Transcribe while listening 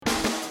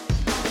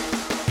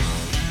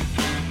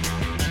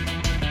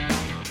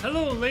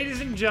Hello, ladies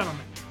and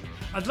gentlemen.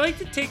 I'd like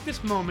to take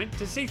this moment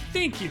to say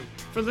thank you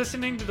for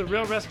listening to the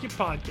Real Rescue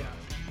Podcast.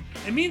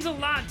 It means a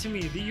lot to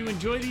me that you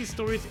enjoy these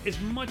stories as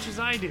much as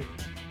I do.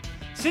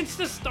 Since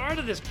the start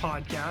of this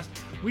podcast,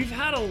 we've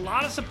had a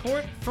lot of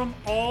support from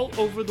all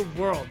over the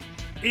world.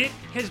 It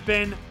has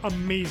been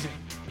amazing.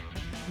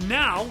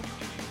 Now,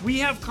 we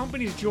have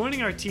companies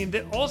joining our team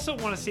that also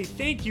want to say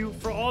thank you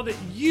for all that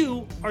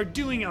you are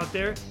doing out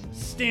there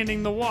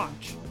standing the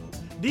watch.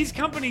 These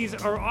companies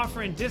are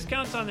offering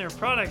discounts on their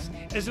products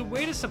as a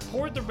way to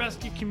support the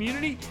rescue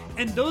community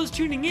and those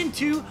tuning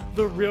into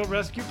the Real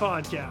Rescue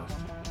Podcast.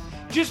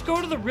 Just go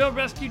to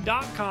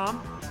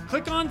therealrescue.com,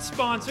 click on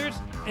sponsors,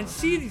 and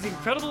see these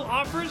incredible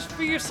offers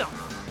for yourself.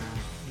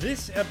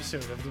 This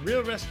episode of the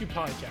Real Rescue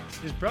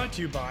Podcast is brought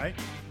to you by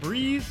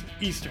Breeze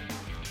Eastern,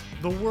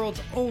 the world's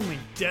only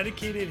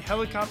dedicated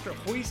helicopter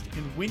hoist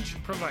and winch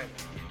provider.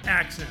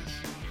 Axness,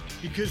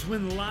 because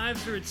when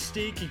lives are at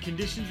stake and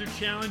conditions are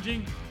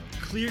challenging,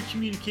 clear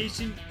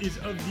communication is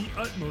of the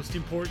utmost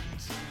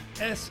importance.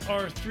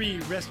 SR3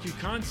 Rescue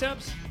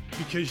Concepts,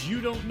 because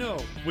you don't know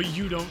what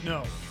you don't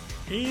know.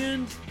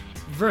 And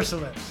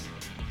Versalifts,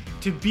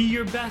 to be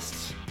your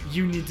best,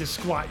 you need to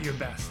squat your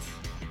best.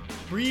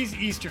 Breeze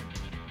Eastern,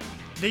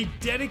 they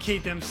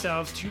dedicate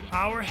themselves to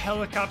our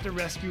helicopter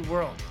rescue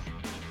world.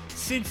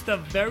 Since the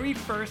very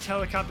first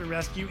helicopter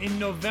rescue in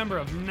November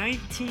of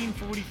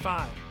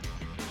 1945,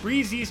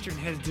 Breeze Eastern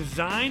has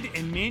designed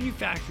and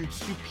manufactured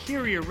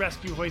superior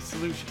rescue hoist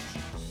solutions.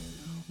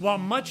 While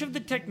much of the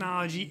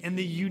technology and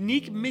the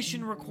unique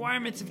mission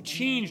requirements have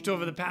changed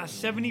over the past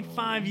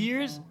 75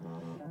 years,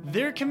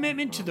 their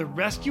commitment to the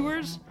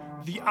rescuers,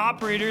 the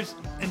operators,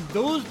 and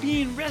those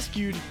being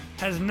rescued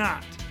has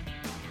not.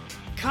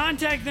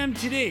 Contact them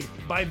today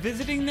by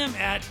visiting them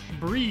at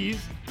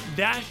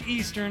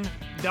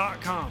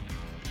breeze-eastern.com.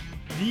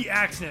 The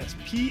Axness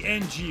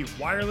PNG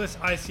wireless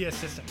ICS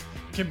system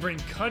can bring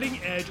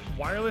cutting-edge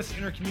wireless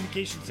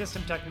intercommunication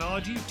system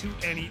technology to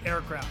any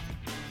aircraft.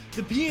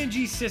 The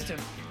PNG system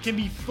can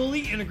be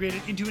fully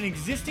integrated into an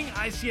existing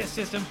ICS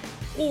system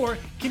or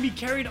can be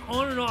carried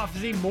on and off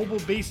as a mobile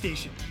base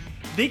station.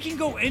 They can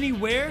go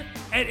anywhere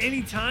at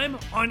any time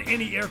on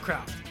any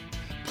aircraft.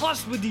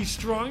 Plus, with the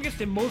strongest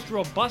and most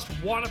robust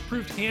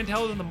waterproof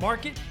handheld in the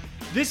market,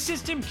 this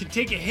system can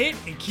take a hit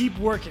and keep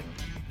working.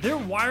 Their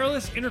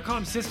wireless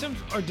intercom systems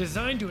are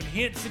designed to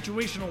enhance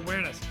situational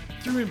awareness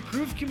through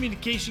improved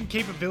communication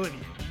capability.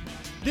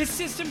 This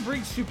system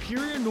brings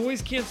superior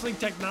noise-canceling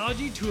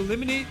technology to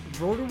eliminate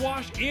rotor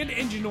wash and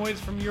engine noise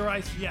from your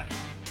ICS.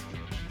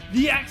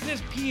 The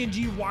Axness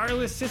PNG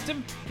wireless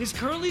system is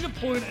currently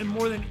deployed in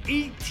more than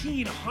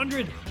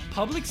 1,800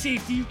 public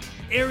safety,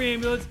 air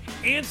ambulance,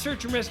 and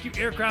search and rescue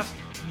aircraft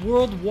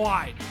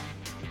worldwide.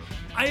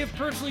 I have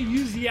personally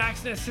used the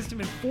Axness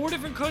system in 4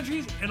 different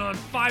countries and on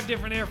 5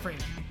 different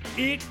airframes.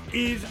 It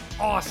is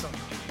awesome.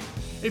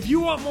 If you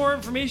want more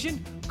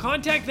information,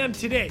 contact them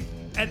today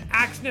at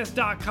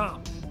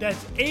axness.com.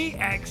 That's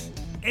AXNES.com.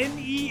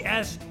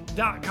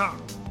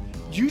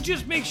 You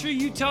just make sure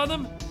you tell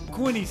them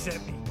Quinny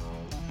sent me.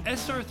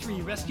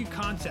 SR3 Rescue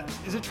Concepts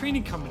is a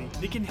training company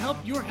that can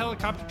help your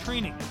helicopter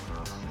training.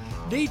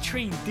 They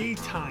train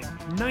daytime,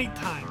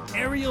 nighttime,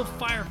 aerial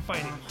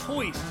firefighting,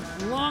 hoist,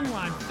 long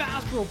line,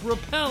 fast rope,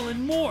 rappel,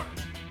 and more.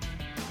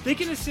 They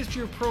can assist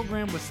your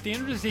program with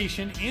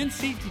standardization and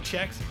safety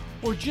checks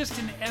or just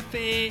an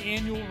FAA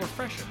annual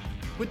refresher.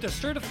 With the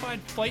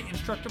certified flight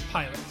instructor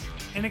pilots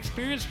and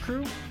experienced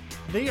crew,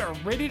 they are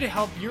ready to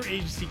help your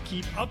agency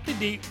keep up to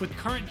date with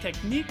current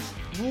techniques,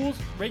 rules,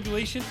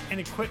 regulations, and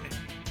equipment.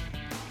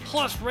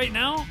 Plus, right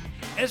now,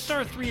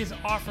 SR3 is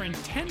offering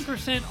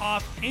 10%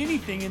 off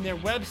anything in their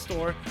web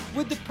store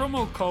with the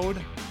promo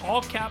code,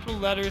 all capital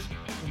letters,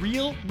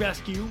 Real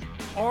Rescue,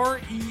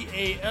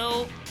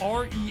 REALRESQ.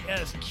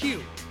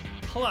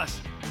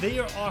 Plus, they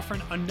are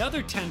offering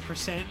another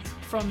 10%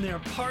 from their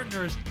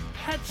partners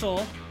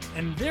Petzl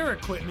and their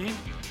equipment.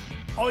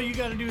 All you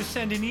got to do is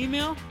send an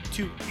email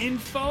to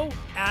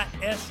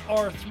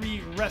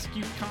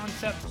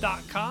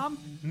info@sr3rescueconcepts.com.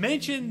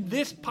 Mention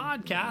this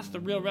podcast, the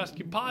Real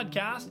Rescue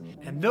Podcast,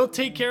 and they'll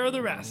take care of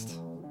the rest.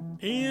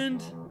 And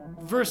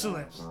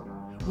Versalifts.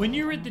 When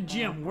you're at the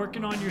gym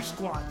working on your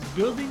squats,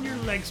 building your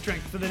leg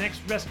strength for the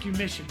next rescue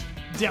mission,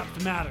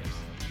 depth matters.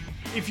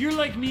 If you're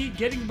like me,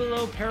 getting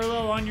below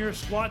parallel on your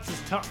squats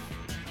is tough.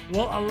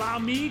 Well, allow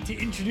me to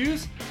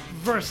introduce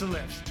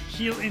Versalifts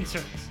heel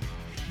inserts.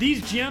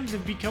 These gems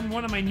have become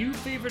one of my new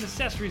favorite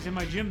accessories in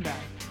my gym bag.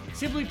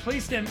 Simply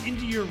place them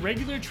into your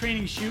regular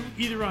training shoe,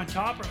 either on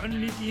top or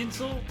underneath the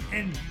insole,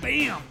 and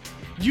bam!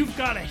 You've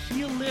got a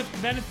heel lift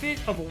benefit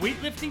of a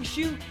weightlifting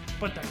shoe,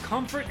 but the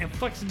comfort and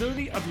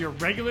flexibility of your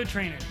regular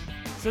trainers.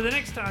 So the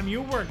next time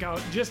your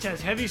workout just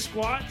has heavy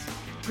squats,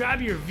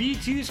 grab your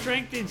V2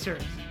 strength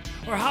inserts.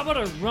 Or how about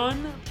a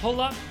run,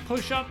 pull up,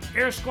 push up,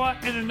 air squat,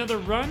 and another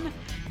run?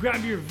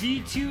 Grab your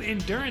V2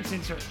 endurance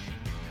inserts.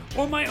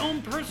 Or my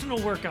own personal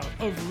workout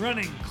of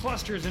running,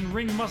 clusters, and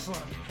ring muscle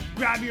ups.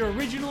 Grab your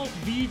original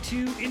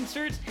V2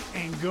 inserts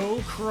and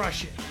go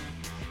crush it.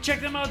 Check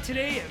them out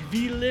today at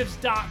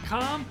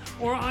vlifts.com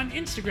or on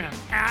Instagram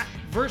at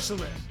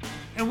Versalist.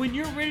 And when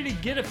you're ready to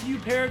get a few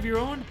pair of your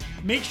own,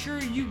 make sure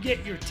you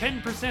get your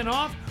 10%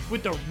 off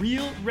with the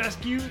Real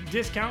Rescue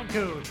discount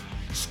code.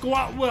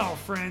 Squat well,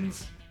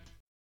 friends.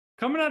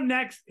 Coming up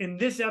next in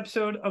this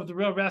episode of The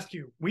Real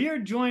Rescue, we are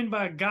joined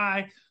by a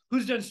guy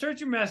who's done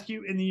search and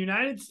rescue in the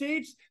United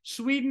States,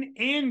 Sweden,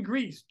 and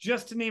Greece,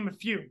 just to name a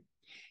few.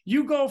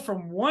 You go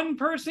from one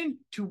person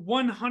to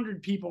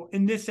 100 people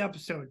in this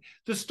episode.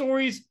 The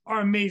stories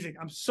are amazing.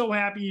 I'm so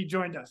happy you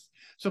joined us.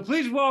 So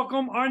please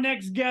welcome our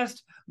next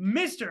guest,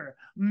 Mr.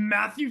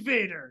 Matthew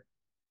Fader.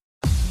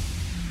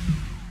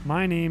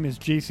 My name is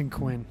Jason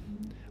Quinn.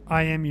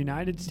 I am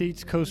United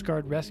States Coast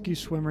Guard Rescue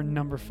Swimmer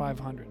number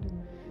 500.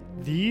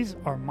 These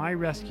are my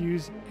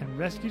rescues and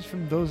rescues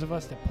from those of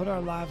us that put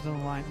our lives on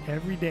the line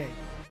every day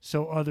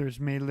so others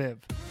may live.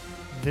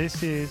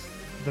 This is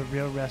the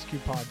Real Rescue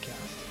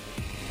Podcast.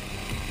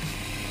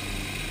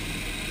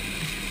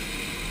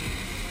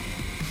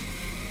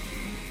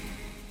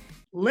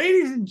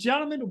 Ladies and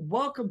gentlemen,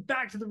 welcome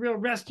back to the Real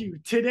Rescue.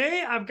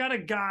 Today, I've got a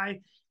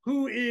guy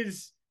who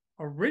is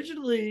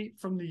originally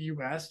from the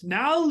US,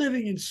 now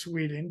living in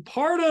Sweden,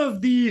 part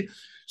of the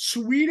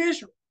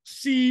Swedish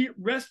Sea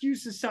Rescue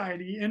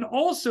Society, and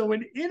also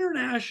an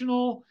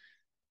international,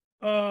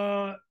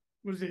 what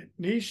is it?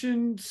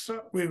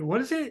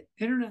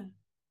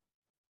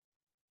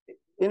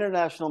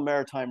 International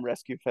Maritime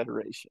Rescue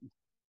Federation.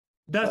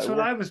 That's what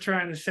I was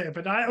trying to say,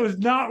 but that was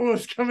not what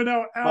was coming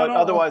out at all.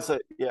 Otherwise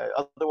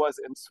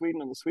in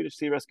Sweden, in the Swedish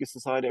Sea Rescue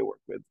Society, I work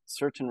with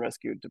search and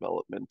rescue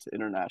development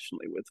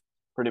internationally with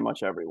pretty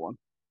much everyone.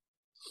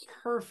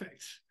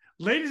 Perfect.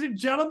 Ladies and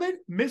gentlemen,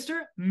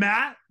 Mr.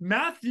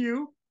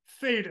 Matthew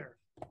Fader.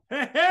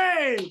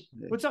 Hey!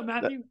 What's up,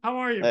 Matthew? How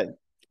are you? Hey,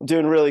 I'm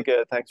doing really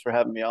good. Thanks for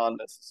having me on.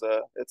 It's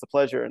a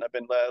pleasure, and I've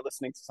been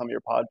listening to some of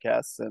your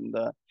podcasts and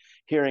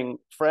hearing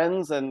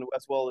friends and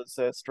as well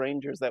as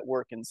strangers that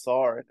work in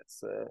SAR,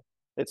 and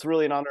it's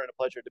really an honor and a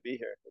pleasure to be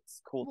here.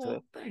 It's cool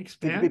to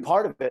be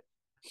part of it.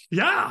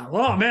 Yeah,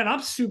 well, man,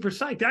 I'm super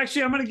psyched.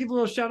 Actually, I'm going to give a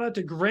little shout out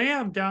to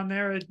Graham down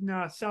there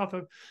in South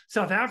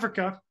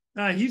Africa.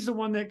 He's the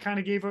one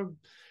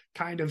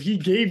that he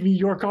gave me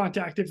your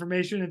contact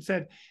information and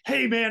said,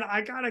 "Hey, man,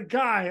 I got a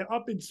guy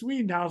up in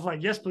Sweden." I was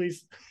like, "Yes,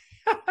 please."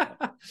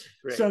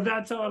 So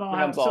that's how it all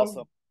happened.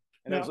 Awesome.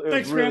 And it was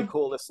really Graham.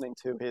 Cool listening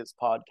to his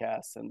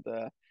podcast, and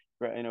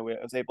I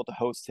was able to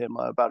host him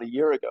about a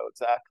year ago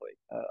exactly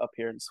up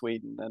here in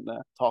Sweden and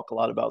talk a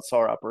lot about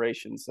SAR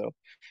operations. So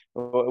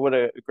what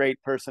a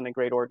great person and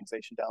great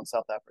organization down in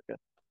South Africa.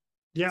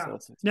 Yeah, so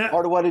it's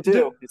part of what I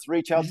do. It's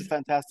reach out to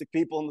fantastic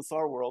people in the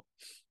SAR world.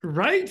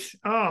 Right?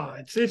 Oh,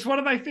 it's one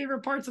of my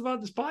favorite parts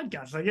about this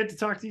podcast. I get to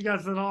talk to you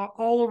guys that are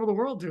all over the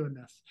world doing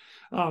this.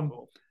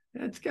 Cool.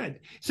 That's good.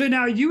 So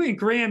now you and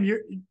Graham,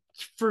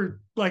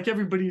 for like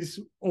everybody's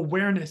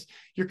awareness,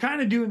 you're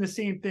kind of doing the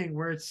same thing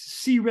where it's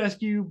sea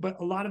rescue, but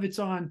a lot of it's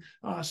on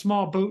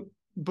small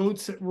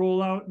boats that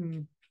roll out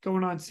and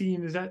going on sea.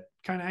 And is that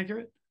kind of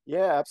accurate?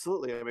 Yeah,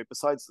 absolutely. I mean,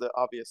 besides the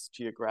obvious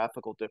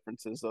geographical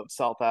differences of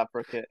South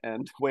Africa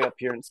and way up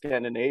here in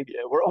Scandinavia,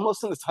 we're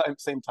almost in the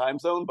same time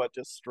zone, but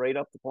just straight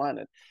up the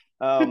planet.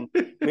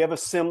 We have a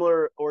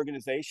similar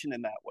organization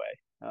in that way.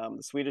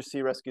 The Swedish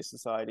Sea Rescue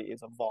Society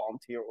is a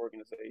volunteer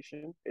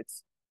organization.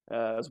 It's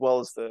as well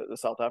as the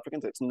South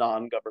Africans, it's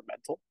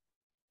non-governmental.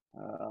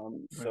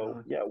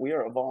 So yeah, we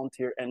are a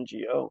volunteer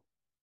NGO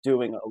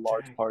doing a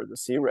large part of the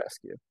sea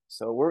rescue.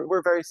 So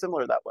we're very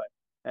similar that way.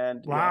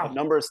 And wow. A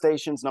number of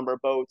stations, number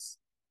of boats,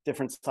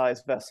 different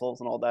size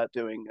vessels and all that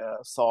doing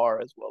SAR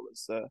as well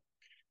as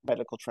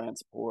medical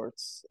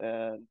transports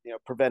and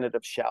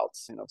preventative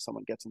shouts, if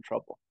someone gets in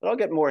trouble. But I'll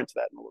get more into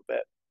that in a little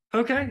bit.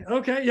 Okay.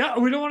 Yeah,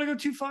 we don't want to go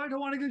too far.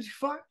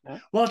 Yeah.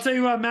 Well, I'll tell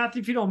you what,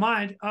 Matthew, if you don't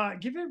mind,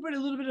 give everybody a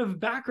little bit of a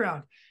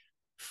background.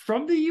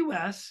 From the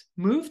US,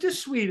 moved to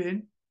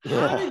Sweden.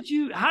 How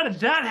did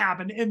that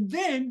happen? And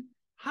then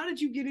how did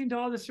you get into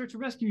all the search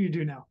and rescue you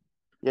do now?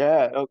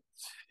 Yeah,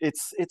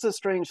 it's a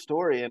strange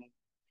story, and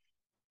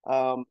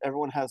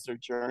everyone has their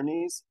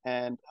journeys,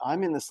 and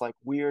I'm in this like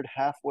weird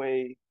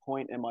halfway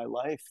point in my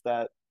life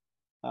that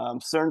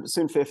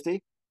soon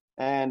 50,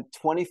 and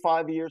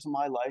 25 years of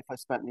my life I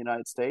spent in the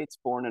United States,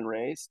 born and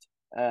raised,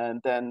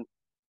 and then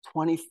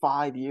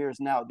 25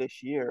 years now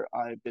this year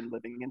I've been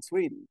living in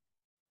Sweden.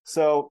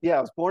 So yeah,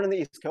 I was born in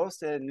the East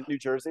Coast in New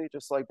Jersey,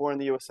 just like born in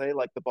the USA,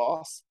 like the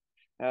boss.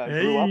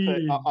 Grew up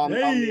on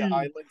the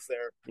islands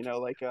there,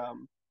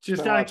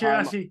 Just out of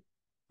curiosity,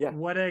 yeah.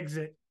 What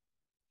exit?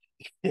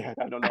 Yeah,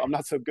 I don't know. I'm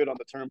not so good on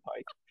the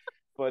turnpike,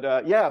 but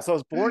so I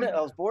was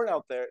born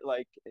out there,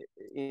 like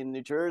in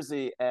New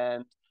Jersey,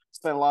 and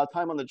spent a lot of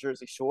time on the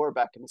Jersey Shore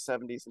back in the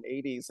 70s and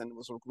 80s, and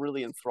was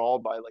really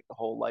enthralled by like the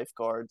whole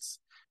lifeguards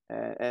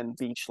and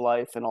beach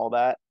life and all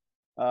that.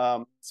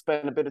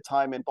 Spent a bit of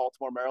time in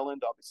Baltimore,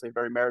 Maryland, obviously a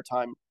very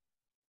maritime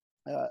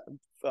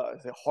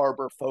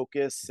harbor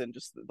focus, and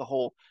just the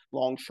whole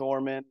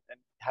longshoreman and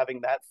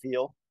having that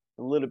feel.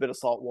 A little bit of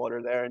salt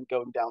water there, and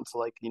going down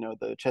to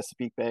the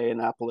Chesapeake Bay,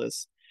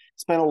 Annapolis,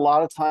 Spent a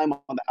lot of time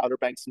on the Outer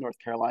Banks of North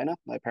Carolina.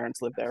 My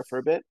parents lived there for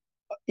a bit.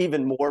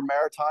 Even more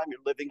maritime.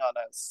 You're living on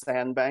a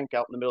sandbank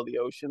out in the middle of the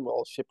ocean with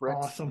all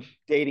shipwrecks Awesome.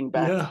 dating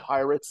back to Yeah.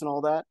 pirates and all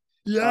that.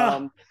 Yeah.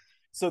 Um,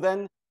 so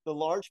then the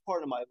large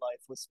part of my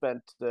life was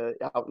spent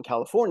out in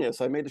California.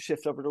 So I made a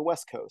shift over to the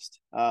West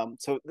Coast.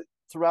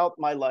 Throughout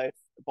my life,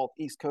 both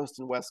East Coast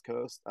and West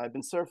Coast, I've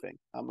been surfing.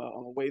 I'm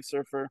a wave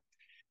surfer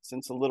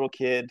since a little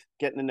kid,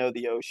 getting to know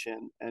the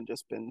ocean and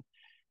just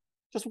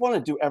want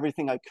to do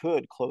everything I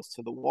could close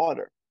to the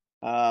water.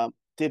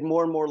 Did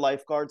more and more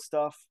lifeguard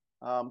stuff.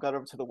 Got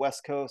over to the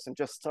West Coast and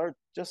just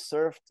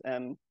surfed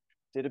and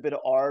did a bit of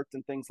art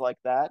and things like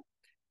that.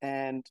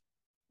 And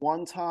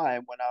one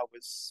time when I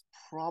was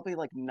probably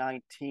like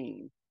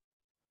 19,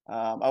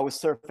 I was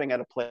surfing at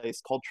a place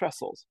called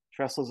Trestles.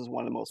 Trestles is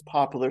one of the most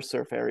popular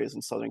surf areas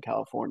in Southern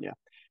California.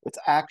 It's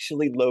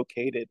actually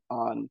located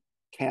on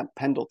Camp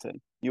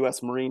Pendleton,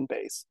 U.S. Marine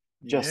Base,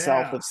 just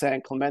south Yeah. of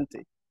San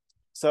Clemente.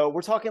 So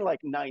we're talking like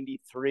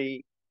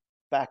 93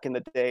 back in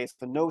the day.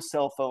 So no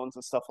cell phones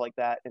and stuff like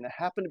that. And it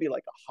happened to be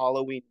like a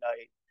Halloween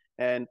night.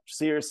 And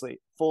seriously,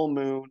 full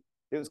moon.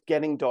 It was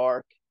getting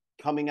dark,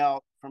 coming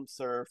out from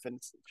surf,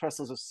 and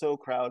Trestles was so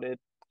crowded.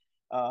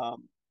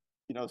 Um,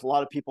 there's a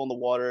lot of people in the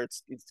water.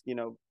 It's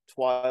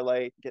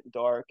twilight, getting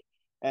dark.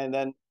 And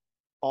then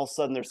all of a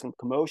sudden there's some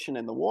commotion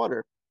in the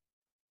water,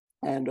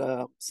 and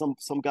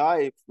some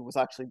guy was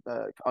actually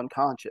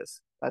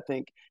unconscious. I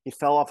think he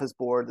fell off his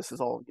board. This is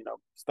all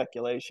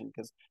speculation,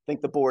 because I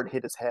think the board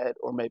hit his head,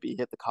 or maybe he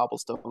hit the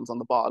cobblestones on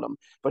the bottom.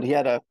 But he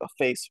had a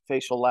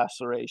facial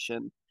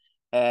laceration,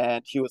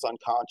 and he was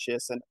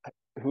unconscious. And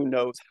who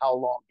knows how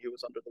long he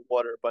was under the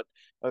water? But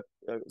a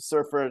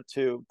surfer or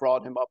two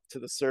brought him up to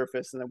the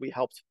surface, and then we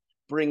helped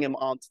bring him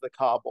onto the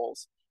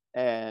cobbles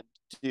and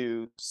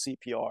do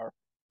CPR,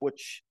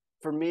 which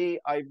for me,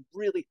 I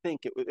really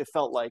think it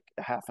felt like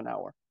a half an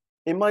hour.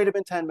 It might have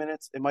been 10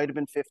 minutes, it might have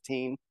been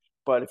 15,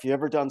 but if you've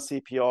ever done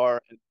CPR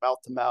and mouth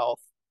to mouth,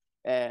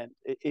 and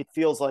it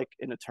feels like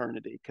an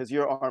eternity because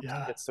your arms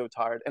Yeah. get so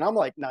tired. And I'm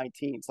like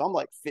 19, so I'm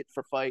like fit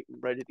for fight and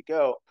ready to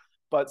go.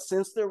 But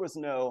since there was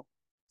no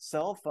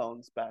cell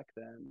phones back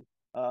then,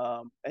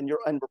 and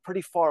we're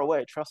pretty far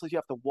away, trust us, you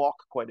have to walk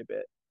quite a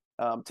bit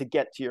to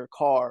get to your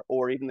car,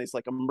 or even these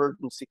like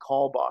emergency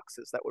call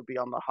boxes that would be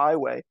on the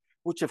highway,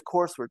 which of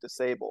course were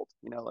disabled,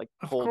 like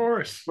Of pulled,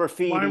 course. Why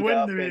graffitied wouldn't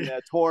up it and be?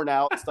 torn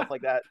out and stuff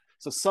like that.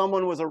 So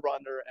someone was a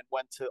runner and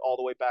went to all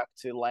the way back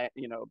to land,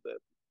 the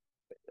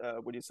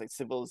what do you say,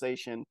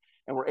 civilization,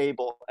 and were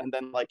able, and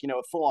then like a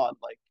full on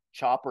like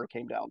chopper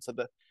came down. So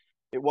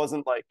it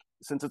wasn't like,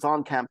 since it's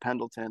on Camp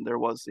Pendleton, there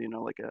was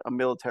like a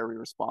military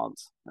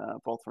response,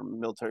 both from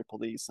military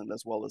police and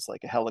as well as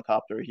like a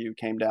helicopter who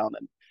came down,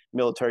 and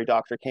military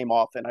doctor came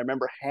off. And I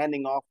remember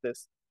handing off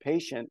this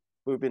patient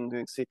who had been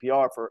doing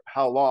CPR for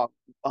how long,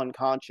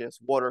 unconscious,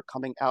 water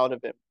coming out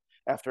of him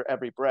after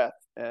every breath,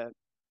 and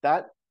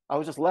that I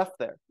was just left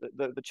there.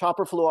 The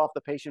chopper flew off,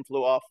 the patient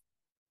flew off,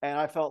 and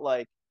I felt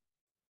like,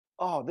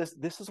 oh,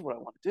 this is what I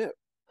want to do.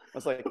 I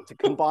was like, to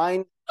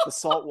combine the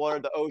salt water,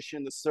 the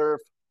ocean, the surf,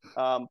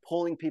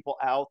 pulling people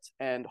out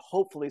and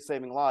hopefully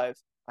saving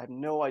lives. I have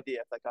no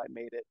idea if that guy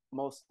made it.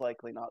 Most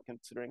likely not,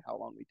 considering how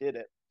long we did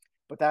it.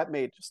 But that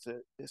made just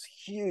this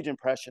huge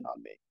impression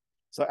on me.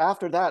 So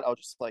after that, I was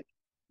just like,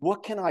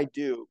 what can I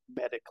do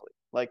medically,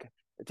 like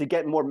to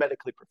get more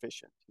medically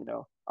proficient?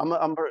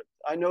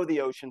 I know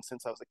the ocean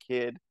since I was a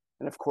kid,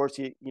 and of course,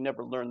 you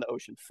never learn the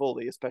ocean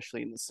fully,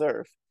 especially in the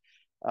surf.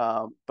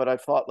 But I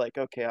thought like,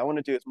 okay, I want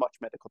to do as much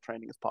medical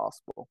training as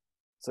possible.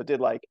 So I did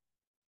like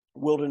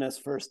wilderness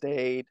first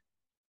aid,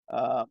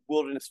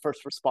 wilderness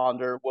first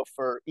responder,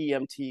 woofer,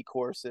 EMT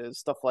courses,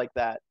 stuff like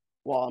that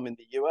while I'm in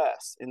the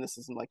US. And this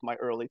is in like my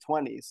early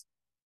 20s.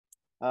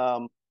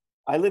 Um,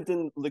 I lived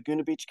in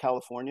Laguna Beach,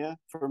 California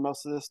for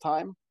most of this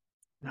time.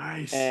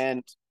 Nice.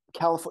 And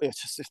California,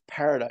 it's just this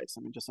paradise.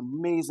 I mean, just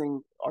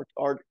amazing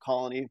art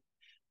colony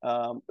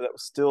that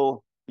was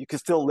still, you could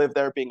still live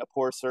there being a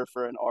poor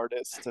surfer and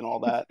artist and all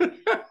that.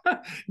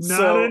 Not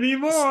So,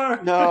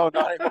 anymore. no,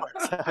 not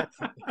anymore.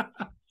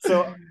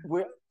 So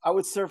I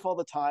would surf all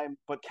the time,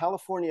 but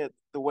California,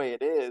 the way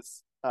it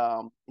is,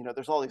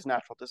 there's all these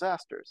natural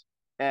disasters.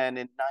 And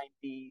in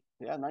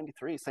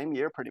 93, same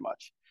year pretty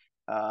much,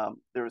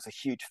 there was a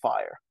huge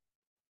fire.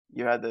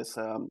 You had this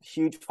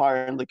huge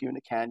fire in Laguna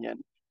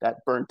Canyon that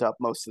burnt up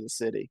most of the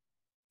city.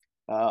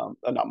 Not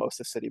most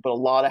of the city, but a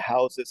lot of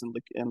houses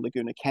in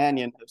Laguna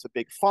Canyon. There was a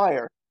big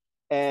fire.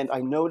 And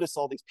I noticed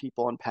all these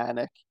people in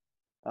panic.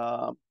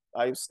 Um,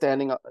 I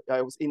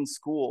was in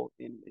school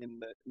in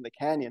the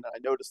canyon, and I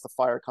noticed the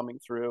fire coming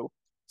through,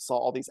 saw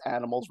all these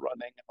animals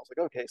running, and I was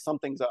like, okay,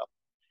 something's up.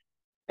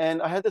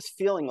 And I had this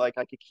feeling like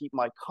I could keep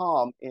my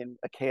calm in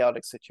a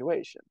chaotic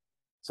situation.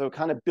 So it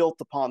kind of built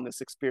upon this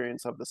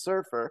experience of the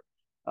surfer,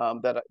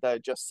 that I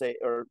just say,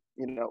 or,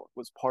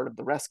 was part of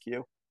the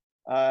rescue.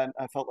 And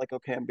I felt like,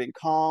 okay, I'm being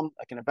calm.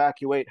 I can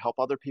evacuate, help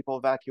other people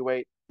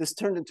evacuate. This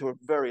turned into a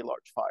very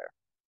large fire,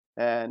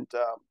 and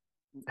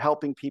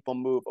helping people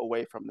move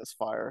away from this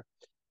fire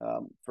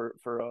for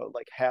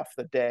like half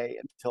the day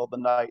until the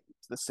night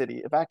the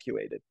city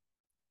evacuated.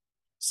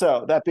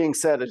 So that being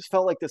said, it just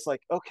felt like this,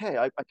 like, okay,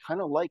 I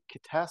kind of like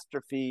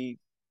catastrophe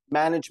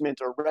management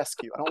or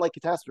rescue. I don't like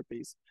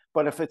catastrophes,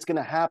 but if it's going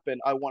to happen,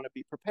 I want to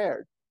be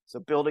prepared. So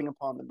building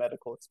upon the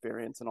medical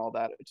experience and all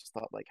that, I just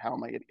thought, like, how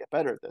am I going to get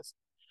better at this?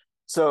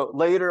 So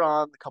later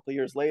on, a couple of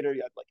years later,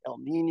 you had like El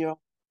Nino,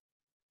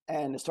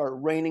 and it started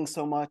raining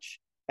so much.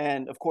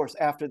 And of course,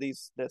 after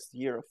this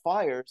year of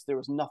fires, there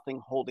was nothing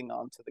holding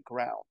on to the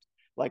ground,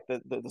 like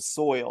the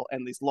soil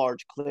and these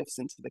large cliffs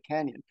into the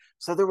canyon.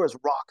 So there was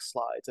rock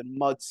slides and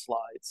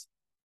mudslides,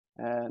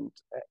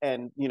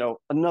 and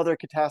another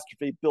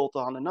catastrophe built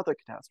on another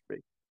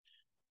catastrophe.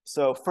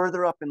 So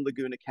further up in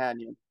Laguna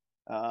Canyon,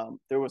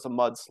 there was a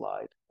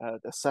mudslide.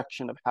 A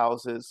section of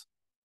houses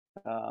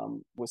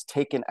was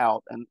taken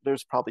out, and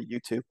there's probably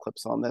YouTube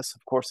clips on this.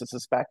 Of course, this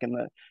is back in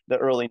the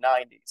early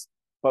 90s.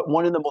 But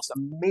one of the most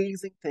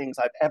amazing things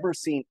I've ever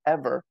seen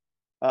ever,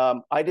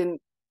 I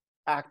didn't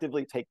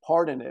actively take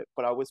part in it,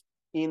 but I was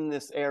in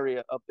this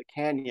area of the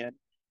canyon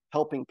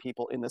helping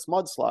people in this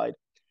mudslide.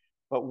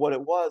 But what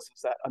it was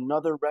is that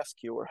another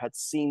rescuer had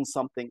seen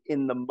something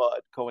in the mud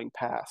going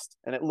past,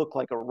 and it looked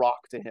like a rock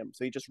to him.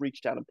 So he just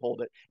reached down and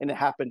pulled it, and it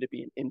happened to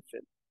be an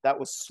infant that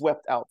was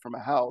swept out from a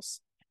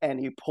house. And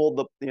he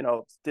pulled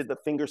did the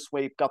finger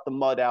sweep, got the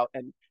mud out,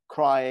 and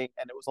crying,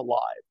 and it was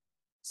alive.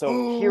 So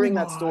Oh hearing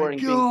that my story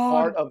and being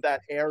part God. of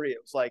that area,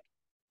 it was like,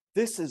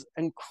 this is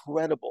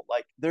incredible.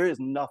 Like, there is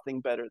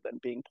nothing better than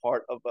being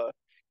part of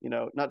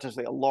not just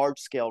like a large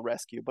scale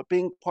rescue, but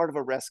being part of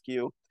a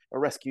rescue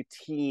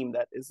team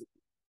that is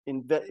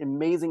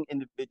amazing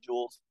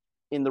individuals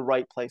in the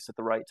right place at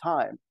the right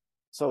time.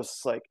 So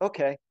it's like,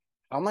 okay,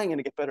 how am I going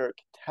to get better at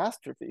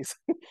catastrophes?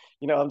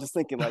 I'm just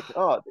thinking like,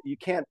 oh, you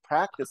can't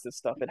practice this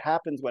stuff. It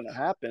happens when it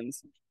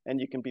happens, and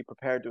you can be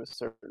prepared to a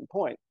certain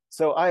point.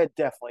 So I had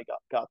definitely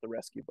got the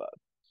rescue bug.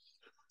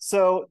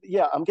 So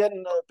yeah, I'm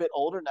getting a bit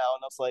older now,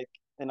 and I was like,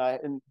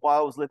 and while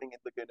I was living in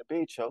Laguna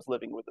Beach, I was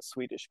living with a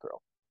Swedish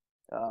girl.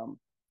 Um,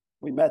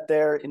 we met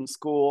there in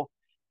school.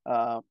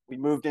 We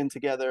moved in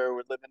together.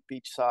 We're living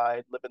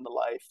beachside, living the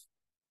life.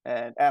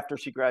 And after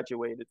she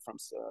graduated from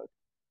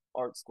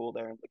art school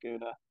there in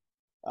Laguna,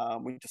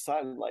 we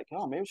decided like,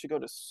 oh, maybe we should go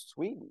to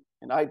Sweden.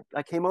 And I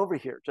came over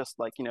here just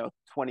like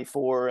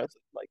 24 as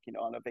like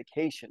on a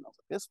vacation. I was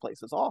like, this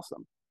place is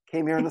awesome.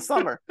 Came here in the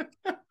summer.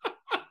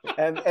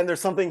 And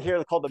there's something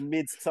here called the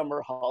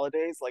midsummer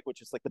holidays, like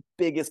which is like the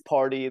biggest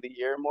party of the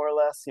year, more or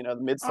less. The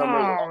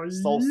midsummer, Oh,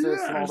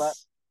 solstice, and all that.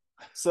 yes.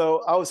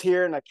 So I was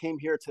here, and I came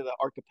here to the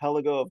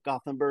archipelago of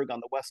Gothenburg on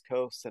the west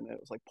coast, and it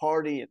was like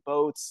party and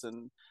boats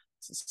and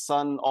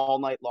sun all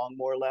night long,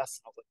 more or less.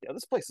 And I was like, yeah,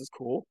 this place is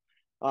cool.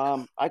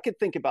 I could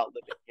think about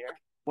living here.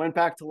 Went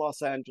back to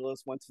Los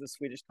Angeles, went to the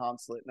Swedish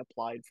consulate, and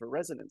applied for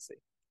residency.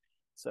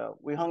 So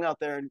we hung out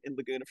there in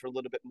Laguna for a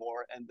little bit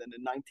more, and then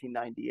in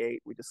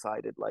 1998 we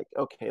decided like,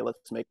 okay,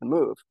 let's make the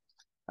move.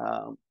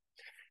 Um,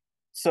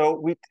 so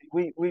we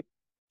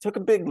took a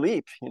big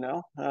leap,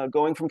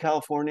 going from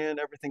California and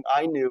everything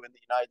I knew in the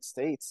United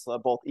States,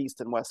 both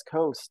East and West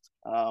Coast,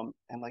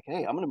 and like, hey,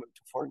 I'm going to move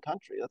to a foreign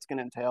country. That's going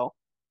to entail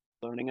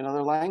learning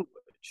another language,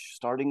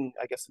 starting,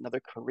 I guess, another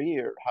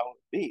career, how it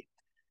would be.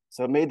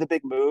 So I made the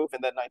big move,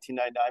 and then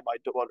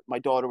 1999, my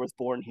daughter was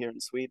born here in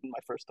Sweden, my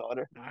first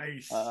daughter.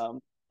 Nice. Um,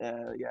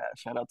 yeah,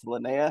 shout out to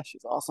Linnea,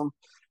 she's awesome.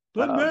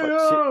 But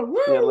Linnea, yeah, woo!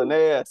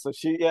 Linnea. So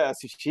she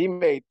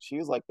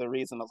was like the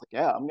reason. I was like,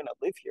 yeah, I'm gonna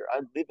live here. I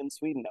live in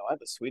Sweden now. I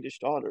have a Swedish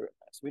daughter,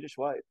 a Swedish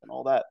wife, and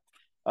all that.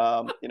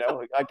 I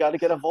got to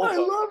get a I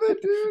Volvo. love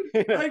it,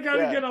 dude. I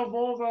gotta Yeah, get a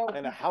Volvo.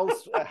 and a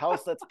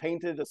house that's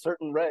painted a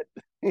certain red.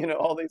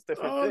 All these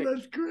different Oh, things.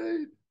 that's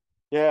great.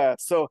 Yeah.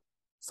 So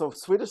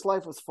Swedish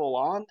life was full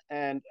on,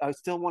 and I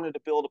still wanted to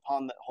build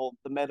upon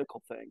the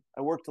medical thing.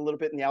 I worked a little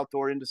bit in the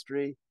outdoor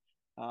industry,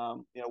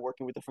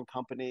 working with different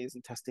companies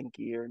and testing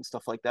gear and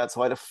stuff like that.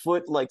 So I had a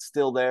foot like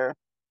still there.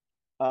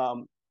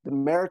 The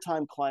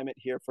maritime climate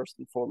here, first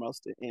and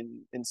foremost,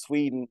 in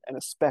Sweden, and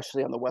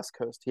especially on the west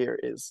coast here,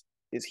 is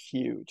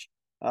huge.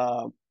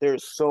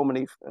 There's so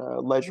many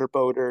leisure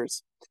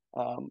boaters,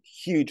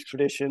 huge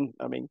tradition.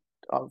 I mean,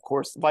 of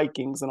course,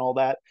 Vikings and all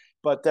that,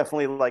 but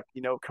definitely like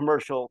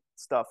commercial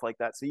stuff like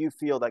that. So you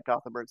feel that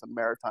Gothenburg's a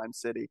maritime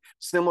city,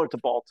 similar to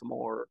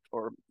Baltimore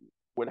or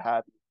what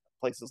have you,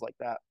 places like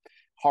that.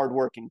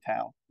 Hardworking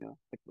town,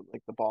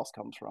 like the boss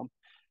comes from.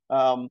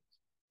 Um,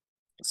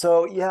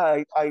 so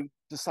yeah, I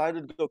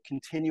decided to go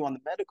continue on the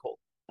medical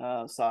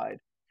side.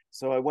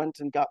 So I went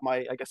and got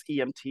my, I guess,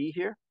 EMT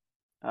here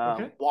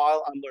Okay.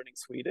 while I'm learning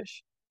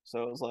Swedish.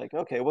 So it was like,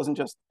 okay, it wasn't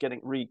just getting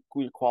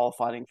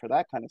re-qualifying for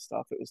that kind of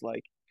stuff. It was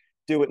like,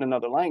 do it in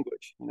another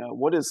language.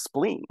 What is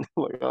spleen?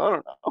 Like, I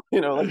don't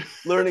know. Like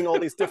learning all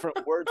these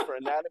different words for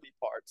anatomy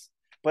parts.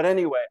 But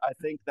anyway, I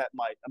think that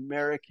my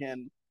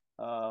American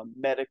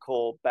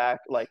medical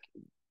like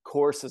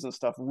courses and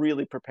stuff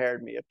really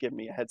prepared me, given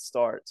me a head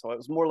start. So it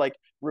was more like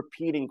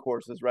repeating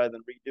courses rather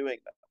than redoing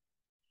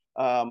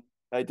them.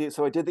 I did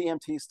the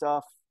EMT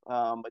stuff.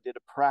 I did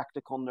a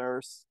practical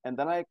nurse, and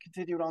then I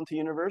continued on to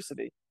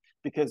university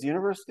because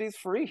university is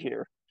free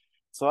here.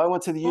 So I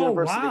went to the Oh,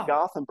 University of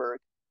wow. Gothenburg.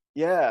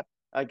 Yeah.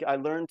 I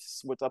learned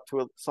what's up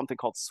to something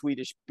called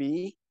Swedish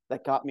B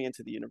that got me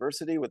into the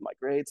university with my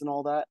grades and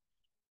all that.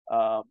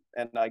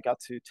 And I got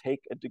to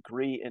take a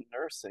degree in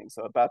nursing,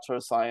 so a Bachelor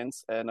of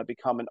Science, and I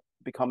become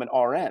an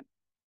RN.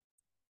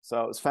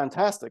 So it was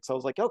fantastic. So I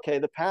was like, okay,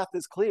 the path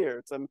is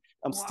clear.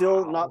 I'm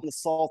still not Wow. in the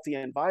salty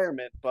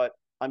environment, but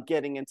I'm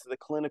getting into the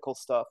clinical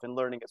stuff and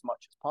learning as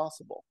much as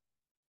possible.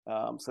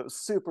 So it was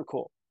super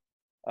cool.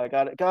 I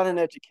got an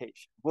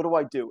education. What do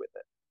I do with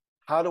it?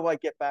 How do I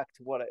get back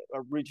to what I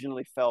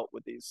originally felt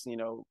with these,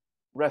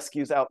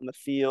 rescues out in the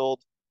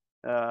field,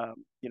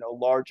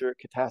 larger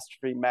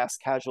catastrophe, mass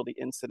casualty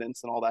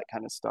incidents, and all that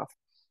kind of stuff.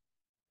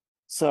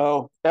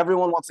 So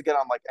everyone wants to get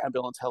on like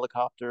ambulance,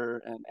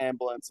 helicopter, and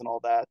ambulance and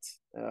all that.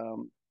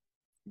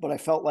 But I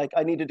felt like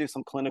I need to do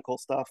some clinical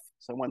stuff.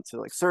 So I went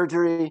to like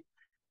surgery,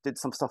 did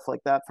some stuff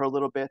like that for a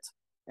little bit.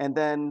 And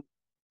then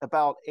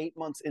about 8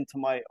 months into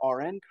my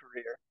RN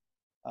career,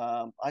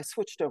 I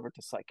switched over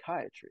to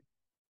psychiatry.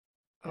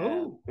 And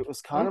Oh, it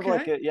was kind of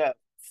like okay.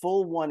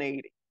 full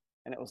 180.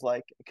 And it was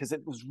like, because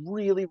it was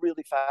really,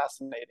 really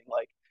fascinating,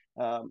 like,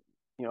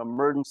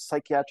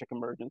 psychiatric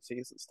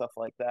emergencies and stuff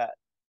like that.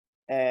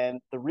 And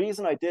the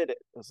reason I did it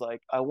was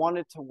like, I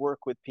wanted to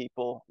work with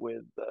people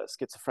with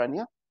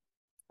schizophrenia,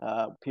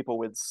 people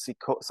with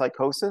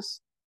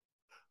psychosis.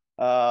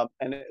 And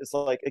it's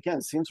like, again,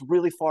 it seems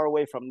really far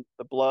away from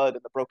the blood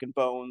and the broken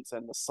bones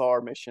and the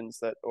SAR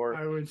missions or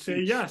I would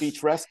say beach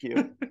yes.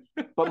 rescue.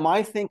 But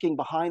my thinking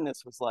behind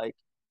this was like,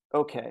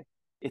 okay,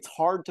 it's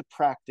hard to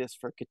practice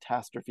for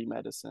catastrophe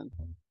medicine.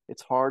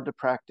 It's hard to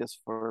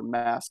practice for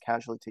mass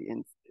casualty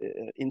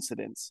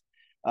incidents.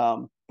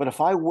 But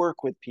if I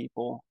work with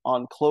people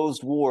on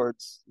closed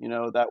wards,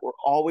 that were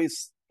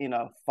always in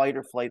a fight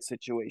or flight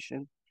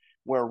situation,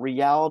 where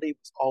reality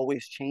was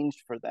always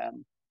changed for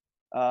them,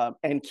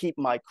 and keep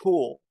my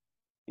cool,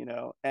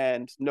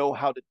 and know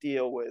how to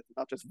deal with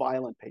not just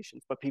violent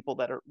patients, but people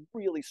that are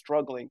really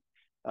struggling,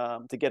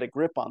 to get a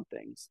grip on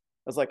things.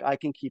 It's like I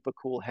can keep a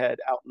cool head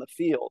out in the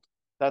field.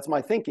 That's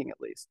my thinking,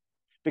 at least,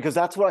 because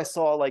that's what I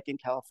saw like in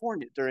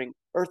California during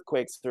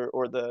earthquakes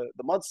or the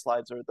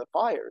mudslides or the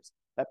fires.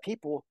 That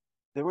people,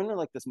 they were in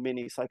like this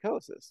mini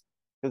psychosis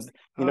because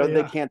Oh they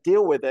yeah. can't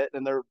deal with it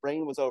and their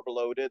brain was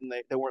overloaded and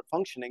they weren't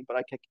functioning. But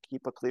I could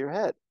keep a clear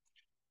head.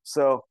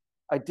 So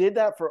I did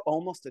that for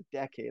almost a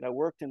decade. I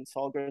worked in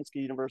Sahlgrenska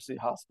University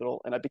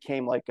Hospital, and I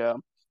became like I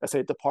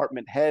say,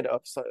 department head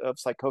of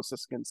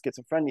psychosis and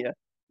schizophrenia,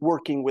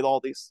 working with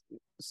all these,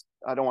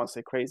 I don't want to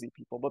say crazy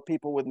people, but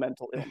people with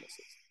mental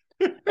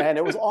illnesses. And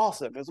it was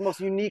awesome. It was the most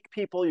unique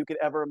people you could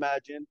ever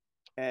imagine.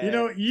 And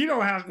You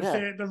don't have to yeah,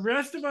 say it. The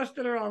rest of us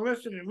that are all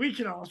listening, we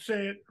can all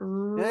say it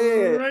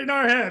yeah. right in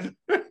our head.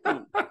 Hmm.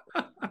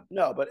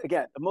 No, but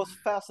again, the most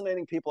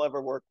fascinating people I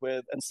ever worked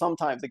with, and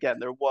sometimes again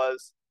there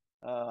was,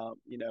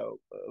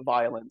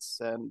 violence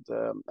and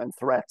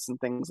threats and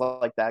things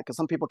like that, because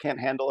some people can't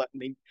handle it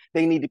and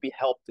they need to be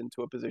helped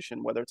into a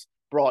position, whether it's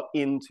brought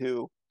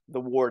into the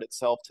ward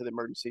itself to the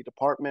emergency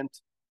department,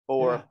 Yeah.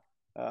 or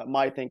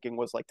my thinking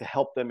was like to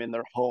help them in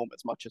their home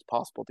as much as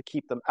possible to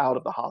keep them out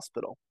of the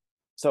hospital.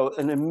 So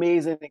an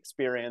amazing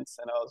experience,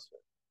 and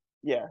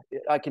yeah,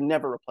 I can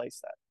never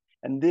replace that.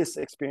 And this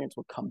experience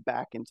would come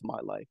back into my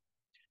life.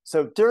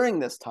 So during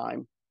this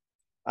time,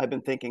 I've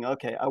been thinking,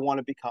 okay, I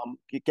want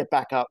to get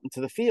back out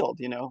into the field,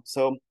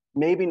 So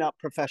maybe not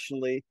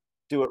professionally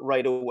do it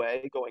right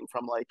away, going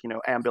from like,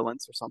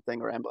 ambulance or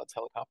something, or ambulance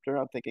helicopter.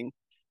 I'm thinking,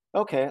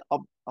 okay,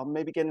 I'll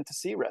maybe get into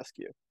sea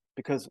rescue,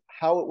 because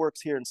how it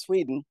works here in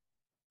Sweden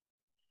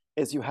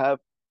is you have,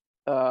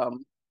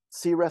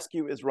 sea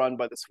rescue is run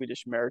by the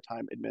Swedish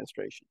Maritime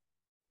Administration,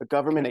 a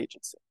government Okay.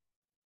 agency.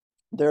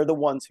 They're the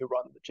ones who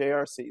run the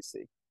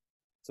JRCC,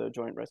 so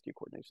Joint Rescue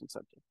Coordination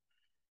Center.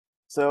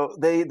 So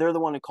they're the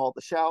one who called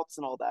the shouts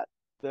and all that.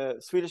 The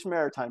Swedish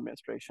Maritime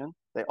Administration,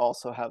 they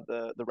also have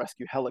the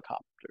rescue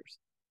helicopters.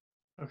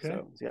 Okay.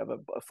 So you have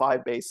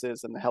 5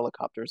 bases, and the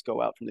helicopters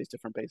go out from these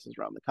different bases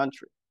around the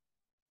country.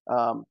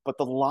 But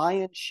the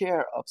lion's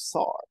share of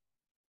SAR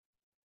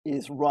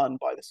is run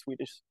by the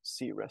Swedish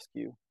Sea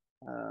Rescue,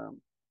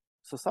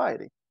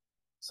 Society.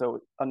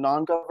 So a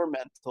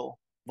non-governmental,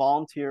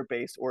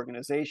 volunteer-based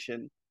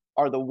organization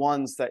are the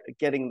ones that are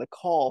getting the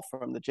call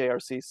from the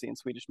JRCC and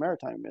Swedish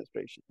Maritime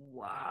Administration.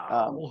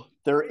 Wow.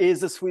 There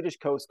is a Swedish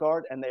Coast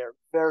Guard, and they are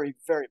very,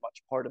 very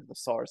much part of the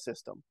SAR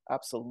system.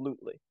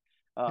 Absolutely.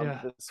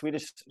 Yeah. The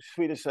Swedish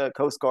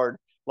Coast Guard,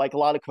 like a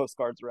lot of coast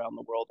guards around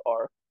the world,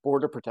 are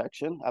border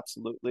protection,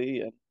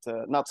 absolutely,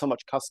 and not so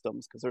much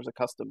customs, because there's a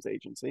customs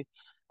agency,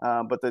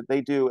 but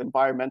they do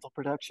environmental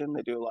protection.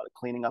 They do a lot of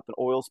cleaning up and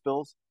oil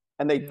spills,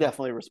 and they Yeah.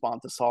 definitely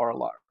respond to SAR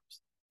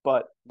alarms.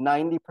 But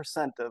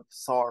 90% of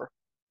SAR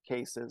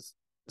cases,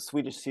 the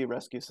Swedish Sea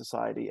Rescue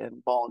Society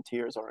and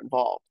volunteers are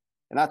involved,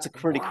 and that's a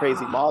pretty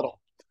crazy Wow.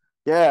 model.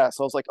 Yeah,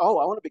 so I was like, oh,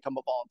 I want to become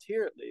a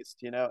volunteer at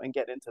least, and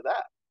get into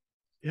that.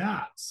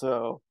 Yeah.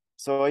 So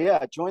yeah,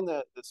 I joined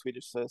the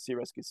Swedish Sea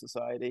Rescue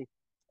Society,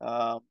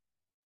 um,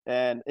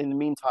 and in the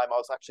meantime, I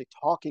was actually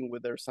talking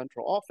with their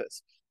central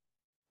office,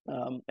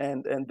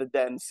 and the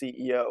then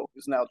CEO,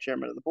 who's now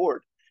chairman of the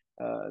board.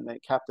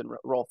 named Captain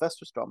Rolf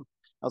Westerstrom.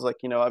 I was like,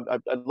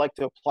 I'd like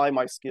to apply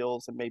my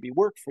skills and maybe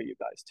work for you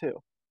guys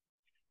too.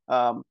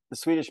 The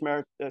Swedish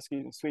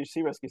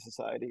Sea Rescue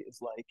Society is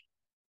like,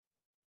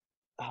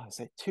 I would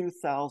say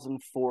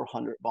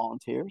 2,400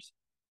 volunteers.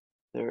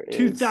 There is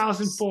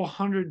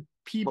 2,400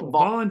 people,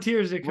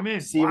 volunteers that come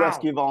in. Sea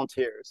rescue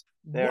volunteers.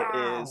 There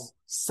is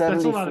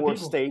That's a lot of 74 people.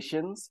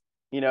 stations,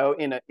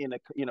 in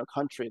a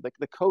country. Like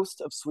the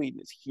coast of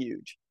Sweden is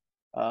huge.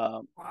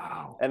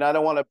 Wow. And I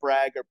don't want to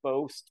brag or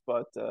boast,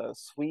 but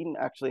Sweden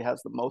actually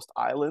has the most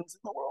islands in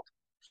the world.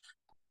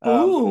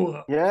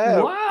 Ooh.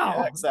 Yeah, Wow.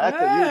 yeah,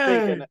 exactly. Hey.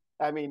 You're thinking,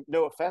 I mean,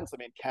 no offense. I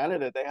mean,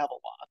 Canada, they have a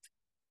lot.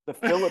 The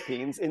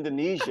Philippines,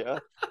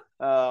 Indonesia.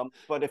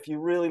 But if you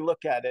really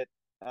look at it,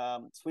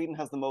 Sweden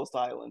has the most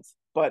islands.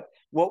 But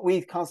what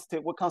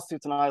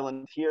constitutes an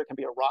island here can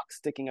be a rock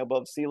sticking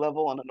above sea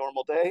level on a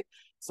normal day.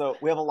 So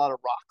we have a lot of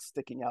rocks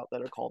sticking out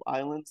that are called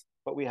islands,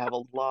 but we have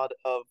a lot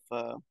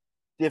of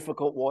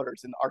difficult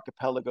waters in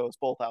archipelagos,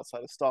 both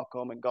outside of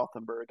Stockholm and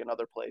Gothenburg and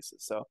other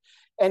places. So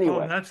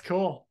anyway, that's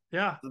cool.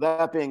 Yeah.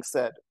 That being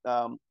said,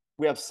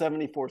 we have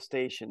 74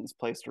 stations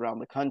placed around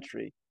the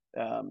country.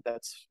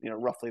 That's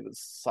roughly the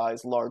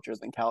size larger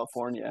than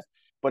California.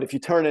 But if you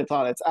turn it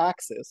on its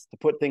axis, to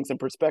put things in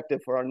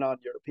perspective for our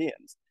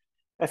non-Europeans,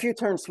 if you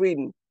turn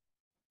Sweden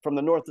from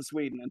the north of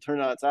Sweden and turn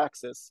it on its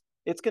axis,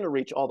 it's going to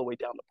reach all the way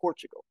down to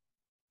Portugal.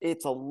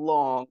 It's a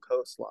long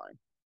coastline.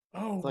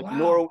 Oh, it's like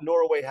wow.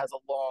 Norway has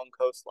a long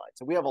coastline.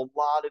 So we have a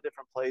lot of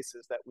different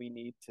places that we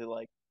need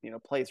to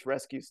place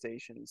rescue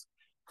stations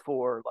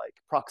for like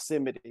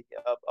proximity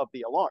of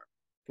the alarm.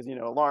 Because,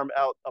 alarm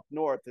out up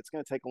north, it's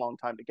going to take a long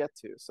time to get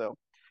to. So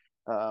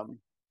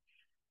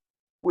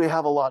we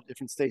have a lot of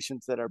different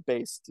stations that are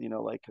based,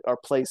 are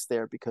placed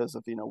there because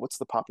of, what's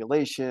the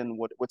population,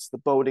 what's the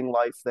boating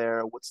life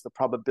there, what's the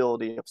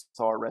probability of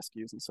SAR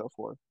rescues and so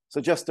forth. So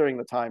just during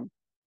the time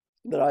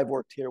that I've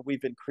worked here,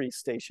 we've increased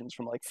stations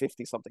from like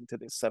 50 something to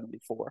this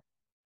 74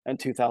 and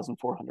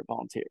 2,400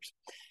 volunteers.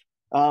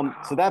 Wow.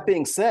 So that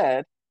being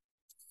said,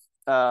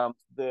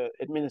 the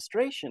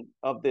administration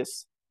of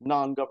this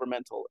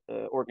non-governmental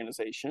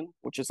organization,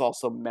 which is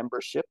also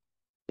membership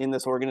in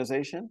this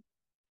organization,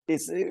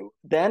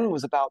 then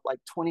was about like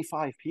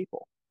 25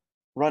 people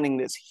running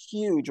this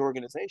huge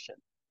organization.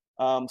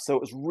 So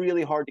it was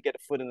really hard to get a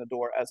foot in the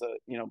door as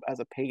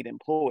a paid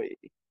employee.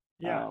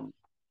 Yeah.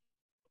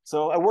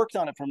 So I worked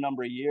on it for a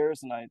number of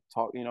years, and I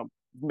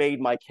made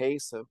my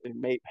case of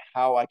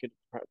how I could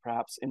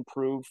perhaps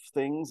improve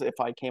things if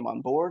I came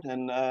on board.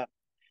 And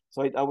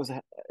so I was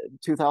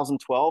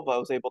 2012. I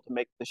was able to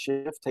make the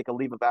shift, take a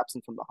leave of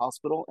absence from the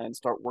hospital, and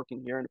start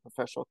working here in a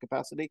professional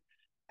capacity,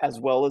 as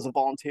well as a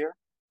volunteer.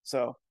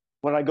 So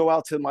when I go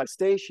out to my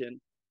station,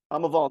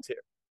 I'm a volunteer.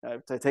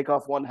 I take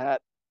off one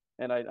hat,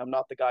 and I'm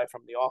not the guy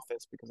from the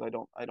office because I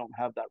don't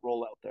have that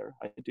role out there.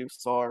 I do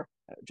SAR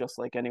just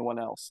like anyone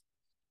else.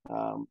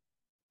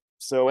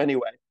 So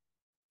anyway,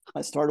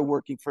 I started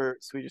working for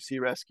Swedish Sea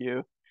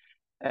Rescue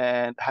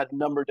and had a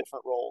number of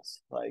different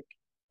roles. Like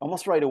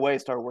almost right away, I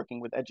started working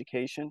with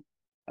education.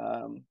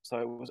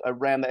 So I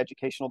ran the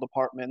educational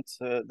department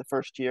the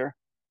first year.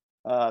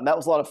 That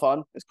was a lot of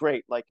fun. It's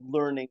great, like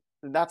learning.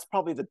 And that's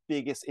probably the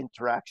biggest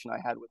interaction I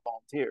had with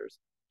volunteers.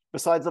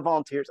 Besides the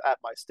volunteers at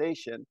my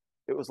station,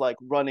 it was like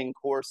running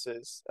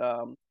courses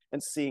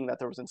and seeing that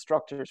there was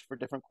instructors for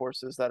different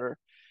courses that are,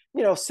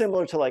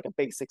 similar to like a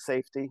basic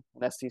safety,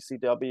 an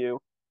STCW,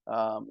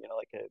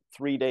 like a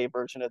 3-day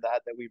version of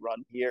that we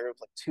run here. It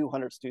was like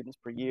 200 students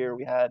per year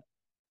we had.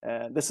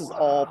 And this is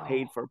all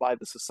paid for by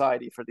the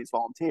society for these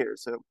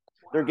volunteers. So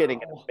they're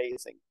getting an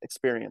amazing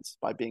experience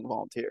by being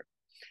volunteer.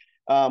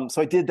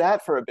 So I did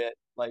that for a bit,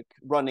 like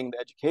running the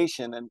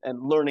education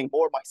and learning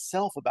more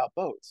myself about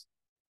boats.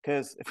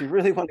 Because if you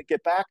really want to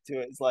get back to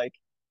it, it's like,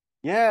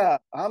 yeah,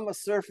 I'm a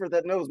surfer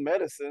that knows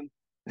medicine.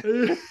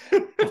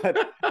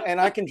 And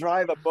I can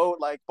drive a boat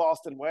like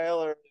Boston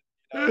Whaler,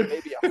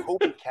 maybe a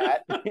Hobie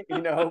Cat,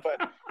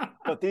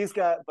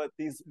 but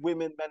these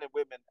men and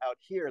women out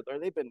here,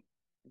 they've been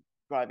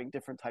driving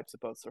different types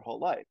of boats their whole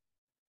life.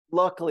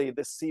 Luckily,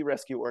 the sea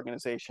rescue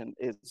organization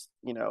is,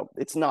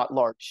 it's not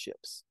large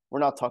ships. We're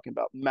not talking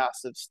about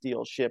massive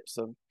steel ships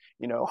of,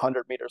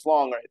 100 meters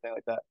long or anything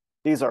like that.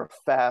 These are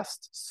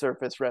fast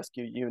surface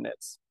rescue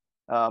units,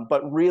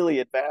 but really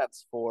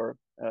advanced for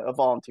a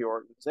volunteer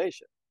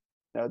organization.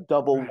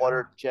 Double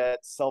water jet,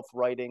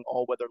 self-righting,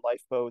 all-weather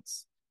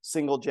lifeboats,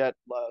 single jet,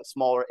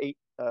 smaller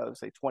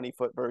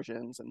 20-foot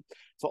versions, and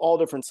so all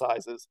different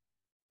sizes.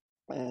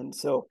 And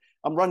so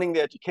I'm running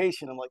the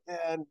education. I'm like,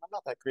 I'm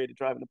not that great at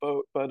driving a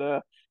boat,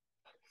 but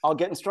I'll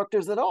get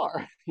instructors that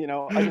are.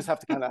 I just have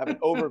to kind of have an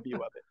overview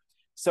of it.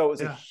 So it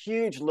was a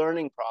huge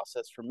learning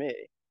process for me,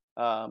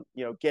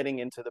 getting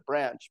into the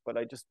branch. But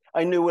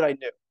I knew what I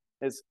knew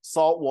is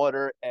salt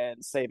water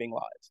and saving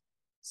lives.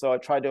 So I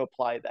tried to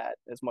apply that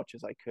as much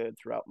as I could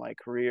throughout my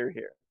career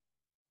here.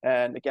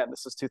 And again,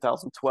 this is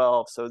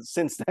 2012. So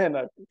since then,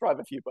 I've driven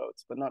a few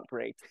boats, but not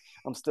great.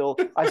 I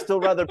still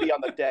rather be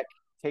on the deck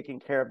taking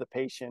care of the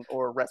patient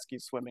or rescue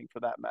swimming for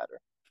that matter.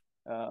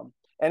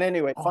 And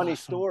anyway, funny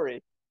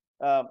story.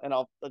 And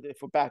if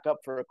we back up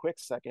for a quick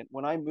second,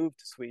 when I moved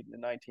to Sweden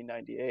in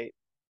 1998,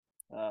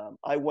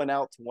 I went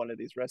out to one of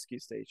these rescue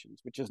stations,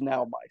 which is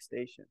now my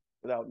station,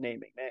 without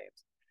naming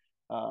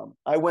names.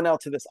 I went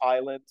out to this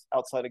island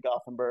outside of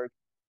Gothenburg,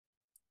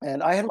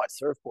 and I had my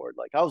surfboard.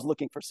 Like I was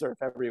looking for surf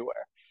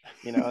everywhere,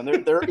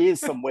 and there is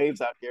some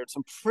waves out here,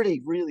 some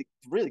pretty really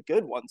really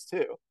good ones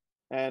too.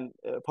 And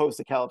opposed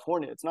to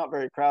California, it's not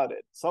very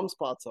crowded. Some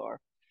spots are,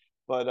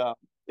 but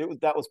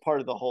that was part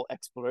of the whole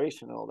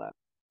exploration and all that.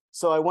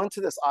 So I went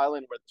to this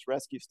island where this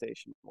rescue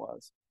station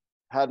was.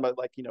 Had my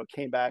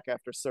came back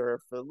after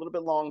surf, a little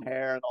bit long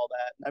hair and all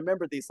that. And I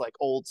remember these like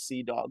old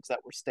sea dogs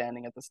that were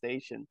standing at the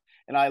station,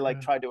 and I like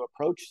tried to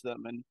approach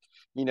them and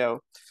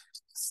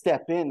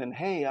step in and,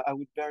 hey, I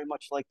would very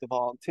much like to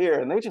volunteer,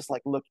 and they just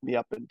like looked me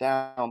up and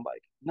down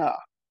like, nah,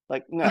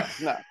 like no,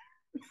 no,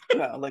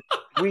 no, like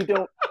we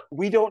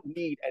don't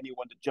need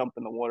anyone to jump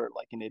in the water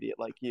like an idiot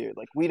like you.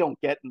 Like we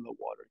don't get in the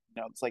water.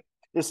 It's like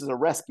this is a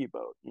rescue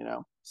boat.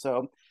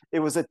 So it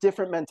was a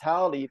different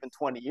mentality even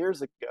 20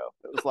 years ago.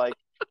 It was like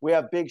we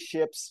have big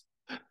ships.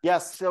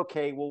 Yes,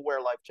 okay, we'll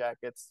wear life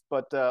jackets,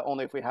 but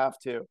only if we have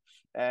to.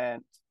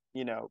 And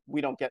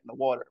we don't get in the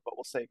water, but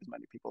we'll save as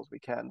many people as we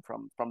can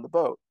from the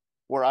boat.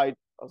 Where I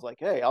was like,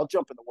 hey, I'll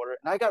jump in the water,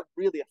 and I got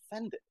really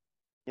offended.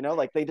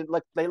 Like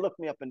they looked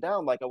me up and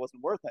down like I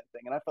wasn't worth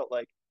anything, and I felt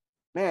like,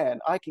 man,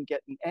 I can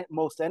get in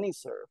most any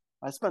surf.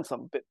 I spent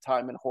some bit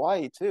time in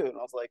Hawaii too, and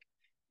I was like,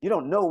 you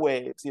don't know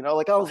waves,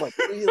 like I was like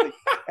really,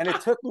 and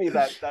it took me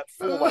that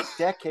full like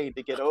decade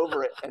to get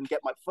over it and get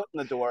my foot in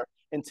the door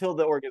until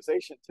the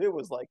organization too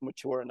was like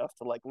mature enough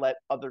to like let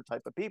other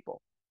type of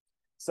people.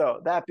 So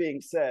that being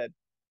said,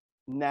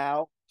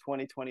 now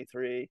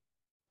 2023,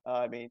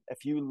 I mean,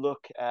 if you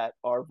look at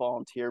our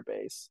volunteer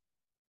base,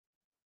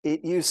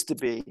 it used to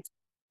be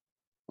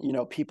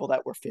people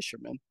that were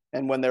fishermen,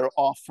 and when they're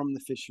off from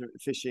the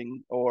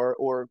fishing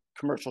or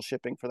commercial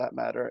shipping for that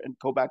matter, and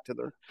go back to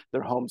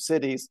their home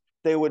cities,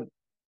 they would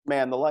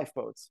man the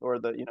lifeboats or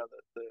the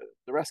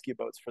rescue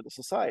boats for the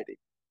society.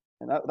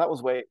 And that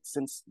was way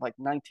since like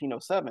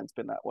 1907. It's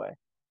been that way.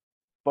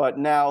 But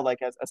now, like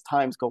as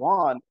times go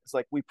on, it's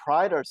like we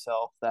pride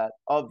ourselves that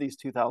of these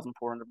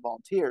 2,400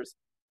 volunteers,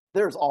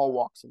 there's all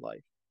walks of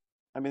life.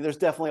 I mean, there's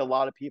definitely a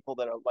lot of people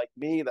that are like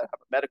me that have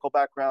a medical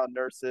background,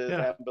 nurses,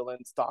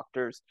 ambulance,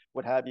 doctors,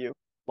 what have you.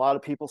 A lot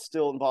of people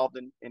still involved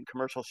in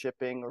commercial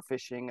shipping or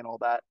fishing and all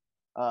that.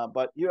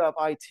 But you have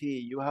IT,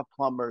 you have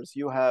plumbers,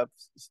 you have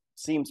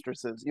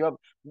seamstresses,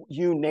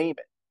 you name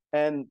it.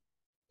 And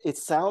it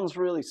sounds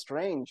really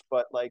strange,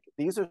 but like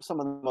these are some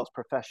of the most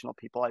professional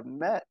people I've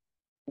met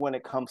when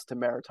it comes to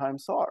maritime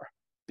SAR,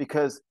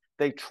 because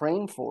they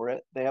train for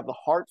it, they have the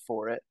heart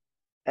for it,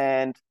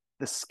 and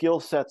the skill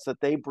sets that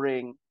they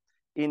bring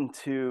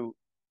into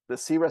the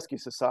Sea Rescue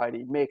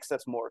Society makes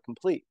us more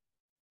complete.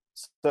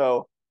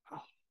 So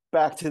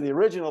back to the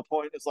original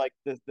point, is like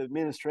the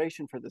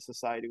administration for the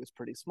society was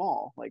pretty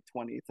small, like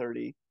 20,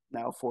 30,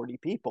 now 40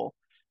 people,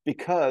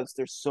 because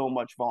there's so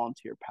much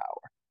volunteer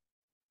power.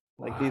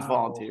 Like these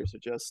volunteers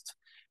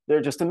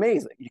they're just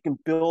amazing. You can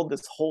build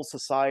this whole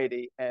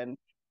society and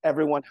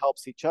everyone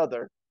helps each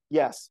other.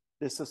 Yes,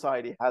 this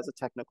society has a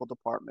technical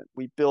department.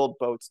 We build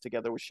boats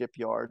together with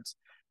shipyards.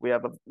 We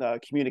have a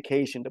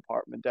communication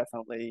department,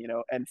 definitely,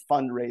 and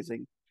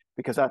fundraising,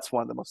 because that's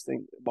one of the most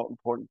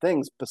important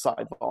things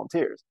besides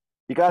volunteers.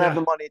 You got to have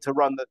the money to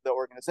run the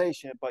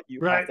organization, but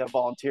you have to have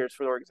volunteers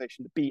for the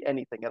organization to be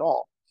anything at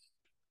all.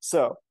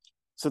 So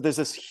there's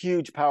this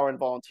huge power in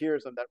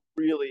volunteerism that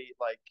really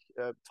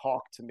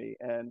talked to me.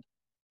 And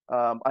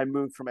I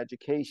moved from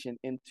education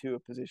into a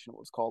position that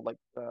was called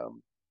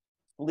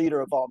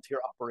leader of volunteer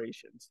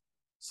operations.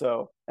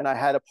 So, and I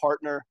had a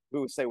partner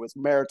who was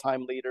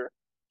maritime leader.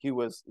 He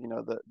was,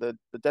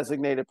 the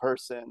designated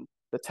person,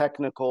 the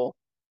technical,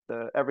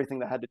 everything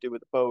that had to do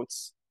with the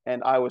boats.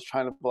 And I was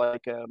trying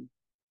to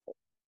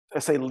I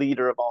say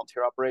leader of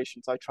volunteer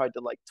operations. I tried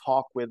to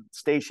talk with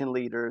station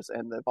leaders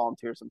and the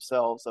volunteers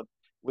themselves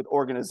with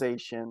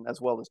organization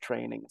as well as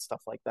training and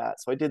stuff like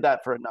that. So I did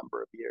that for a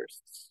number of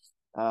years.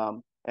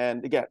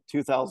 And again,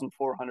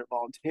 2,400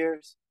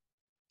 volunteers,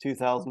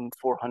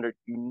 2,400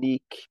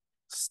 unique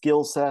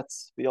skill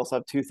sets. We also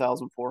have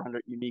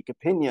 2,400 unique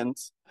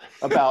opinions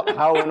about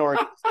how an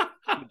organization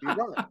should be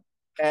run.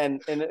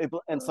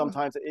 And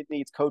sometimes it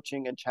needs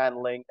coaching and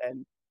channeling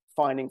and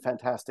finding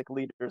fantastic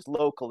leaders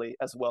locally,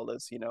 as well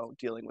as,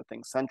 dealing with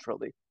things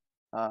centrally.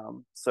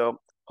 So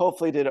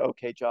hopefully did an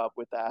okay job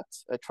with that.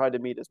 I tried to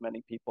meet as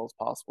many people as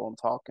possible and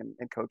talk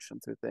and coach them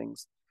through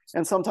things.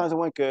 And sometimes it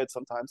went good,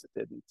 sometimes it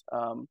didn't.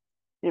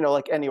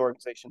 Like any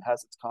organization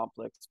has its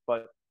conflicts,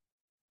 but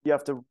you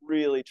have to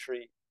really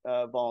treat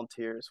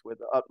volunteers with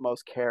the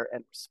utmost care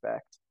and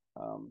respect.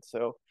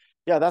 So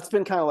yeah, that's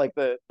been kind of like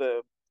the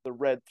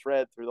red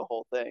thread through the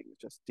whole thing,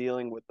 just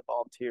dealing with the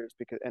volunteers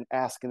and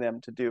asking them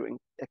to do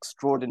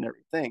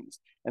extraordinary things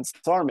and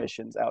SAR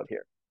missions out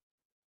here.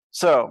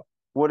 So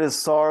what does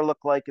SAR look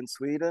like in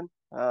Sweden?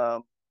 I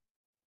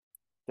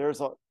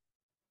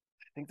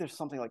think there's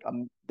something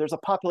there's a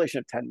population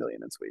of 10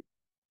 million in Sweden.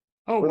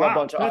 Oh, with a wow.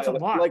 bunch of That's a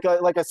islands.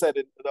 lot. Like I said,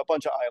 a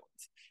bunch of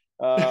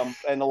islands,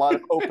 and a lot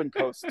of open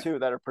coasts too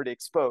that are pretty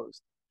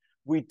exposed.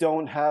 We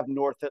don't have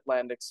North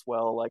Atlantic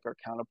swell like our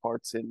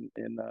counterparts in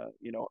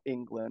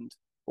England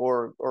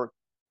or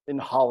in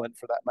Holland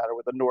for that matter,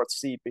 with the North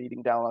Sea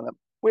beating down on them.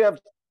 We have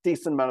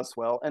decent amount of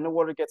swell, and the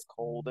water gets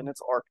cold, and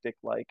it's Arctic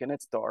like, and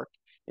it's dark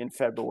in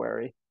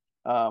February.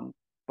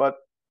 But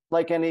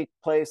like any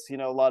place, a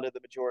lot of the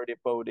majority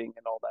of boating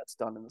and all that's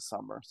done in the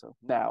summer. So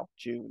now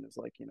June is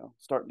like,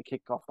 starting to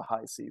kick off the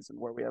high season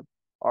where we have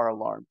our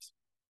alarms.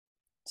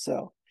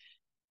 So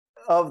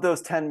of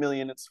those 10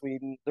 million in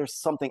Sweden, there's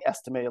something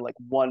estimated like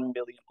 1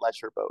 million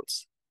leisure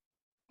boats.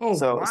 Oh,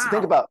 So wow.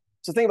 think about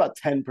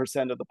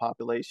 10% of the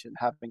population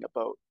having a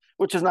boat,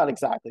 which is not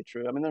exactly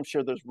true. I mean, I'm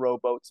sure there's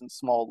rowboats and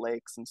small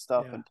lakes and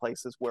stuff Yeah. in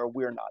places where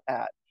we're not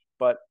at.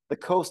 But the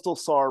coastal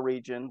SAR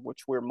region,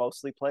 which we're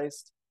mostly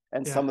placed,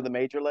 and Yeah. some of the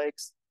major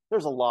lakes,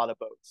 there's a lot of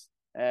boats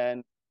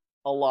and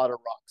a lot of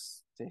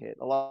rocks to hit,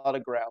 a lot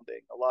of grounding,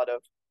 a lot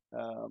of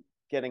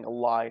getting a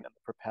line in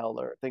the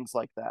propeller, things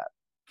like that.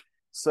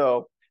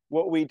 So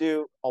what we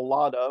do a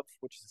lot of,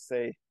 which is to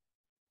say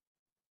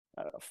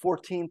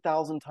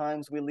 14,000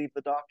 times we leave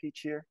the dock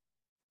each year.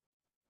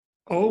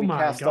 Oh We my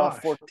cast off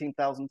gosh.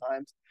 14,000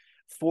 times.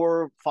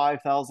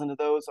 5,000 of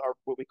those are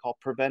what we call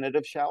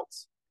preventative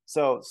shouts.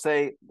 So,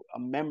 say a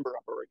member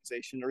of an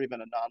organization, or even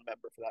a non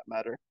member for that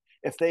matter,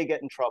 if they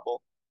get in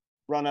trouble,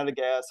 run out of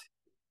gas,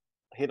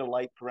 hit a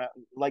light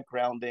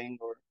grounding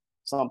or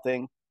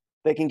something,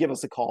 they can give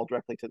us a call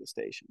directly to the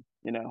station,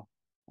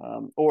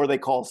 or they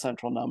call a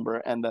central number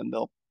and then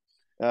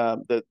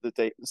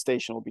the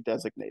station will be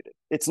designated.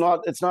 It's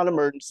not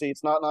emergency.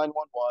 It's not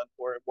 911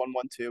 or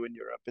 112 in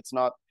Europe. It's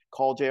not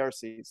call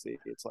JRCC.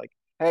 It's like,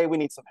 hey, we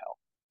need some help.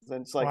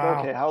 Then it's like,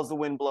 okay, Wow. how's the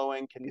wind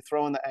blowing? Can you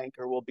throw in the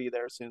anchor? We'll be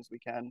there as soon as we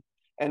can.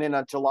 And in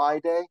a July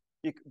day,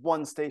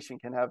 one station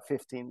can have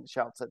 15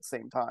 shouts at the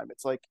same time.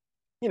 It's like,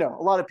 a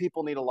lot of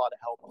people need a lot of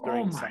help Oh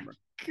during the my summer.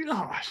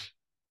 gosh.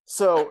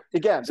 So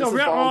again, So this is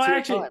real, well, volunteer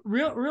actually, time.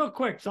 real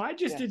quick. So I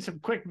just Yeah. did some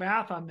quick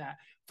math on that.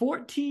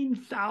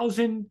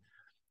 14,000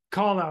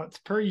 call outs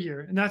per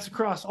year, and that's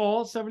across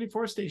all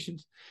 74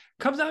 stations.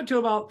 Comes out to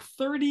about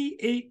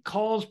 38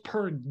 calls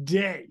per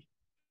day.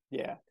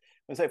 Yeah.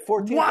 I say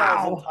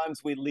 14,000 Wow.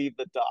 times we leave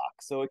the dock.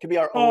 So it could be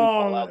our own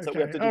call Oh, outs that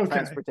we have okay. to do Okay.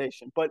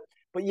 transportation. But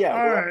yeah, All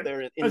we're up right.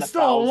 there in That's the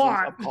still a thousands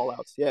lot. of call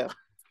outs. Yeah.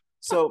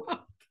 So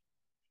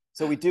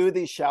we do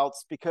these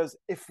shouts because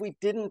if we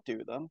didn't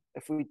do them,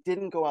 if we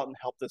didn't go out and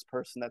help this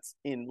person that's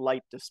in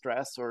light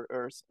distress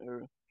or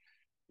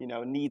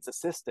needs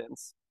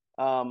assistance,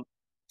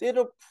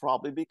 it'll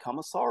probably become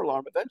a SAR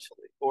alarm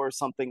eventually, or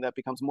something that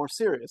becomes more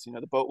serious.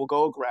 The boat will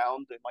go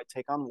aground. It might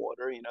take on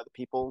water. The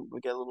people will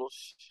get a little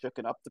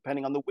shooken up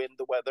depending on the wind,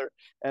 the weather,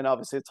 and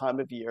obviously the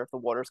time of year if the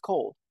water's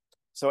cold.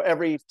 So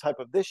every type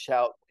of this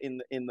shout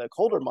in the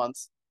colder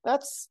months,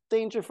 that's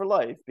danger for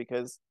life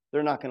because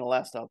they're not going to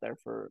last out there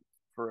for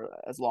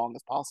as long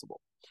as possible.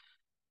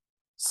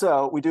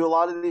 So we do a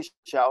lot of these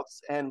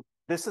shouts, and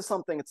this is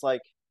something it's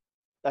like,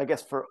 I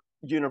guess, for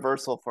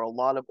universal for a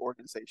lot of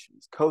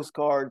organizations, coast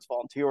guards,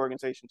 volunteer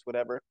organizations,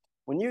 whatever.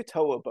 When you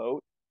tow a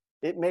boat,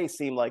 it may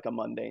seem like a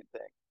mundane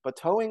thing, but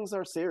towings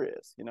are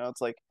serious.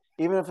 It's like,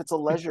 even if it's a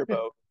leisure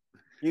boat,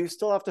 you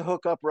still have to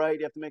hook up right.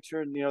 You have to make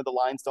sure the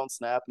lines don't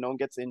snap, no one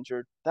gets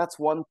injured. That's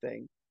one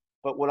thing.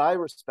 But what I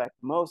respect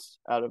most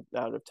out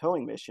of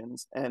towing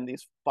missions and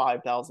these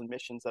 5,000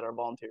 missions that our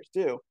volunteers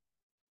do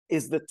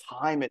is the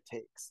time it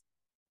takes.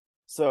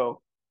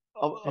 So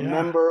a Yeah.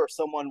 member or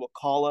someone will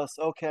call us,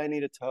 okay, I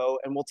need a tow,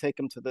 and we'll take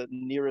them to the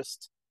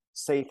nearest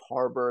safe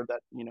harbor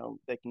that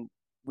they can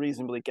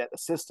reasonably get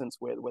assistance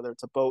with, whether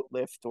it's a boat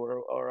lift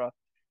or a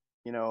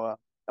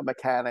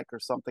mechanic or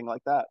something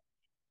like that.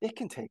 It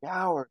can take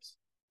hours.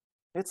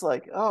 It's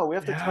like, oh, we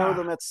have to tow Yeah.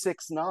 them at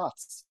 6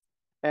 knots.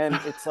 And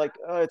it's like,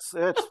 it's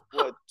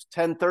what,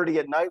 10:30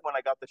 at night when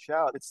I got the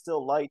shout. It's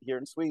still light here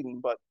in Sweden,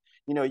 but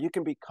you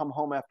can come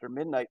home after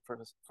midnight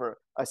for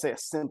I say a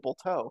simple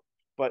tow.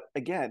 But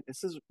again,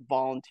 this is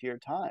volunteer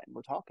time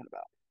we're talking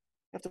about.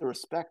 You have to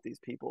respect these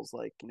people's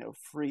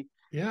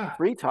Yeah.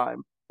 free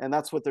time, and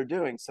that's what they're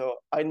doing.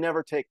 So I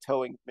never take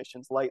towing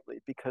missions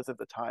lightly because of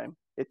the time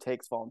it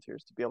takes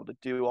volunteers to be able to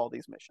do all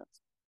these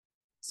missions.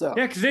 So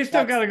Yeah, because they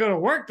still got that's to go to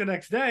work the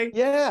next day.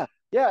 yeah,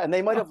 and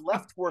they might have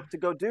left work to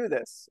go do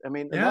this. I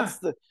mean, and Yeah. that's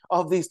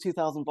of these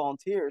 2,000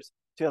 volunteers,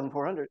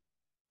 2,400.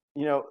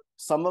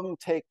 Some of them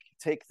take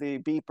the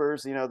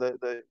beepers,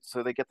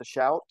 so they get the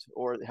shout,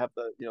 or they have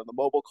the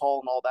mobile call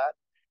and all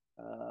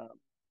that.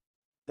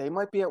 They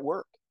might be at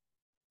work,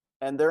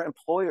 and their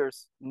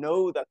employers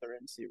know that they're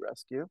in sea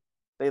rescue.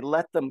 They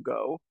let them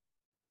go.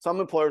 Some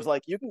employers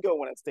like, you can go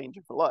when it's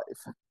danger for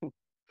life.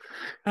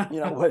 But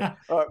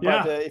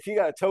Yeah. if you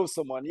got to tow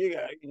someone, you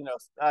got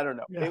I don't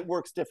know. Yeah. It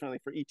works differently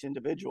for each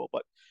individual,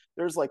 but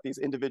there's like these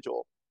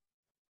individual,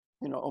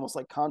 almost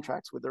like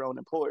contracts with their own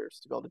employers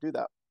to be able to do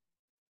that.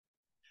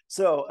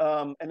 So,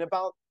 and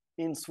about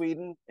in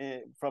Sweden,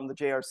 from the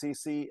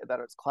JRCC, that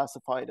it's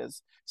classified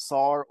as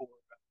SAR or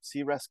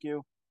sea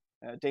rescue.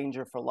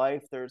 danger for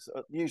life, there's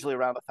usually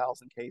around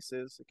 1,000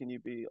 cases. It can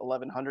be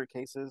 1,100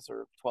 cases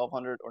or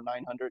 1,200 or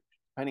 900,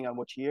 depending on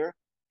which year.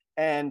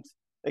 And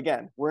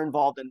again, we're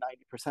involved in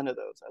 90% of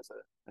those as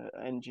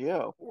an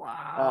NGO.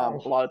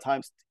 Wow. A lot of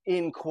times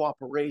in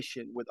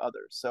cooperation with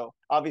others. So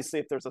obviously,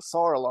 if there's a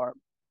SAR alarm,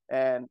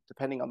 and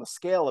depending on the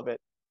scale of it,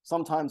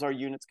 sometimes our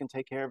units can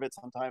take care of it.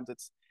 Sometimes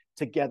it's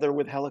together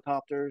with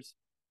helicopters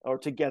or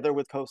together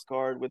with Coast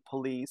Guard, with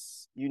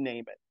police, you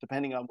name it,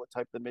 depending on what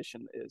type the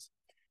mission is.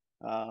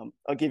 I'll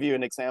give you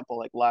an example.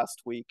 Like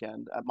last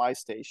weekend at my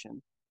station,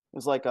 it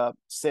was like a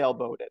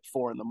sailboat at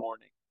 4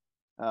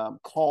 a.m.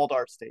 Called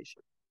our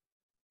station.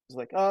 It was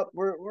like, oh,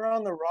 we're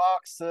on the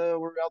rocks.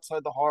 We're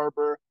outside the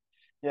harbor.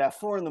 Yeah,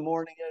 4 a.m.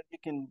 You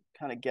can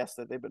kind of guess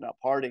that they've been out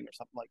partying or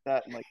something like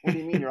that. And like, what do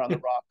you mean you're on the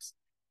rocks?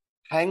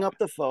 Hang up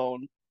the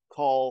phone,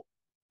 call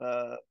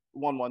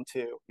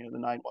 112, the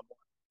 911.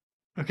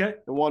 Okay.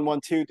 The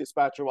 112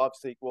 dispatcher will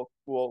obviously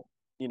will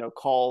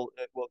call,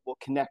 will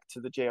connect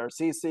to the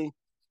JRCC.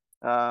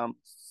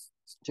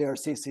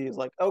 JRCC is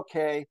like,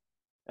 okay,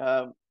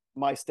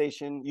 my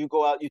station, you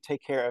go out, you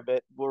take care of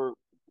it.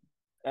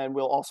 And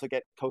we'll also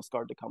get Coast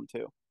Guard to come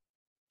too,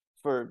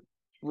 for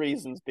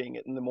reasons being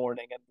it in the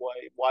morning and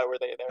why were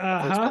they there in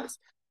the first place?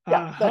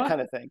 Yeah, that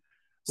kind of thing.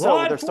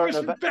 So they're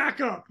starting to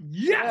backup.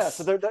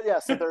 Yes.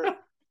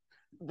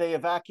 They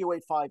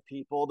evacuate 5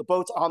 people. The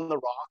boat's on the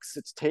rocks.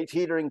 It's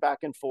teetering back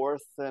and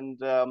forth, and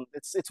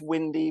it's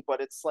windy,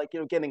 but it's like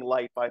getting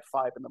light by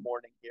 5 a.m.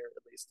 here,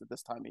 at least at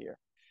this time of year.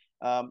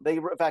 They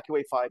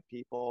evacuate 5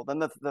 people. Then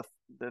the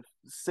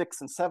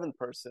 6th and 7th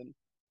person,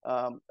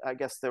 I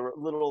guess they were a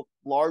little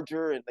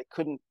larger and they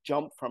couldn't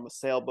jump from a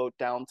sailboat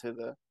down to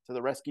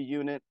the rescue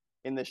unit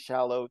in this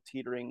shallow,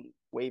 teetering,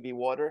 wavy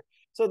water.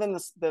 So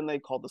then they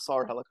called the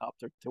SAR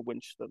helicopter to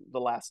winch the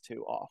last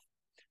 2 off.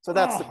 So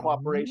that's the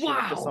cooperation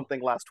of just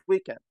something last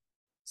weekend.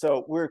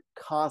 So we're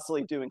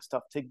constantly doing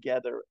stuff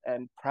together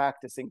and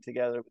practicing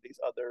together with these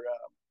other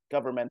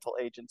governmental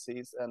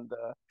agencies and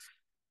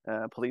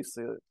police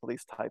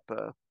type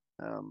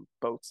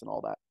boats and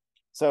all that.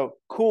 So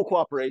cool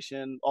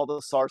cooperation, all the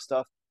SAR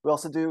stuff. We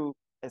also do,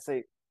 I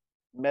say,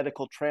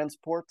 medical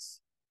transports.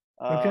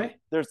 Okay.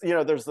 There's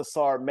the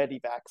SAR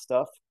Medivac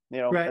stuff,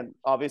 right. And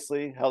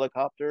obviously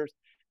helicopters.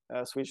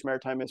 Swedish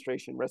Maritime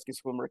Administration rescue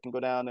swimmer can go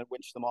down and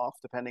winch them off,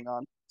 depending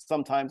on.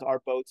 Sometimes our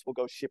boats will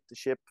go ship to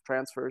ship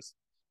transfers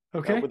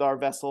with our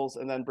vessels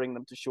and then bring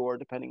them to shore,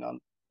 depending on,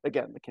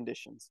 again, the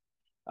conditions.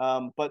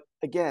 But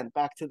again,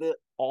 back to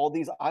all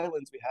these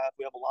islands we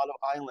have a lot of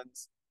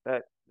islands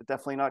that are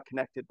definitely not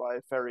connected by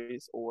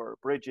ferries or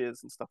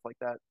bridges and stuff like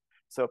that.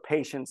 So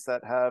patients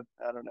that have,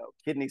 I don't know,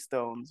 kidney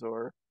stones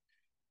or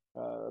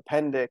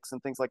appendix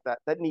and things like that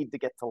need to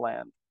get to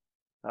land.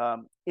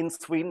 In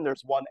Sweden,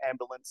 there's one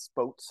ambulance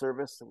boat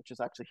service, which is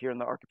actually here in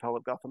the archipelago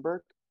of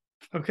Gothenburg.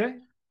 Okay.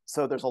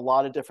 So there's a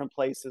lot of different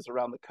places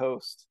around the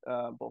coast,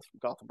 both from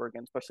Gothenburg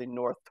and especially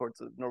north towards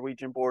the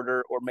Norwegian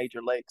border or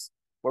major lakes,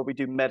 where we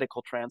do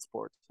medical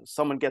transport. So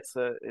someone gets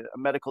a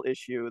medical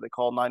issue, they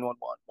call 911,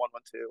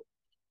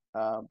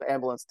 112. The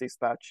ambulance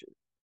dispatch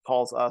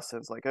calls us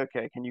and is like,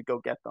 okay, can you go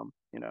get them?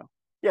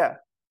 Yeah.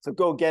 So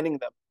go getting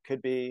them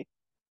could be,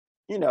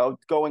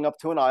 going up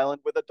to an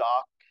island with a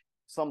dock,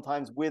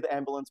 sometimes with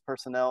ambulance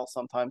personnel,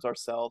 sometimes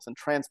ourselves, and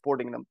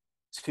transporting them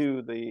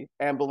to the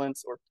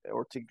ambulance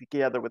or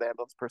together with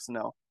ambulance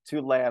personnel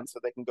to land so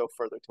they can go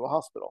further to a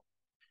hospital.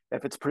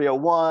 If it's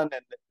pre-01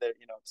 and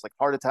it's like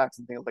heart attacks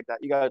and things like that,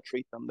 you got to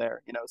treat them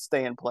there,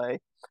 stay and play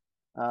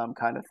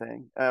kind of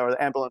thing. Or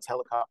the ambulance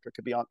helicopter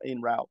could be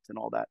en route and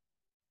all that.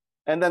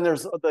 And then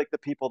there's like the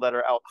people that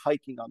are out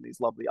hiking on these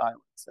lovely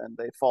islands and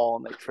they fall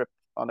and they trip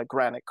on a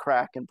granite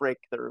crack and break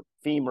their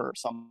femur or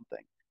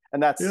something.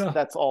 And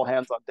that's all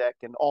hands on deck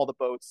and all the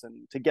boats,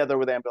 and together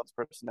with ambulance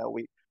personnel,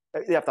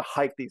 you have to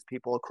hike these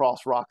people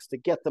across rocks to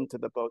get them to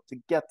the boat, to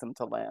get them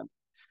to land.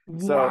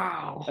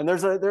 Wow. So, and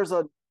there's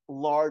a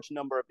large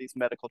number of these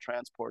medical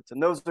transports,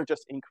 and those are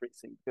just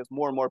increasing because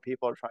more and more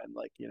people are trying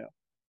to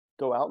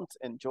go out and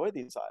enjoy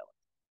these islands.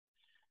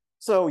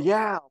 So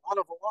yeah, a lot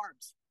of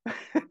alarms.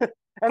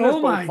 And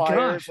there's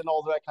bonfires and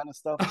all that kind of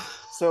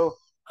stuff. So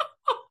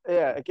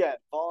yeah, again,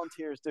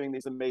 volunteers doing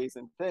these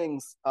amazing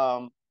things.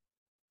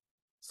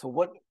 So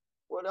what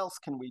else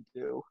can we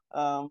do?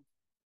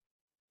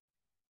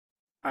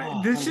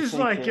 This is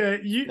like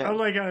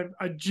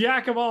a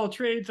jack of all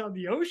trades on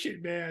the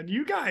ocean, man.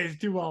 You guys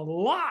do a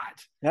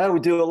lot. Yeah, we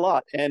do a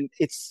lot, and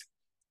it's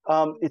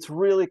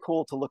really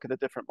cool to look at the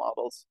different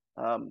models.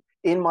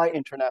 In my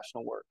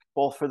international work,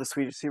 both for the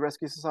Swedish Sea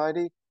Rescue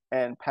Society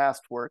and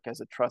past work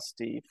as a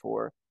trustee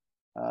for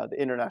the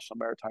International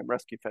Maritime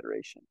Rescue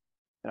Federation,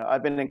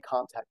 I've been in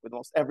contact with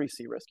almost every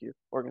sea rescue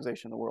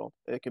organization in the world.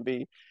 It could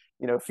be,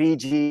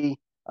 Fiji,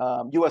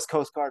 U.S.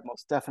 Coast Guard,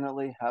 most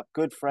definitely. Have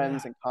good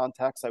friends and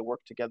contacts I work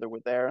together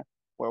with there,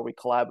 where we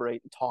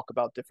collaborate and talk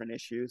about different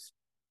issues.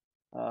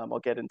 I'll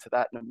get into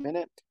that in a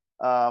minute.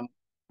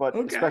 But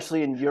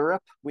especially in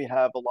Europe, we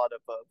have a lot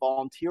of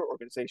volunteer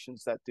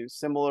organizations that do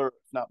similar,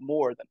 if not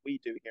more, than we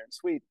do here in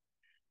Sweden.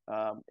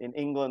 In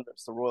England,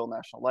 there's the Royal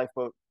National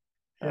Lifeboat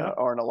Yeah.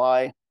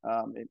 RNLI.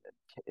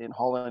 In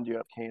Holland, you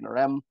have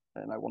KNRM,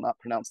 and I will not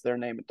pronounce their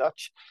name in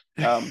Dutch.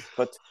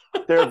 But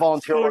they're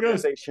volunteer So good.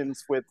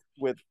 organizations with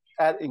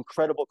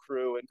incredible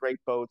crew and great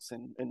boats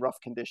in rough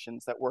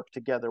conditions that work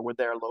together with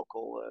their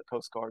local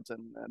coast guards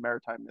and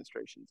maritime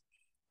administrations.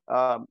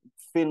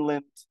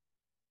 Finland,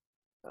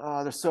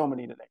 there's so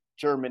many to name.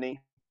 Germany.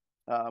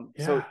 So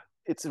Yeah.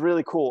 it's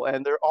really cool.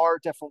 And there are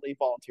definitely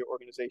volunteer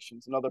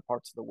organizations in other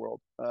parts of the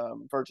world,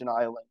 Virgin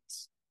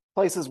Islands,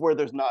 places where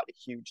there's not a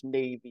huge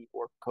Navy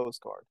or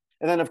Coast Guard.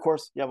 And then, of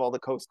course, you have all the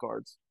Coast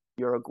Guards,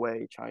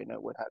 Uruguay, China,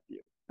 what have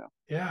you.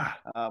 Yeah.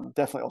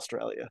 Definitely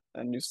Australia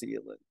and New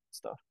Zealand and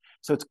stuff.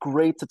 So it's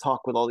great to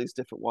talk with all these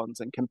different ones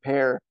and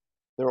compare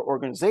their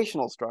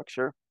organizational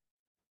structure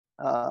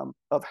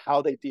of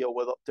how they deal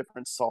with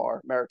different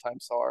SAR, maritime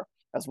SAR,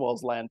 as well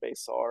as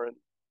land-based SAR and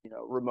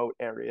remote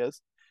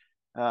areas,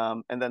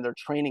 and then their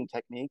training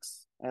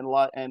techniques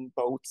and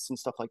boats and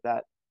stuff like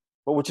that.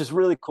 But which is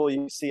really cool,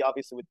 you see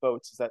obviously with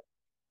boats is that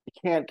you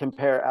can't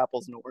compare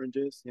apples and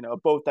oranges. A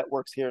boat that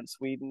works here in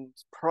Sweden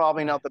is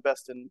probably not the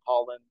best in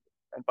Holland,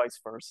 and vice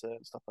versa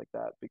and stuff like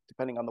that,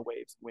 depending on the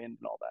waves, wind,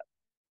 and all that.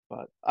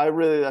 But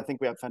I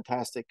think we have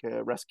fantastic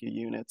rescue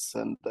units,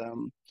 and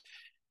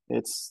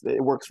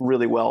it works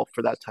really well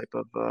for that type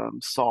of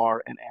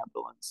SAR and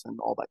ambulance and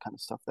all that kind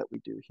of stuff that we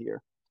do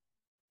here.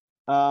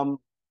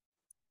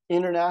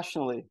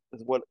 Internationally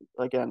is what,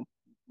 again,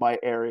 my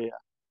area.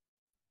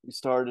 We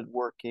started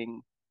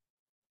working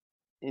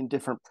in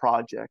different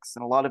projects,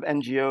 and a lot of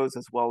NGOs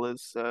as well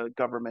as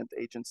government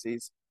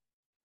agencies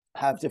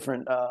have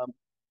different,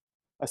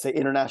 I say,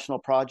 international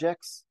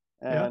projects.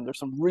 Yeah. And there's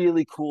some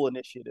really cool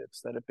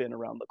initiatives that have been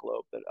around the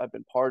globe that I've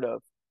been part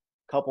of.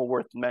 A couple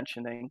worth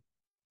mentioning.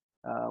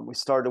 We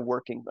started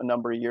working a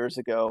number of years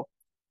ago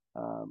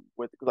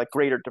with like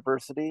greater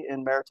diversity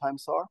in maritime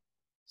SAR.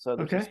 So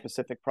there's a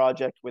specific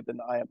project within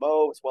the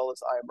IMO as well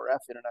as IMRF,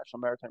 International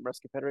Maritime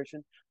Rescue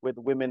Federation, with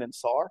women in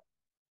SAR.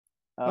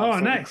 Oh, so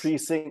nice.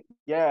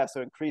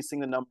 increasing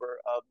the number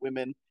of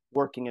women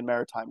working in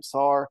maritime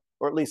SAR,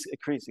 or at least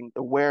increasing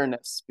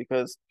awareness,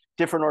 because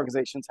different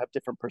organizations have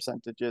different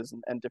percentages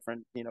and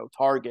different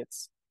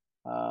targets.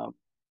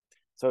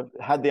 So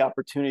I had the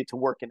opportunity to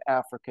work in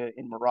Africa,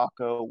 in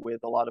Morocco, with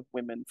a lot of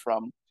women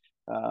from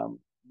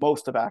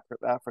most of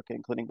Africa,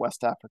 including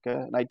West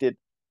Africa. And I did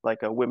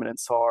like a women in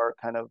SAR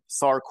kind of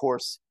SAR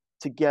course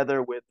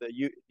together with the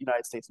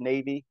United States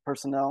Navy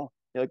personnel,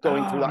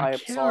 going through the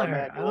IMSAR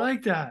manual. I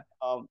like that.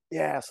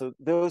 So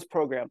those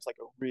programs are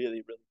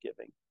really, really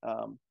giving.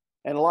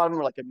 And a lot of them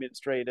are like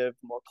administrative,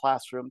 more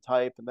classroom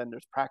type, and then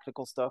there's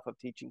practical stuff of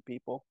teaching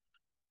people.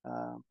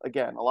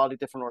 Again, a lot of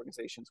different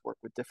organizations work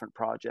with different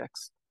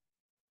projects.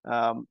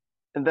 And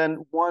then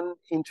one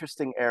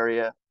interesting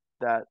area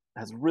that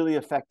has really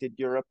affected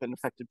Europe and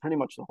affected pretty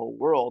much the whole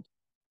world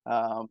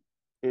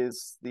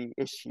is the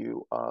issue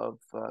of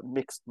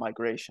mixed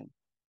migration.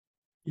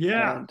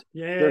 Yeah. And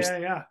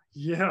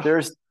Yeah.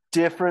 There's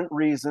different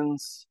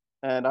reasons,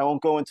 and I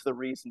won't go into the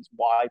reasons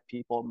why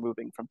people are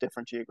moving from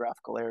different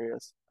geographical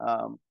areas.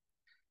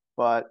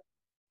 But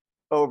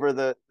over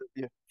the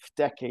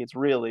decades,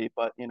 really,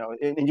 but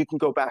and you can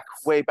go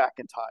way back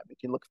in time. You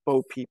can look at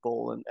boat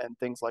people and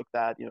things like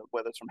that,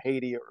 whether it's from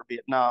Haiti or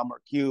Vietnam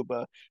or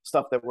Cuba,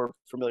 stuff that we're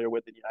familiar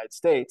with in the United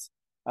States,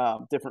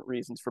 different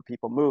reasons for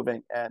people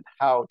moving and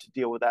how to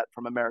deal with that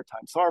from a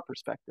maritime SAR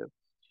perspective.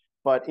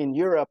 But in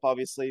Europe,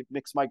 obviously,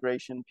 mixed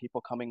migration, people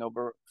coming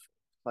over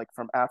like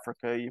from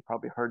Africa, you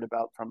probably heard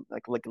about, from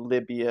like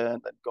Libya,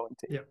 and then going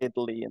to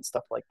Italy and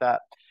stuff like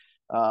that.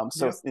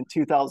 In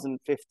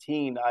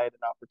 2015, I had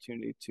an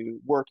opportunity to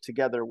work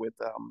together with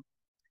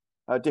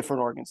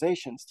different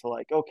organizations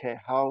to okay,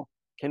 how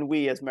can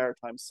we as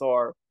Maritime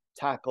SAR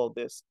tackle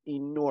this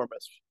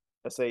enormous,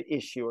 let's say,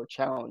 issue or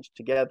challenge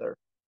together?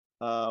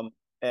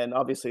 And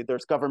obviously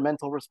there's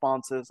governmental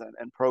responses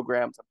and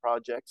programs and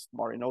projects,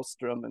 Mare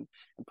Nostrum and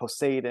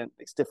Poseidon,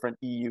 these different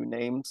EU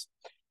names.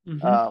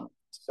 Mm-hmm.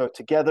 So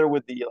together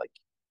with the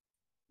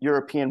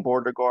European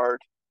Border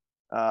Guard,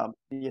 the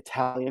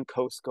Italian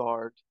Coast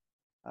Guard,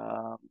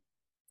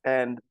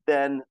 and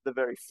then the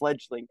very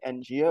fledgling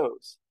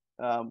NGOs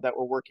that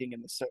were working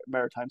in the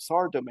maritime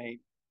SAR domain,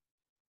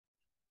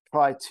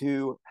 try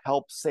to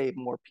help save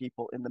more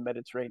people in the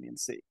Mediterranean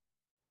Sea.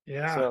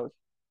 Yeah. So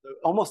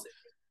almost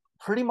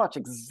pretty much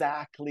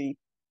exactly,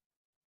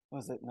 what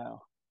was it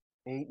now?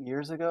 8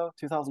 years ago,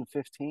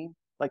 2015,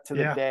 like to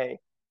the day,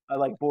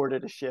 I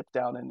boarded a ship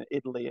down in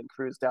Italy and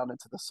cruised down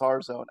into the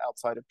SAR zone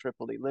outside of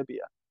Tripoli,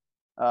 Libya.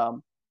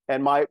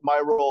 And my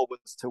role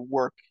was to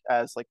work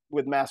as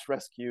with mass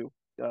rescue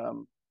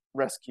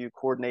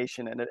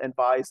coordination and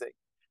advising,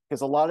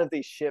 because a lot of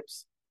these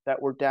ships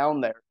that were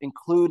down there,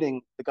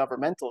 including the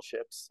governmental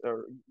ships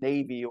or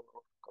Navy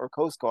or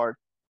Coast Guard,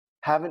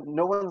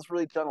 no one's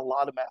really done a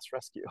lot of mass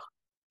rescue.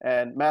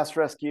 And mass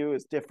rescue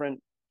is different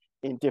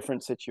in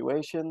different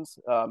situations.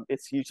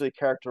 It's usually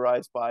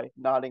characterized by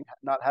not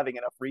having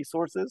enough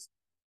resources.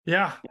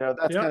 Yeah.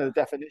 That's kind of the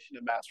definition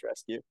of mass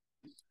rescue.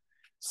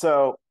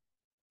 So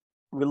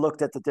we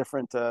looked at the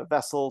different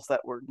vessels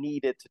that were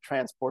needed to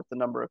transport the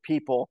number of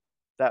people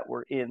that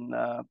were in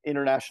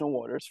international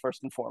waters,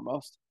 first and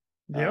foremost,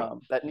 Yep.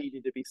 that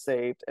needed to be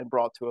saved and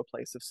brought to a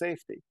place of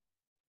safety.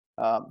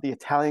 The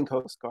Italian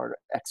Coast Guard are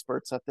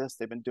experts at this.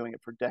 They've been doing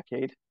it for a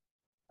decade,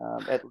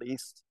 at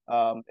least.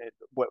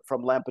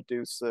 From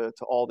Lampedusa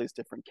to all these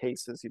different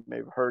cases you may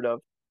have heard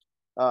of.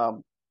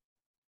 Um,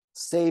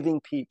 Saving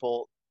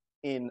people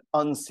in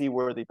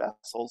unseaworthy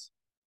vessels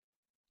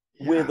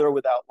with Yeah. or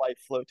without life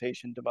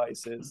flotation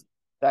devices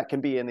that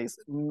can be in these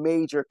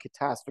major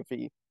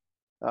catastrophe,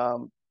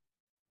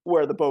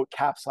 where the boat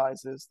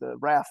capsizes, the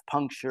raft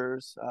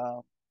punctures.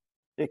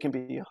 It can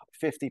be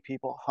 50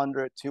 people,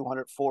 100,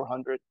 200,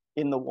 400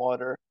 in the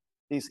water,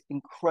 these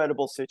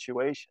incredible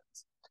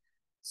situations.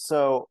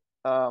 So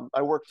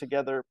I worked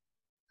together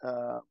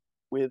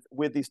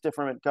with these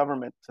different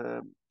government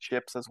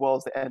ships as well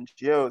as the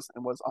NGOs,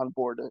 and was on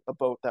board a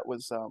boat that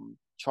was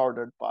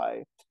chartered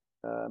by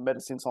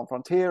Médecins Sans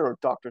Frontières, or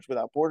Doctors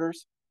Without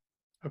Borders.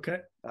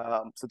 Okay.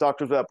 So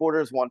Doctors Without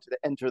Borders wanted to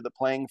enter the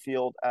playing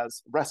field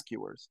as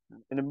rescuers,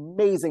 an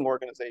amazing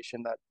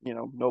organization that,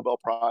 Nobel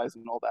Prize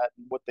and all that,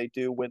 and what they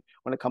do when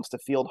it comes to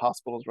field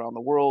hospitals around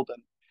the world,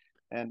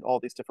 and all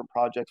these different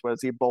projects, whether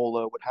it's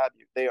Ebola, what have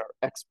you. They are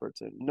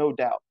experts, in no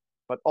doubt.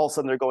 But all of a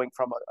sudden, they're going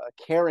from a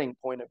caring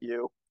point of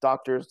view,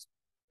 doctors,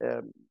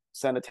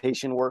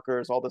 sanitation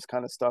workers, all this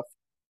kind of stuff,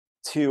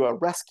 to a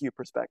rescue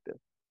perspective.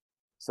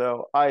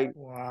 So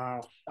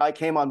Wow. I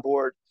came on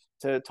board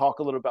to talk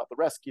a little about the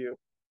rescue,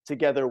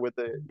 together with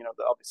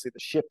obviously the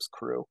ship's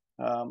crew,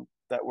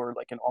 that were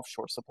like an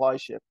offshore supply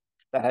ship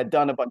that had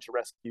done a bunch of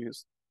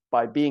rescues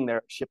by being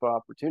their ship of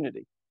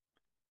opportunity.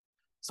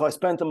 So I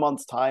spent a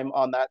month's time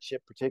on that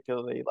ship,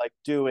 particularly, like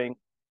doing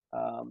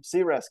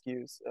sea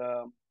rescues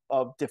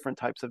of different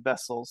types of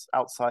vessels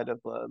outside of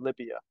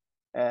Libya,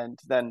 and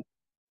then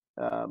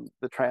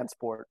the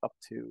transport up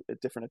to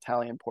different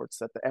Italian ports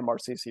that the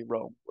MRCC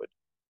Rome would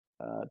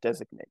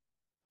designate.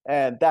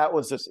 And that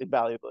was just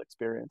invaluable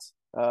experience.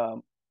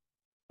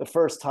 The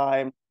first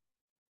time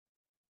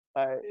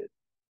I,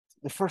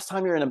 the first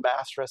time you're in a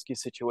mass rescue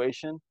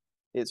situation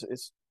is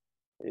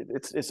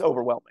it's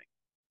overwhelming.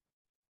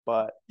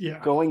 But Yeah.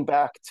 going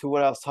back to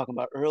what I was talking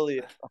about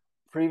earlier,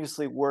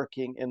 previously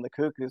working in the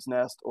cuckoo's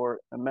nest or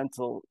a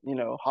mental,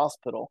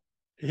 hospital,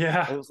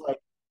 Yeah. it was like,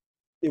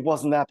 it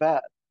wasn't that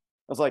bad.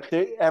 I was like,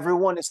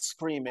 everyone is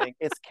screaming,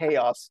 it's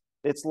chaos,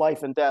 it's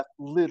life and death,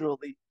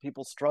 literally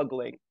people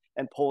struggling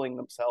and pulling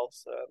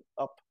themselves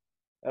up.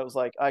 I was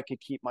like, I could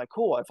keep my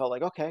cool. I felt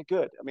like, okay,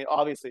 good. I mean,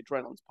 obviously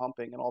adrenaline's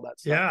pumping and all that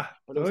stuff, Yeah.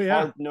 but it Oh was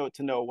yeah. hard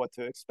to know what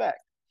to expect.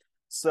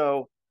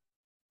 So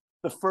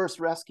the first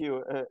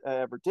rescue I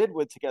ever did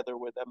together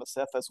with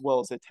MSF, as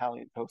well as the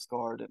Italian Coast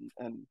Guard,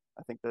 and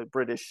I think the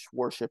British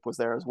warship was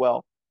there as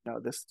well.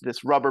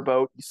 This rubber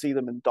boat, you see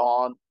them in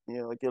dawn,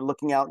 like you're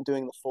looking out and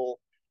doing the full,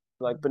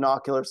 like,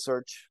 binocular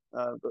search.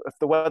 If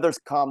the weather's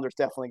calm, there's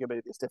definitely going to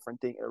be these different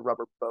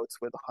rubber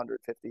boats with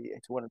 150,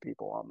 200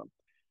 people on them.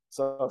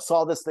 So I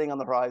saw this thing on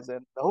the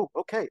horizon. Oh,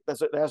 okay,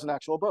 there's an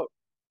actual boat.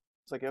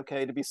 It's like,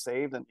 okay, to be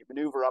saved, and you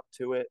maneuver up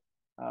to it,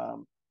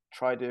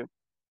 try to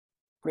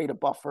create a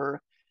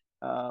buffer.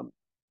 Um,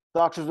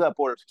 Doctors Without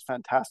Borders was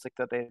fantastic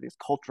that they had these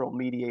cultural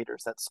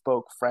mediators that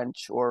spoke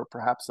French, or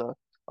perhaps a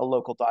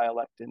local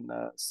dialect in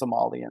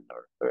Somalian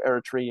or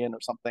Eritrean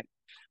or something.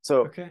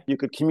 So Okay. you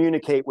could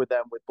communicate with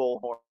them with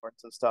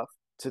bullhorns and stuff,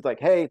 to like,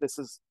 hey, this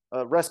is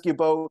a rescue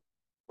boat.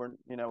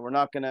 We're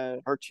not going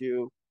to hurt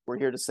you. We're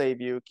here to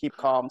save you. Keep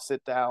calm,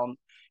 sit down.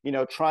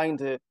 Trying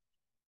to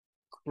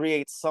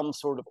create some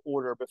sort of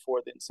order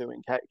before the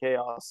ensuing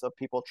chaos of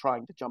people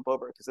trying to jump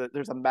over, because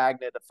there's a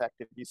magnet effect.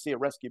 If you see a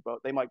rescue boat,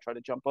 they might try to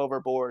jump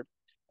overboard.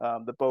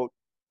 The boat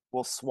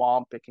will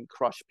swamp, it can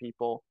crush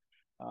people,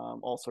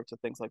 all sorts of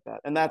things like that.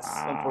 And that's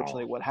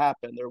unfortunately Wow. what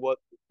happened.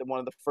 One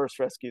of the first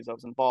rescues I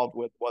was involved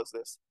with was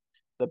this.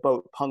 The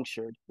boat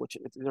punctured, which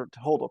they're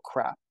total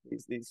crap.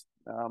 These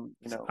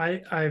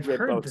I've rib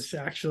heard boats. this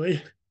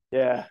actually.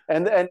 Yeah,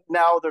 and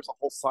now there's a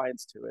whole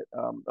science to it,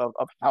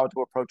 of how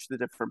to approach the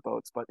different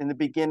boats. But in the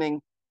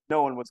beginning,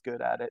 no one was good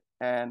at it,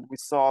 and we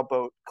saw a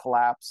boat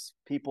collapse,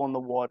 people in the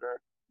water,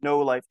 no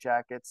life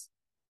jackets,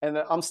 and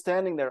I'm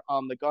standing there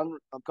on the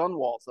gun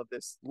walls of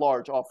this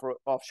large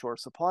offshore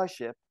supply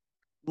ship,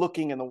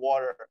 looking in the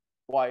water,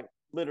 while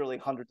literally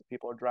hundreds of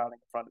people are drowning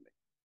in front of me.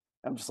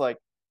 I'm just like,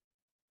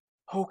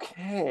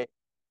 okay,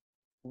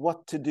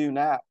 what to do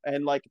now.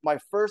 And like, my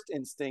first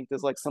instinct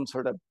is like some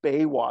sort of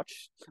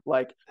Baywatch.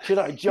 Like, should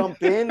I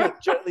jump in and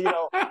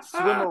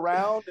swim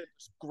around and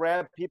just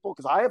grab people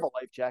because I have a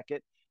life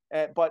jacket?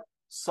 But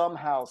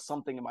somehow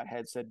something in my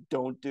head said,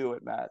 "Don't do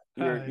it, Matt.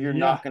 You're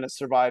not Yeah. going to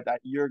survive that.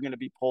 You're going to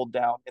be pulled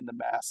down in the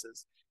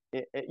masses.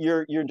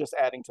 You're just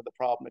adding to the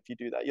problem if you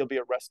do that. You'll be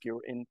a rescuer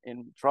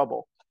in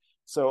trouble."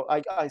 So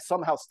I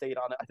somehow stayed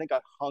on it. I think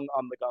I hung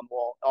on the gun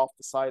wall off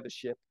the side of the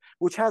ship,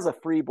 which has a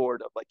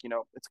freeboard of, like,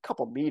 it's a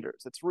couple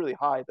meters. It's really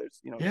high.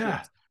 There's,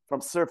 Yeah. from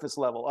surface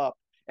level up,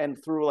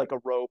 and through like a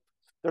rope.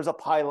 There's a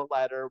pilot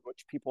ladder,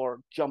 which people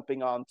are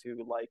jumping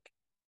onto, like,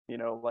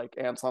 like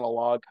ants on a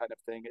log kind of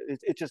thing.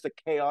 It's just a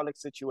chaotic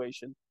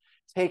situation,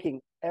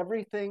 taking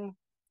everything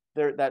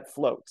there that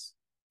floats.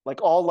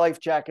 like all life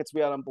jackets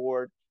we had on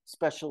board,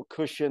 special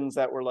cushions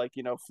that were like,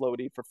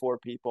 floaty for 4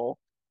 people,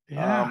 um,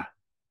 Yeah.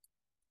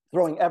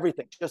 throwing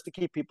everything just to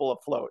keep people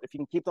afloat. If you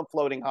can keep them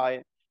floating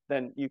high,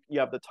 then you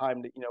have the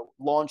time to,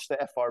 launch the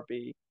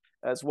FRB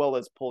as well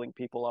as pulling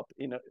people up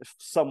in a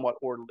somewhat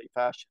orderly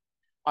fashion.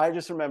 I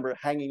just remember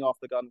hanging off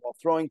the gun while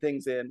throwing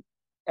things in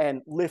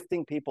and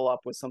lifting people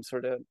up with some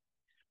sort of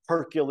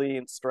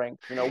Herculean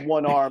strength,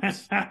 one armed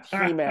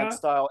He-Man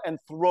style, and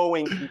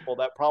throwing people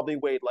that probably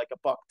weighed like a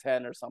buck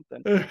 10 or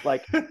something,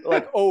 like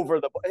over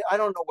the. I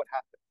don't know what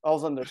happened. All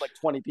of a sudden, there's like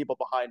 20 people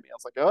behind me. I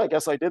was like, oh, I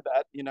guess I did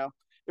that.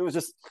 It was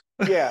just,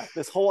 yeah,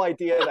 this whole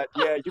idea that,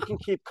 yeah, you can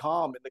keep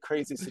calm in the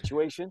crazy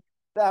situation.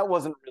 That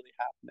wasn't really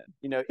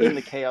happening, in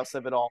the chaos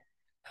of it all.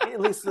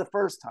 At least the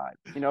first time,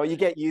 you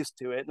get used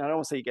to it. And I don't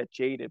want to say you get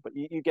jaded, but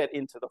you get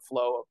into the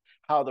flow of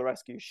how the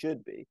rescue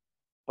should be.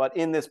 But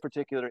in this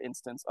particular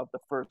instance of the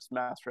first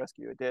mass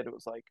rescue I did, it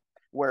was like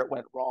where it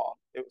went wrong.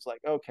 It was like,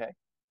 okay,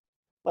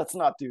 let's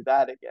not do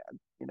that again.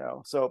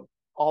 So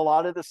a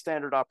lot of the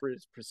standard operating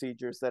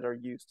procedures that are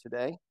used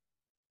today,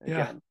 Yeah.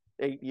 again,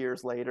 8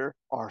 years later,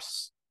 are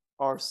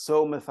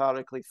so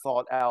methodically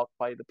thought out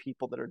by the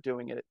people that are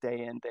doing it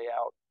day in, day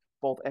out,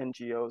 both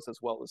NGOs as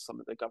well as some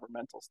of the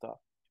governmental stuff.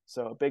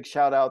 So a big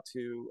shout out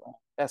to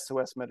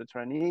SOS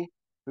Mediterranee,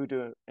 who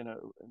do an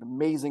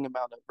amazing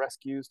amount of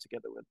rescues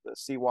together with the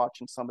Sea Watch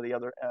and some of the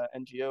other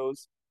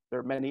NGOs. There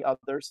are many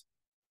others,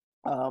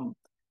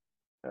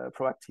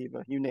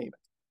 Proactiva, you name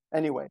it.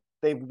 Anyway,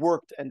 they've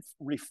worked and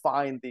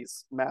refined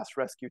these mass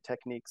rescue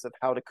techniques of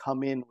how to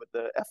come in with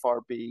the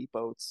FRB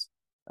boats,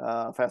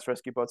 fast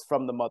rescue boats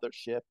from the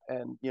mothership,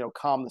 and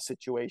calm the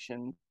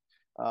situation,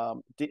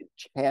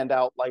 hand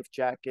out life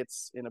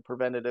jackets in a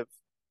preventative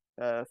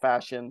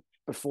fashion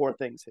before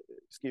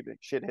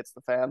shit hits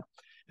the fan.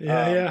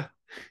 Yeah.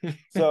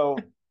 So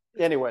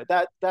anyway,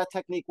 that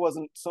technique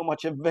wasn't so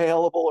much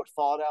available or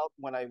thought out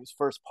when I was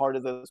first part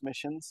of those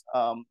missions,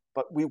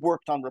 but we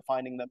worked on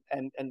refining them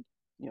and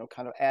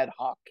kind of ad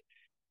hoc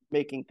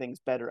making things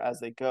better as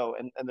they go,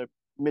 and the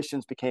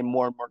missions became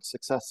more and more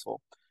successful.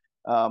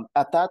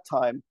 At that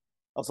time,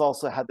 I was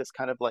also had this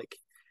kind of like,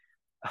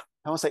 I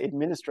want to say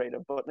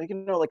administrative, but like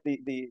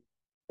the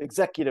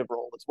executive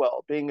role as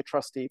well, being a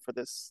trustee for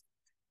this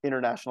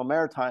International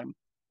Maritime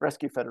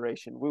Rescue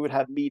Federation. We would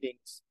have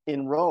meetings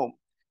in Rome,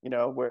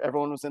 where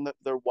everyone was in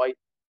their white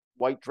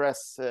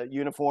dress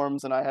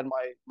uniforms, and I had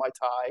my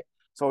tie.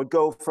 So I would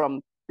go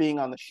from being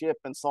on the ship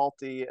and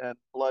salty and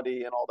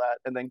bloody and all that,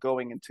 and then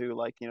going into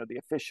like the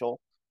official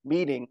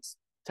meetings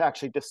to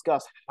actually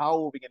discuss how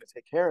are we going to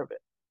take care of it.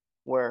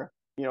 Where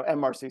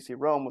MRCC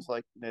Rome was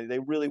like, they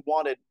really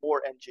wanted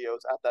more NGOs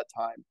at that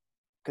time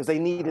because they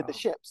needed the Wow.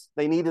 ships,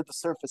 they needed the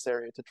surface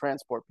area to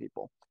transport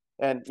people,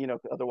 and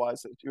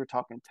otherwise you're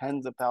talking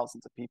tens of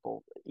thousands of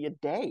people a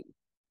day.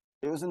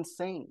 It was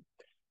insane.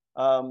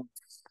 Um,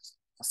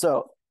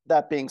 so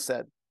that being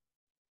said,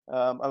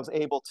 I was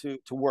able to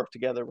work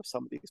together with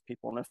some of these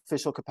people in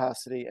official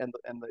capacity and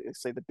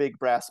say the big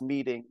brass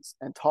meetings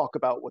and talk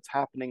about what's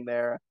happening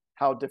there,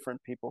 how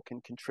different people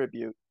can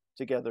contribute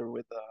together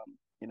with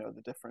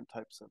the different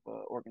types of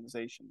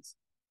organizations,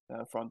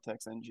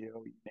 Frontex,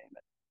 NGO, you name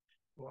it.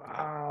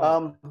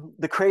 Wow.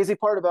 The crazy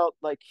part about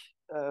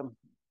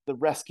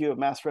the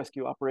mass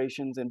rescue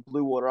operations and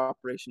blue water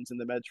operations in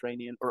the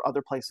Mediterranean or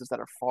other places that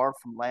are far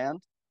from land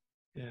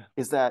Yeah.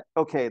 is that,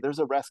 okay, there's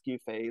a rescue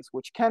phase,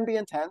 which can be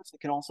intense. It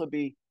can also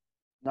be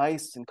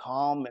nice and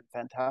calm and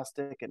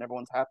fantastic and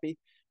everyone's happy.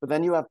 But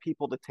then you have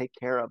people to take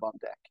care of on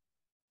deck.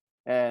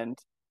 And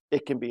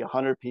it can be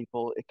 100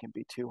 people, it can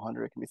be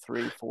 200, it can be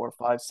 3, 4,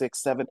 5,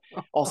 6, 7.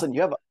 All of a sudden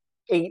you have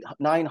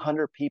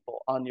 900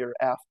 people on your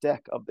aft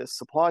deck of this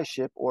supply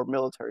ship or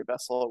military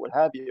vessel or what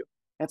have you.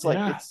 And it's like,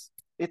 Yeah.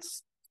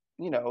 it's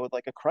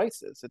like a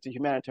crisis. It's a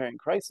humanitarian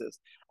crisis.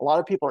 A lot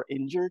of people are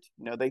injured.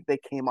 They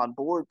came on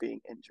board being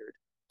injured.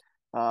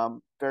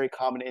 Very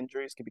common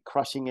injuries can be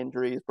crushing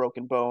injuries,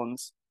 broken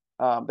bones.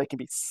 They can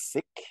be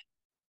sick.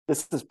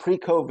 This is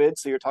pre-COVID,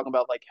 so you're talking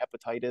about like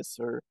hepatitis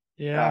or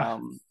Yeah.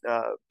 um,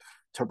 uh,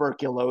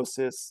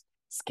 tuberculosis,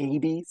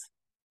 scabies.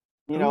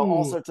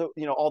 All Ooh. sorts of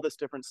all this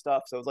different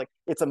stuff. So it's like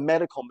it's a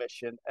medical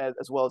mission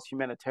as well as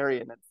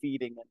humanitarian and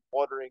feeding and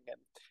watering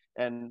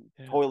and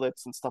Yeah.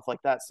 toilets and stuff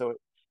like that. So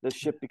the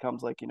ship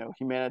becomes like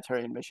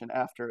humanitarian mission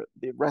after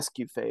the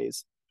rescue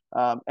phase,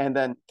 and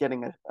then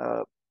getting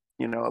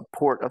a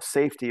port of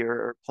safety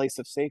or place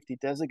of safety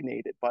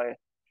designated by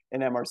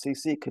an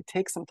MRCC could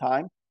take some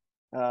time.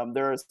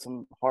 There are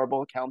some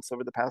horrible accounts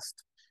over the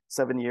past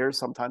 7 years.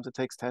 Sometimes it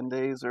takes 10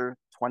 days or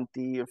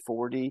 20 or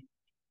 40.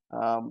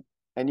 Um,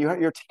 and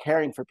you're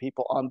caring for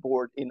people on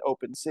board in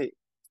open sea.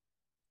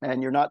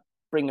 And you're not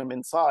bringing them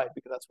inside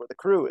because that's where the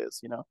crew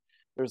is.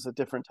 There's a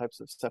different types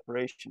of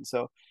separation.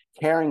 So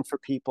caring for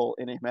people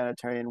in a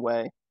humanitarian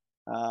way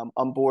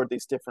on board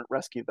these different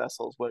rescue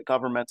vessels, whether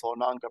governmental or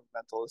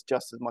non-governmental, is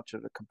just as much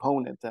of a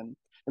component and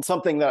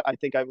something that I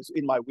think I was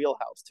in my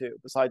wheelhouse too,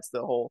 besides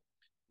the whole,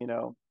 you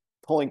know,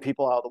 pulling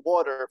people out of the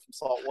water from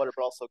salt water,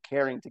 but also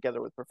caring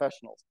together with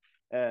professionals.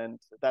 And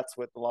that's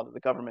what a lot of the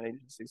government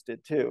agencies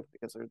did too,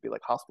 because there would be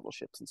like hospital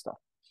ships and stuff.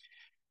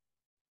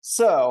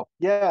 So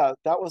yeah,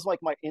 that was like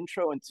my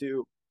intro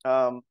into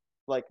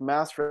like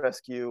mass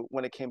rescue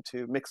when it came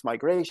to mixed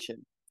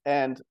migration.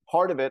 And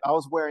part of it, I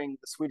was wearing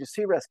the Swedish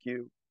Sea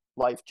Rescue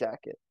life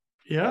jacket,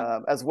 Yeah.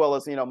 as well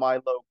as my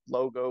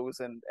logos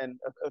and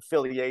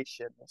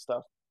affiliation and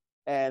stuff,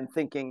 and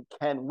thinking,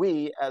 can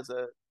we as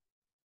a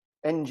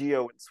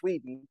NGO in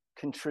Sweden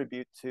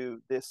contribute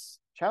to this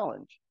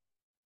challenge?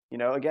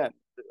 Again,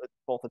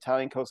 both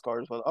Italian Coast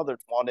Guards and others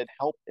wanted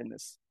help in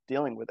this,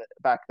 dealing with it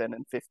back then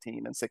in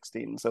 15 and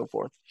 16 and so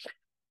forth.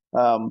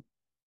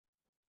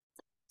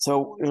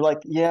 So you're like,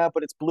 yeah,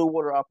 but it's blue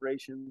water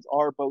operations.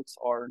 Our boats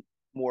are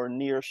more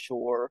near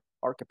shore,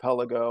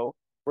 archipelago.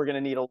 We're going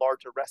to need a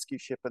larger rescue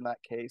ship in that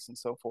case and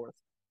so forth.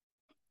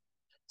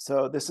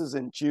 So this is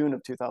in June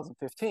of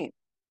 2015.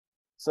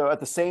 So at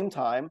the same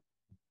time,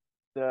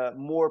 the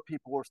more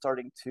people were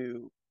starting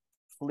to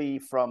flee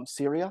from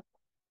Syria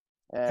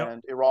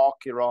and Iraq,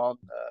 Iran,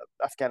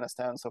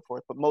 Afghanistan, and so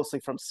forth, but mostly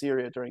from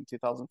Syria during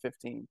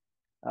 2015,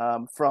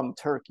 from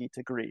Turkey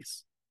to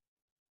Greece.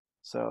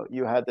 So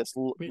you had this,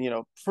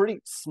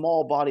 pretty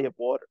small body of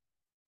water.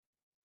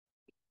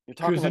 You're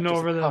talking Cruising like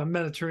over the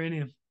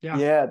Mediterranean. Yeah.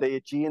 Yeah, the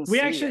Aegean Sea. We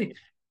actually,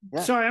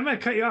 sorry, I'm going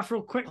to cut you off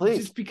real quick. Please.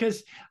 Just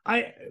because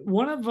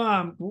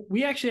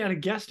we actually had a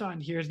guest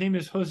on here. His name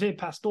is Jose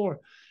Pastor,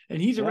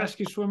 and he's a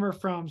rescue swimmer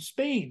from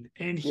Spain.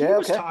 And he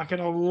was talking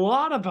a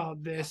lot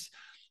about this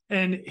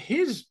and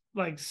his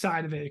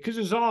side of it, because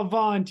it was all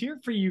volunteer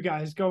for you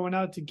guys going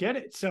out to get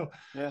it. So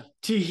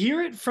to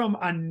hear it from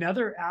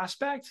another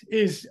aspect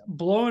is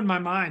blowing my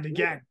mind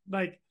again.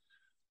 Like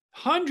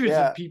hundreds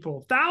of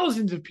people,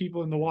 thousands of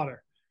people in the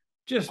water.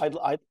 Just I'd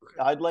like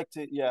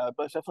to,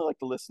 but I'd definitely like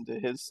to listen to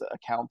his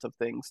account of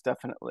things,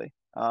 definitely,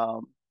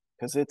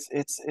 because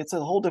it's a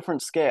whole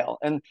different scale.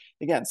 And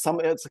again,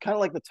 it's kind of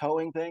like the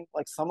towing thing.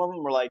 Like some of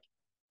them were like,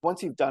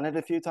 once you've done it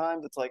a few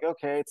times, it's like,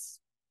 okay, it's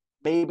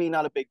maybe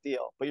not a big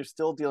deal, but you're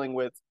still dealing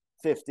with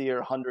 50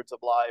 or hundreds of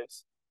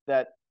lives.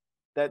 That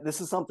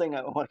this is something,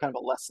 what kind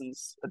of a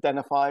lessons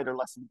identified or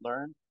lessons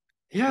learned.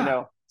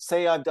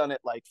 Say I've done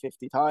it like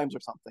 50 times or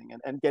something,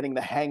 and getting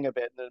the hang of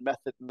it, and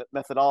the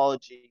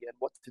methodology and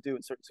what to do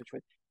in certain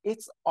situations.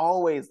 It's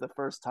always the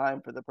first time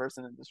for the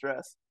person in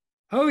distress.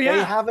 Oh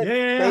yeah.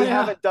 They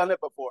haven't done it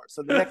before.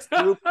 So the next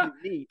group you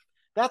meet,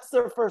 that's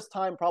their first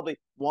time, probably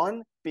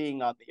one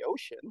being on the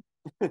ocean,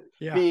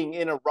 being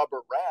in a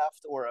rubber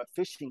raft or a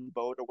fishing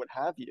boat or what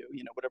have you,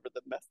 whatever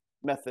the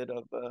method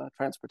of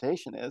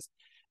transportation is.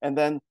 And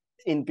then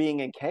in being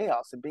in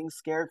chaos and being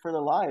scared for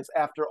their lives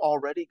after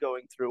already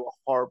going through a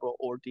horrible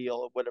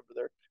ordeal of whatever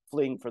they're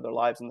fleeing for their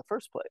lives in the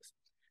first place.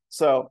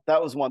 So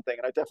that was one thing.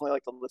 And I definitely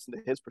like to listen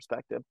to his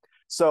perspective.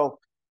 So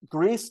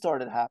Greece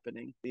started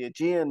happening. The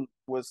Aegean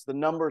the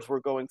numbers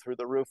were going through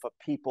the roof of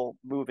people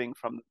moving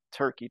from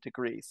Turkey to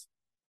Greece.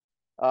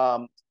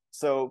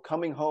 So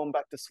coming home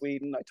back to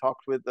Sweden, I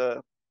talked with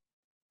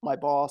my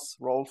boss,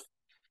 Rolf,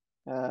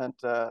 and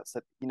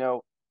said,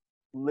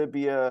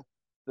 Libya,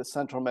 the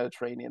central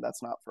Mediterranean,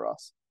 that's not for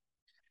us.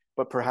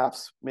 But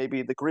perhaps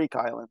maybe the Greek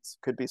islands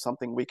could be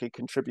something we could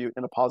contribute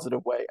in a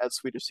positive way as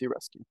Swedish Sea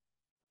Rescue.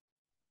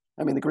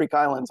 I mean, the Greek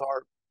islands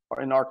are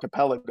an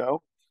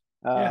archipelago.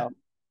 There's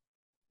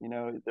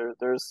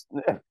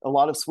a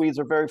lot of Swedes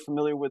are very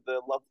familiar with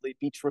the lovely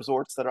beach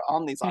resorts that are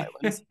on these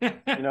islands.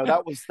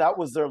 That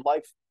was their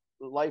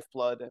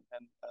lifeblood and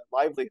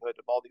livelihood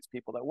of all these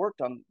people that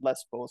worked on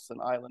Lesbos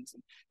and islands.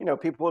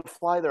 And people would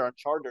fly there on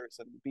charters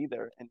and be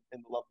there in the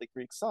lovely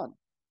Greek sun.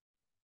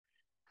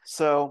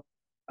 So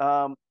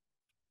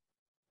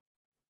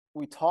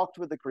we talked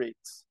with the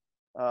Greeks.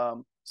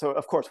 So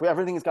of course,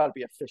 everything's got to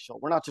be official.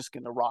 We're not just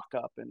going to rock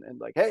up and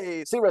like,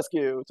 hey, sea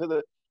rescue to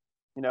the,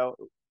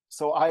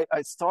 So I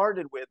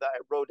started with, I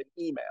wrote an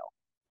email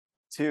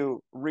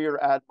to Rear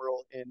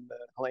Admiral in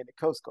the Hellenic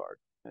Coast Guard,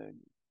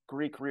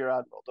 Greek Rear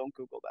Admiral. Don't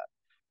Google that.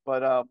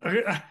 But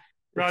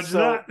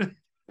Roger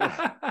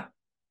that.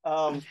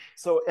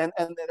 So and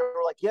they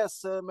were like,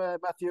 yes,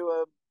 Matthew,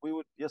 we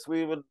would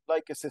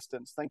like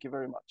assistance. Thank you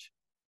very much.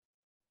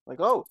 Like,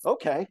 oh,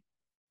 okay,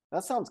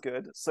 that sounds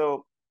good.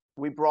 So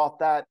we brought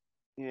that,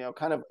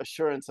 kind of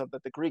assurance of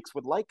that the Greeks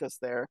would like us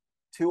there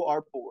to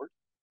our board.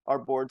 Our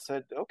board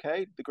said,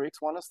 okay, the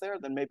Greeks want us there,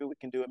 then maybe we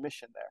can do a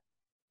mission there.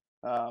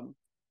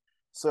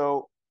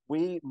 So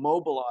we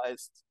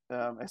mobilized,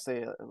 I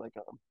say,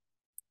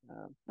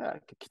 a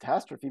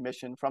catastrophe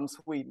mission from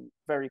Sweden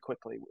very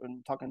quickly. We're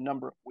talking a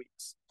number of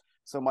weeks.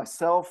 So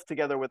myself,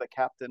 together with a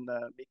captain,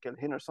 Mikael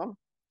Hinnersson,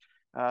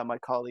 my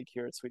colleague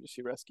here at Swedish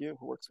Sea Rescue,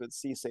 who works with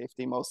sea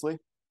safety mostly,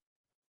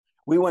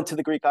 we went to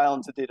the Greek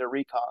islands and did a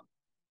recon.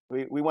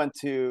 We went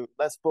to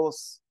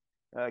Lesbos,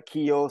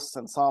 Chios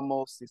and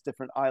Samos, these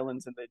different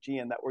islands in the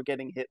Aegean that were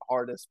getting hit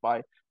hardest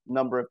by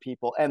number of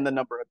people and the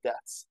number of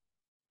deaths.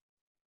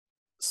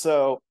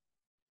 So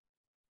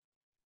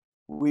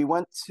we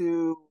went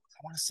to, I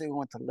want to say we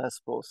went to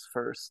Lesbos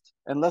first.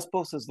 And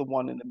Lesbos is the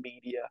one in the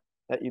media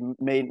that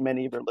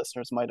many of your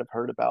listeners might have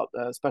heard about,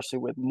 especially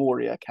with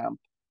Moria camp.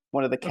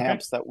 one of the Okay.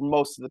 camps that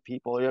most of the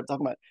people, you're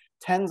talking about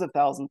tens of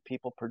thousands of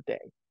people per day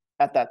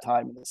at that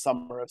time in the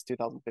summer of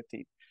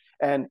 2015.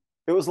 And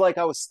it was like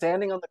I was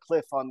standing on the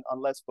cliff on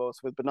Lesbos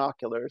with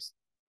binoculars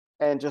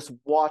and just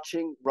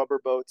watching rubber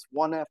boats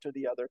one after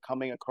the other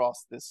coming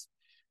across this,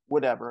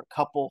 whatever,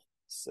 couple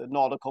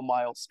nautical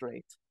miles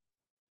straight.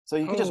 So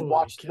you could just Holy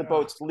watch the cow.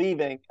 boats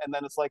leaving, and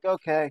then it's like,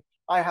 okay,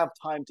 I have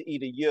time to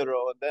eat a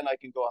gyro, and then I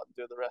can go out and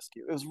do the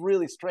rescue. It was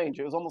really strange.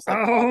 It was almost like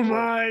Oh clockwork.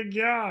 my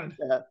God.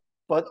 Yeah.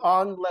 But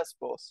on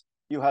Lesbos,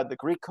 you had the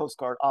Greek Coast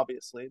Guard,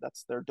 obviously,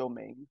 that's their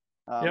domain.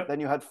 Yep. Then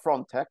you had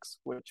Frontex,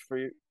 which for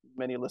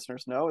many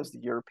listeners know is the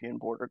European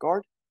Border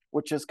Guard,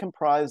 which is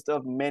comprised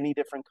of many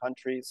different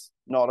countries'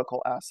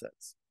 nautical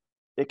assets.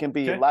 It can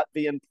be Okay.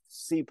 Latvian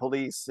Sea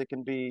Police, it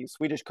can be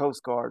Swedish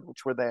Coast Guard,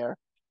 which were there.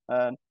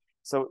 And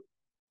so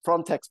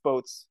Frontex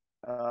boats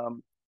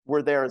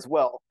were there as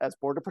well as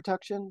border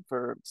protection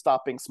for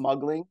stopping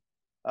smuggling,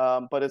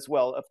 but as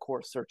well, of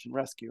course, search and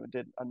rescue and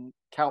did a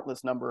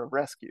countless number of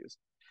rescues.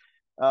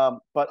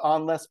 But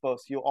on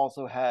Lesbos, you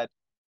also had,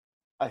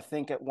 I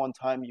think at one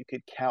time you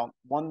could count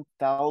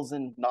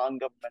 1,000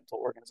 non-governmental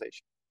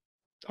organizations.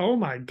 Oh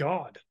my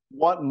God.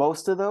 What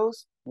most of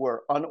those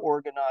were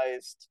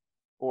unorganized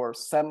or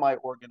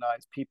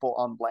semi-organized people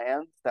on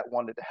land that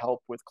wanted to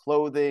help with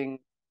clothing,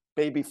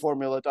 baby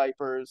formula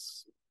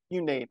diapers,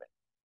 you name it,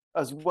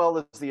 as well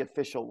as the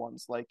official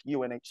ones like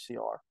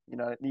UNHCR,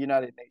 the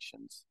United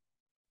Nations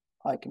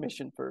High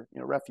Commission for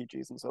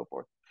refugees and so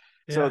forth.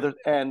 So Yeah. there's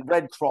and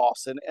Red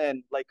Cross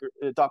and like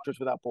Doctors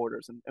Without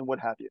Borders and what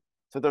have you.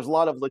 So there's a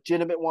lot of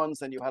legitimate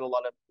ones, and you had a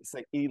lot of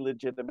say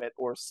illegitimate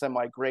or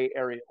semi-gray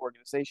area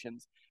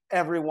organizations.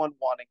 Everyone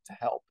wanting to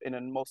help in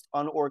a most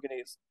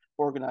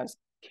organized,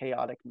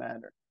 chaotic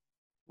manner.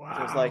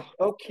 So it's like,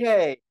 Wow.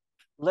 okay,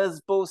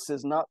 Lesbos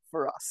is not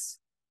for us.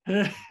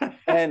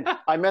 And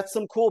I met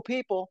some cool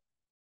people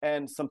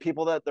and some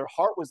people that their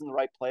heart was in the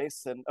right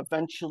place and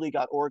eventually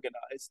got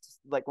organized.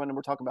 Like when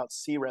we're talking about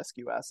sea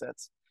rescue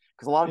assets,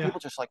 because a lot of Yeah. people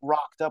just like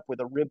rocked up with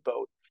a rib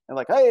boat and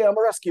like, hey, I'm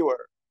a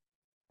rescuer.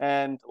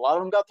 And a lot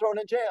of them got thrown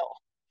in jail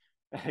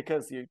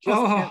because you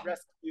just can't Oh.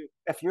 rescue.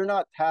 If you're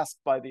not tasked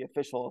by the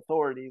official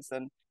authorities,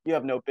 then you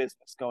have no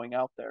business going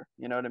out there.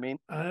 You know what I mean?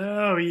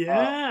 Oh Uh,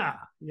 yeah.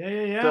 Yeah,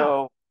 yeah, yeah.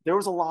 so there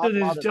was a So lot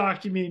there's of that.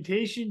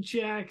 documentation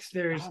checks. I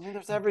There's mean,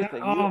 there's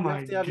everything. oh You have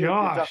my to have your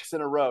gosh. ducks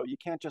in a row. You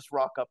can't just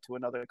rock up to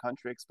another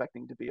country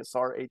expecting to be a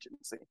SAR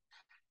agency,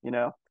 you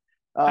know.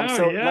 Oh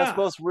So yeah.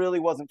 Lesbos really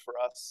wasn't for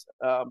us.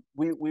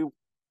 We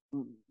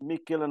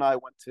Mikil and I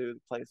went to the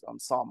place on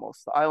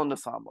Samos, the island of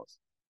Samos.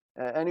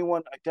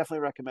 Anyone, I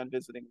definitely recommend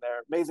visiting there.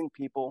 Amazing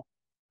people,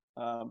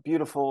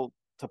 beautiful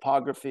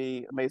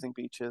topography, amazing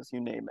beaches, you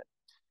name it.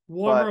 But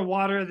Warmer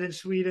water than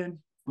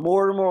Sweden.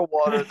 more and more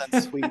water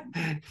than Sweden.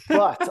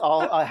 But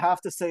I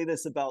have to say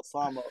this about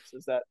Samos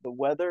is that the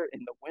weather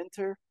in the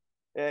winter,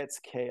 it's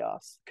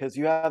chaos because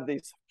you have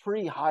these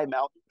pretty high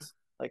mountains,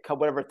 like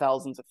whatever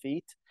thousands of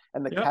feet,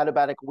 and the Yep.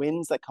 katabatic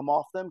winds that come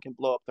off them can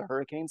blow up to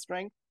hurricane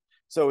strength.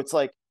 So it's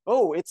like,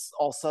 oh, it's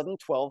all of a sudden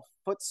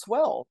 12-foot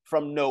swell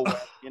from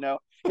nowhere.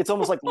 It's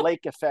almost like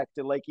lake effect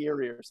in Lake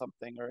Erie or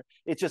something, or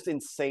it's just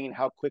insane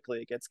how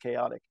quickly it gets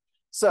chaotic.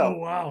 Oh So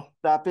wow.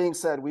 that being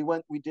said, we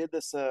did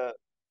this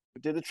we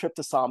did a trip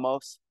to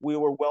Samos. We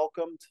were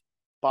welcomed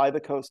by the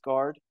Coast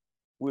Guard.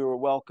 We were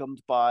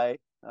welcomed by,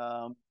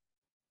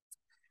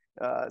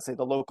 say,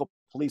 the local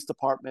police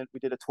department. We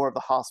did a tour of the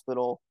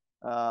hospital.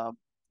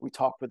 We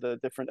talked with the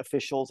different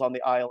officials on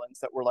the islands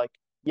that were like,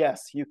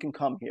 yes, you can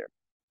come here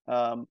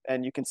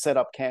and you can set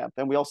up camp.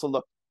 And we also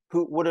looked,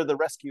 what are the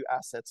rescue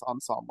assets on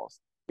Samos?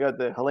 You had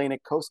the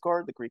Hellenic Coast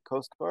Guard, the Greek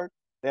Coast Guard.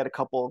 They had a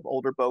couple of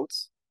older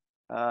boats.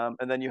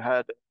 And then you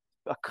had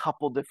a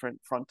couple different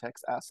Frontex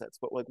assets,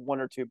 but like one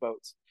or two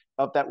boats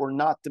that were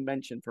not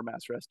dimensioned for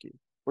mass rescue.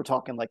 We're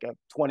talking like a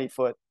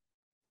 20-foot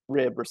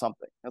rib or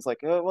something. It's like,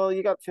 oh, well,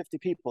 you got 50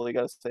 people you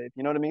got to save.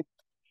 You know what I mean?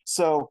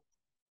 So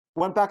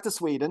went back to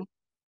Sweden,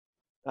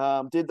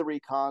 did the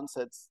recon,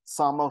 said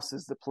Samos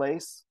is the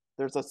place.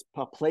 There's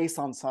a place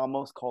on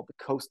Samos called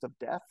the Coast of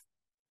Death.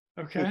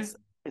 Okay.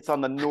 It's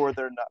on the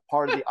northern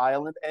part of the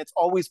island, and it's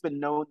always been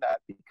known that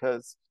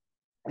because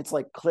it's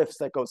like cliffs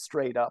that go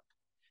straight up,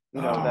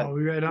 that Oh,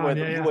 right on. with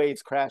Yeah, yeah.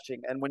 waves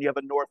crashing. And when you have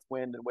a north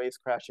wind and waves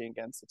crashing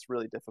against, it's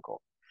really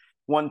difficult.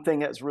 One thing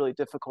that's really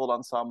difficult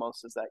on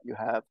Samos is that you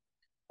have,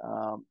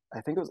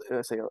 I think it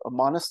was, say, a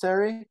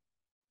monastery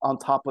on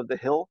top of the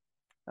hill,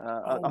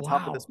 Oh on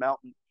top of this wow.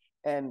 mountain.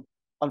 And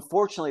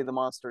unfortunately, the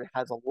monastery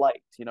has a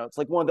light. It's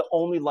like one of the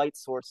only light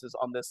sources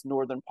on this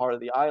northern part of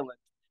the island.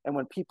 And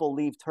when people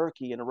leave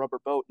Turkey in a rubber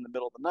boat in the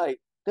middle of the night,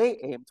 they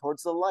aim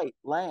towards the light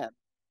land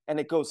and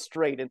it goes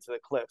straight into the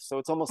cliff. So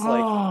it's almost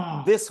like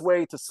Oh. this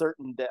way to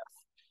certain death,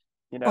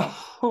 you know?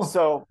 Oh.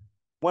 So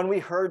when we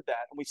heard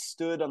that and we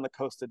stood on the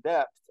coast of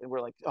depth and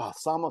we're like, oh,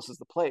 Samos is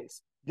the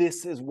place.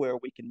 This is where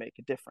we can make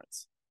a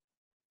difference.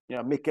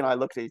 Mick and I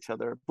looked at each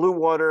other. Blue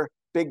water,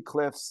 big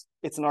cliffs.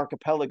 It's an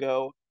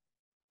archipelago.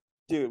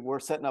 Dude, we're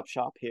setting up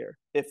shop here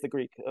if the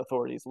Greek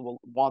authorities will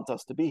want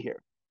us to be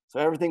here. So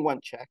everything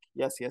went check.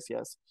 Yes, yes,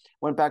 yes.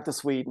 Went back to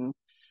Sweden.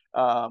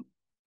 Um,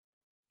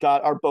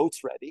 got our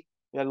boats ready.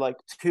 We had like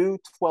two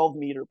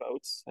 12-meter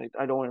boats.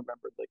 I don't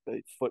remember like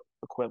the foot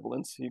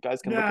equivalents. You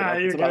guys can look it Nah, up.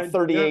 It's you're about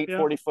good. Yep, 38, yep.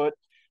 40 foot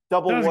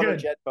double Sounds water good.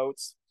 jet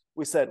boats.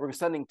 We said we're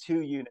sending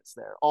 2 units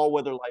there, all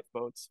weather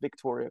lifeboats,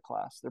 Victoria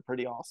class. They're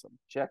pretty awesome.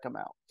 Check them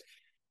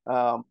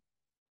out.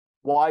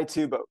 Why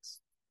 2 boats?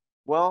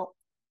 Well,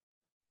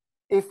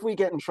 if we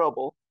get in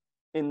trouble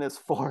in this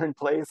foreign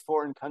place,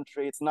 foreign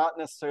country, it's not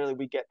necessarily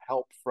we get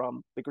help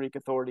from the Greek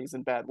authorities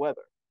in bad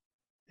weather.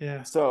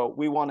 Yeah. So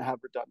we want to have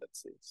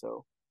redundancy.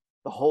 So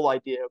the whole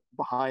idea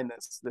behind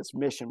this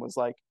mission was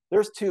like,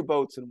 there's 2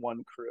 boats and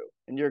 1 crew,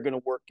 and you're going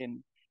to work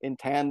in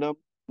tandem,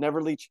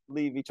 never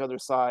leave each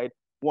other's side.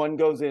 One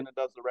goes in and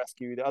does the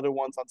rescue. The other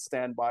one's on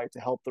standby to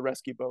help the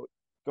rescue boat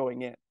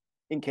going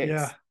in case.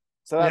 Yeah.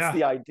 So that's Yeah.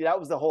 the idea. That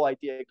was the whole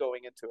idea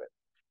going into it.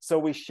 So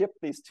we shipped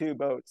these 2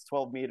 boats,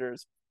 12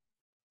 meters,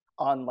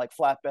 on like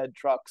flatbed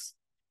trucks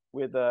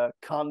with a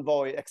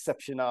convoy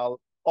exceptional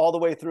all the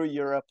way through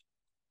Europe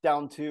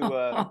down to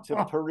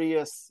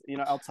Piraeus,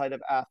 outside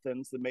of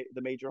Athens,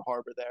 the major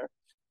harbor there.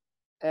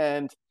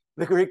 And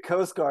the Greek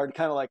Coast Guard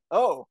kind of like,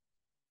 oh,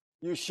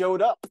 you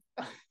showed up.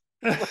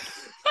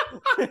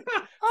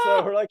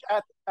 So we're like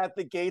at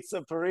the gates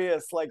of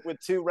Piraeus, like with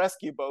 2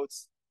 rescue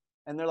boats,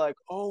 and they're like,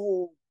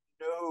 oh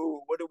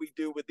no, what do we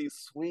do with these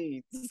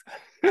Swedes?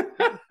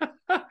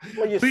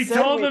 Well, We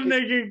told them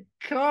they could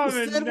come,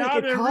 and now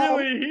they're come.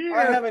 really here.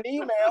 I have an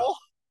email.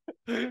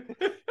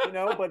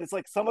 But it's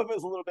like some of it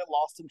was a little bit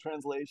lost in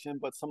translation,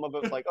 but some of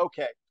it was like,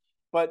 okay.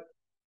 But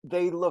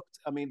they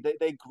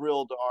they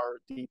grilled our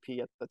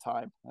DP at the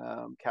time,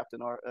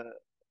 Captain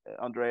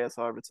Andreas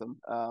Arvidsson.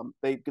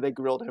 They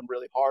grilled him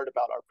really hard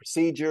about our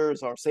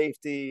procedures, our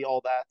safety,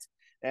 all that,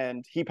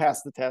 and he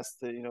passed the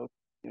test.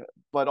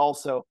 But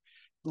also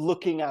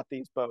looking at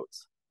these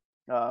boats,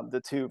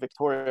 the 2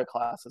 Victoria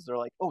classes, they're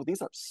like, oh,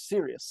 these are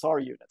serious SAR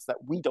units that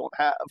we don't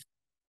have.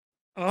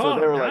 So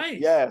they were nice.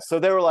 like, yeah. So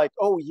they were like,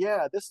 oh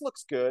yeah, this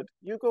looks good.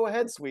 You go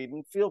ahead,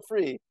 Sweden. Feel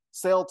free.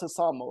 Sail to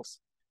Samos.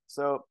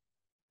 So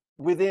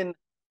within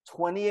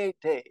 28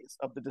 days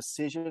of the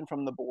decision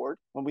from the board,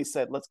 when we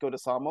said let's go to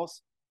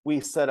Samos, we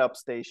set up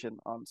station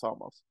on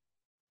Samos.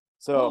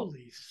 So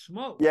holy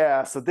smokes.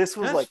 Yeah. So this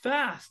was That's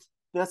fast.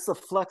 That's the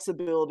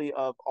flexibility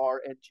of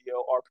our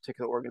NGO, our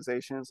particular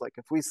organizations. Like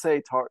if we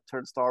say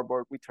turn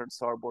starboard, we turn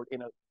starboard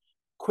in a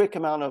quick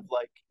amount of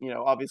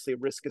obviously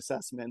risk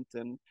assessment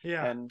and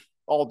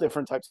all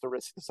different types of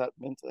risk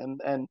assessment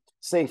and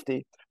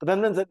safety. But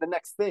then the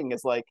next thing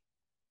is like,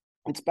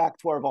 it's back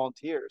to our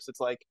volunteers.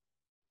 It's like,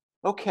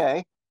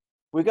 okay,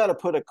 we got to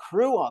put a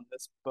crew on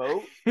this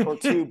boat or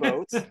 2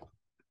 boats,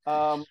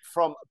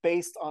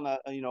 based on a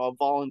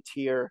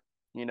volunteer,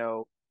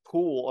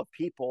 pool of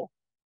people.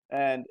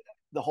 And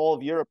the whole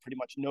of Europe pretty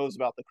much knows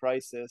about the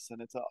crisis,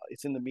 and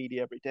it's in the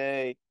media every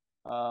day.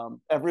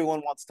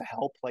 Everyone wants to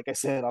help, like I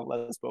said, on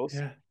Lesbos.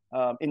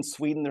 Yeah. In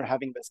Sweden, they're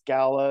having this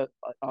gala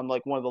on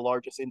like one of the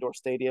largest indoor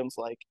stadiums.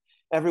 Like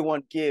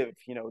everyone give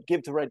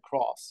to Red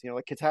Cross,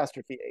 like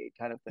catastrophe aid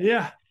kind of thing.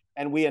 Yeah.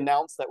 And we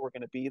announced that we're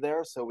going to be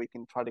there so we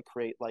can try to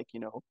create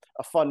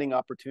a funding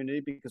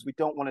opportunity, because we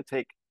don't want to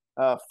take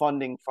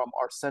funding from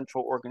our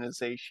central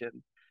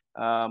organization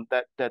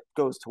that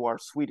goes to our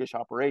Swedish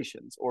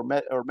operations or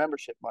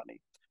membership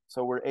money.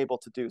 So we're able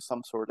to do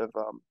some sort of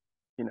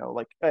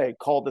like, hey,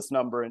 call this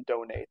number and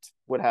donate,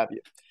 what have you.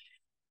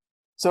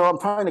 So I'm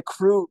trying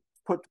to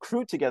put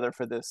crew together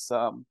for this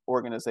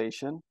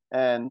organization,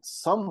 and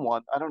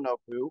someone, I don't know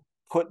who,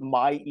 put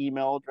my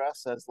email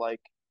address as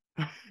like,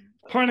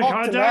 point of talk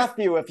contact to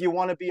Matthew if you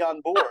want to be on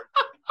board.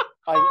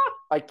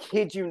 I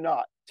kid you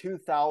not,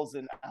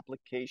 2,000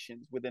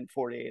 applications within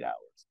 48 hours.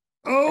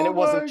 Oh, and it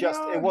wasn't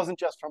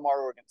just from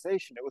our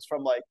organization. It was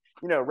from like,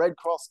 Red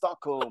Cross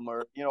Stockholm,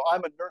 or,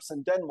 I'm a nurse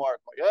in Denmark.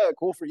 Like, yeah,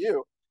 cool for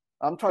you.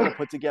 I'm trying to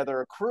put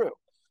together a crew.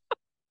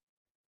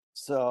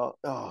 So,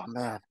 oh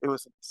man, it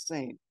was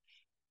insane.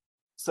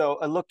 So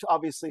I looked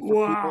obviously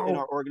for people in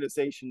our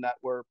organization that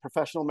were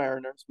professional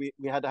mariners. We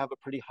had to have a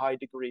pretty high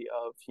degree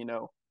of,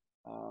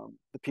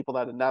 the people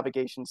that had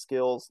navigation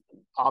skills,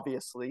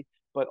 obviously,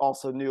 but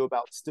also knew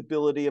about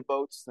stability of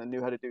boats and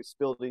knew how to do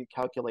stability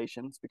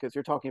calculations, because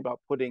you're talking about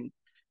putting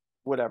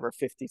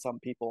 50 some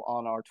people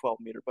on our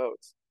 12-meter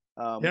boats.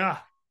 Yeah.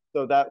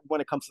 So that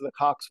when it comes to the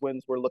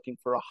coxswains, we're looking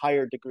for a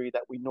higher degree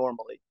that we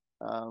normally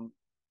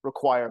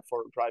require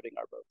for driving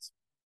our boats.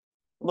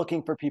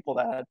 Looking for people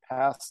that had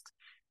past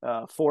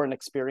foreign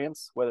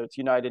experience, whether it's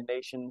United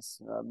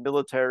Nations,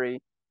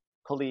 military,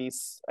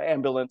 police,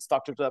 ambulance,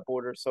 Doctors Without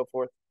Borders, so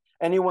forth.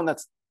 Anyone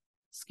that's,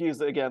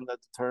 excuse again that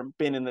term,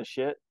 been in the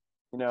shit,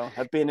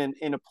 have been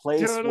in a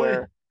place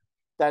where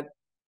that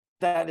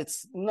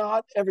it's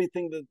not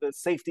everything, the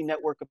safety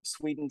network of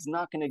Sweden's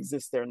not going to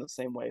exist there in the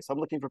same way. So I'm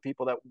looking for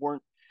people that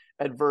weren't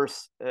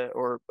adverse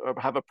or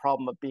have a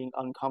problem of being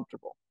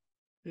uncomfortable.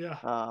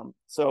 Yeah.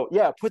 So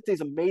yeah, put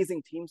these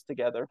amazing teams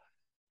together.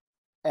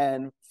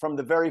 And from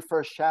the very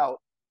first shout,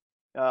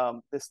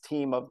 this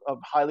team of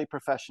highly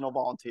professional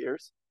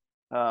volunteers,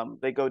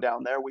 they go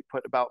down there. We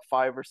put about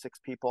 5 or 6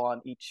 people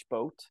on each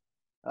boat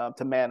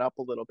to man up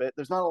a little bit.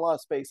 There's not a lot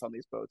of space on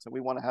these boats, and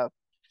we want to have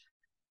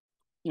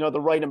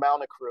the right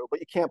amount of crew, but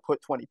you can't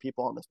put 20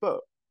 people on this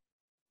boat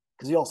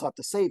because you also have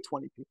to save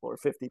 20 people or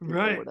 50 people or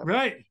Right, whatever.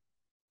 right.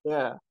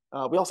 Yeah.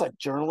 We also had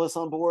journalists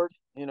on board.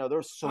 There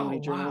were so Oh, many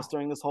journalists wow.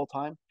 during this whole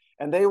time,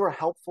 and they were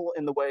helpful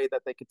in the way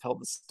that they could tell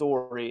the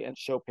story and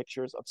show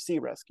pictures of sea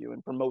rescue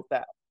and promote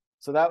that.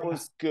 So that Yeah.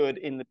 was good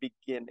in the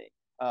beginning,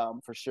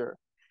 for sure.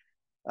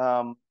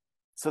 Um,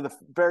 so the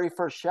very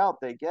first shout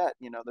they get,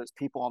 there's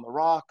people on the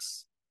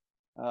rocks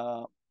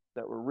uh,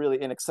 that were really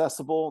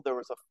inaccessible. There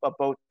was a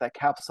boat that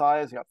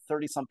capsized. You got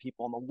 30 some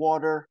people in the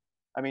water.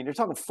 I mean, you're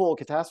talking full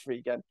catastrophe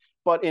again,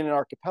 but in an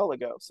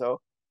archipelago. So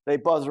they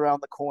buzz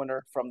around the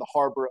corner from the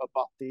harbor of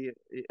Bati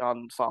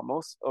on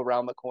Samos,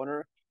 around the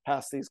corner,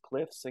 past these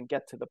cliffs, and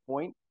get to the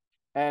point.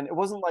 And it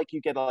wasn't like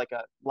you get like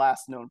a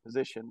last known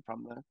position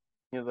from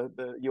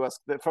the U.S.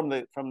 from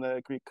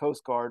the Greek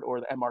Coast Guard or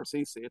the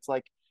MRCC. It's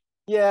like,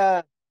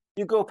 yeah,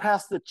 you go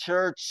past the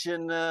church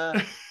and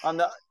on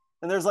the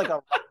and there's like a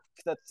rock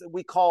that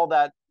we call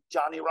that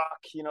Johnny Rock.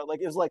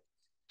 Like it was like,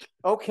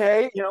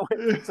 okay.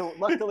 So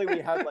luckily we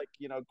had like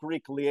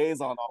Greek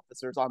liaison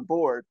officers on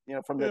board,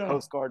 from the Yeah.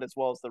 Coast Guard as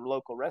well as the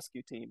local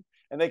rescue team,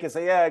 and they can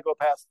say, yeah, go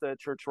past the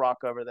church rock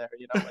over there.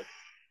 Like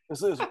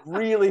this is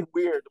really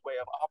weird way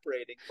of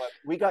operating, but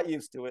we got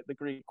used to it the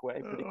Greek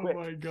way pretty Oh quick.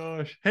 my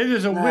gosh. Hey,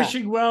 there's a Yeah.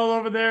 wishing well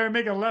over there.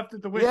 Make a left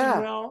at the wishing Yeah.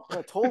 well.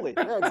 Yeah, totally.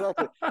 Yeah,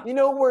 exactly.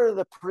 Where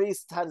the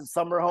priest had his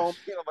summer home?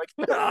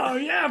 Like, Oh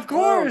yeah, of oh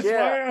course.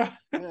 yeah.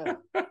 Why? Yeah.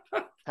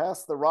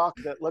 Past the rock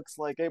that looks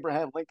like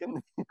Abraham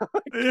Lincoln,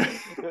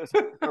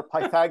 or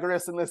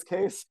Pythagoras in this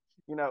case.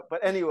 But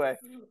anyway,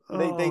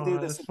 they do Oh,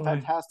 this that's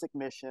funny. fantastic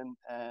mission,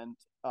 and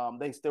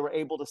they were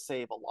able to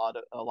save a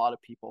lot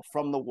of people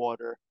from the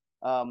water.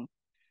 Um,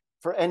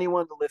 for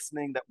anyone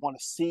listening that want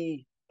to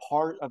see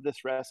part of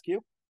this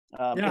rescue,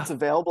 it's Yeah.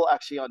 available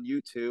actually on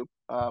YouTube.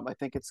 I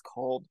think it's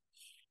called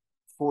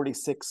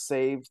 46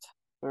 Saved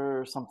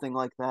or something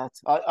like that.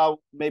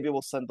 Maybe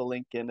we'll send the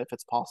link in if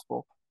it's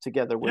possible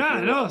together with Yeah,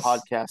 I your know.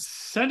 podcast.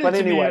 Send it But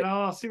to me anyway, and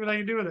I'll see what I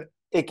can do with it.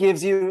 it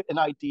gives you an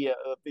idea,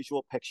 a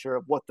visual picture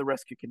of what the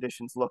rescue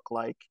conditions look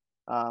like,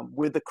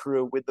 with the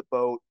crew, with the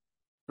boat,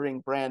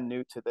 being brand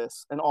new to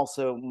this, and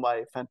also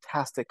my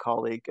fantastic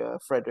colleague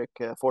Frederick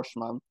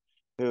Forschmann,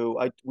 who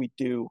we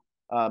do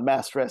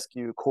mass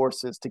rescue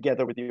courses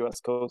together with the U.S.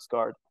 Coast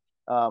Guard,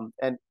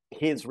 and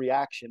his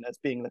reaction as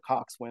being the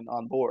coxswain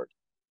on board.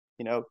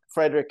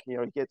 Frederick, he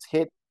gets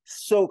hit,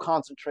 so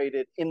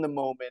concentrated in the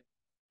moment,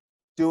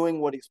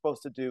 doing what he's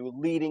supposed to do,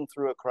 leading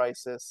through a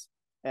crisis.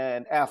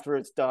 And after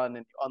it's done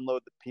and you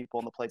unload the people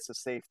in the place of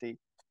safety,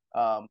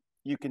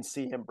 you can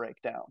see him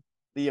break down.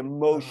 The Oh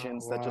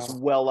emotions that just wow.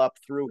 well up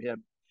through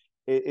him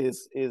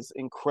is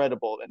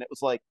incredible. And it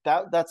was like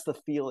that's the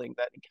feeling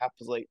that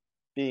encapsulate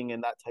being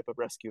in that type of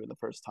rescue in the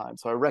first time.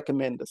 So I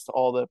recommend this to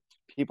all the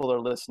people that are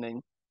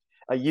listening.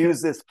 I Okay.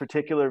 use this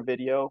particular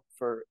video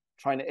for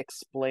trying to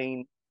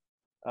explain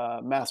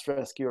mass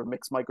rescue or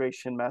mixed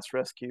migration mass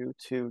rescue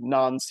to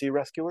non-sea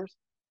rescuers.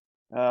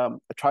 I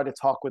try to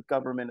talk with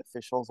government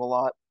officials a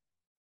lot,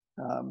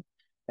 um,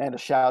 and a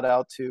shout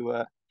out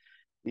to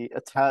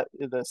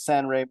the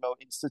San Remo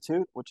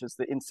Institute, which is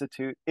the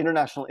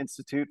International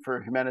Institute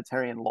for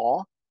Humanitarian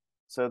Law.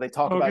 So they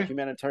talk about Okay.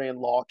 humanitarian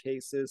law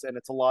cases, and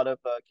it's a lot of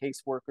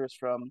caseworkers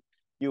from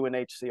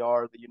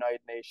UNHCR, the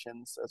United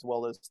Nations, as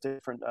well as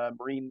different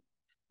marine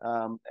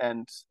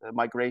and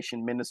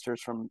migration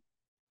ministers from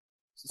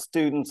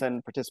students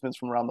and participants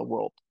from around the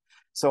world.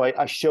 So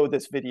I show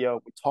this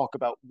video. We talk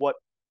about what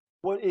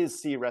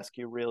is sea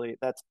rescue really.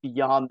 That's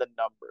beyond the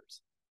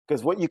numbers,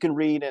 because what you can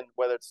read in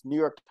whether it's New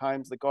York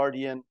Times, The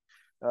Guardian,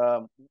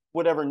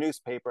 whatever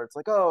newspaper, it's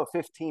like, oh,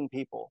 15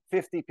 people,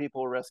 50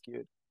 people were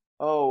rescued,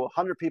 oh,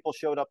 100 people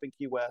showed up in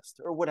Key West,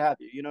 or what have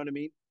you. You know what I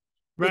mean?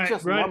 It's Right,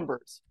 just right.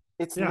 numbers.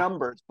 It's Yeah.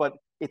 numbers, but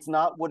it's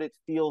not what it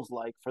feels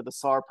like for the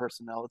SAR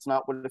personnel. It's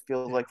not what it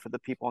feels Yeah. like for the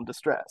people in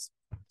distress.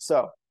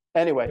 So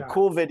anyway, Yeah.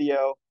 cool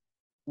video.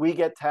 We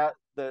get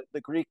the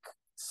Greek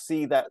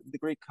see that the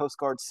Greek Coast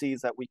Guard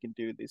sees that we can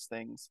do these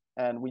things,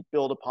 and we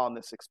build upon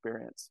this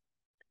experience.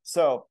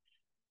 So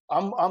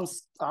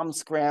I'm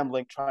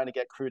scrambling, trying to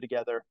get crew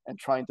together and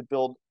trying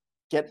to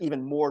get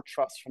even more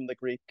trust from the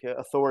Greek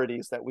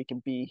authorities that we can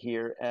be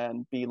here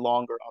and be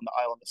longer on the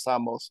island of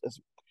Samos,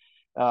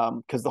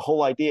 because the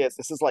whole idea is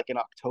this is like in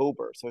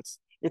October, so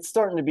it's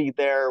starting to be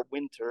their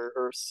winter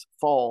or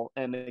fall,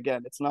 and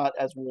again, it's not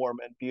as warm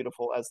and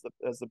beautiful as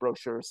the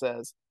brochure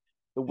says.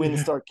 The winds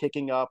Yeah. start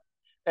kicking up.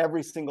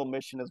 Every single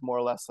mission is more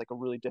or less like a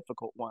really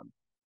difficult one.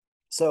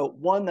 So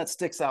one that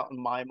sticks out in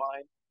my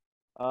mind,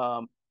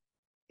 um,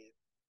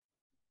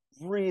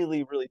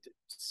 really, really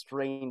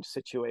strange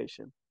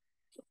situation.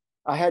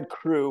 I had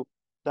crew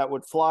that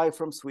would fly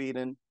from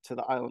Sweden to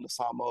the island of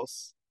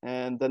Samos,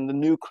 and then the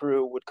new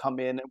crew would come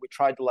in, and we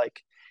tried to,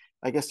 like,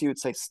 I guess you would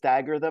say,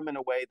 stagger them in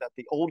a way that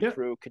the old Yep.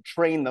 crew could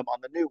train them on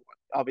the new one.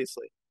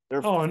 Obviously,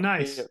 they're Oh,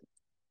 nice.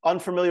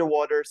 unfamiliar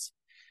waters.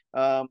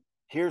 Um,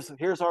 here's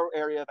our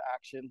area of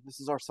action.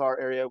 This is our SAR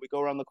area. We go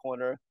around the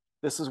corner.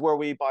 This is where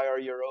we buy our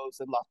euros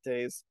and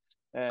lattes,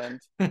 and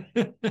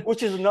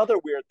which is another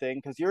weird thing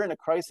because you're in a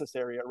crisis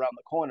area around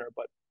the corner,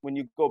 but when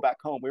you go back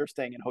home, we were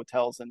staying in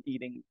hotels and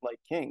eating like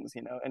kings,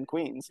 and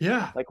queens.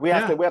 Yeah. Like we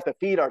have to Yeah. we have to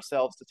feed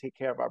ourselves to take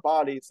care of our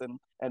bodies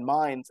and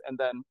minds, and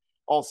then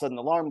all of a sudden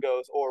the alarm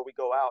goes, or we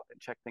go out and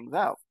check things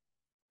out.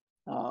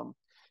 Um,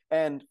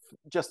 and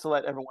just to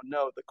let everyone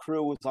know, the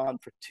crew was on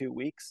for 2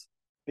 weeks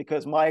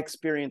because my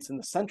experience in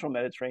the Central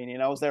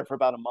Mediterranean, I was there for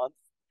about a month.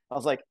 I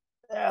was like,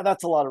 yeah,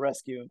 that's a lot of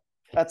rescue.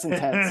 That's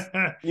intense.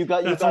 You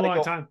got you That's a got to long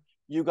go. time.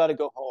 You got to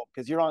go home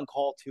because you're on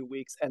call 2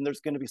 weeks, and there's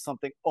going to be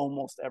something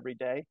almost every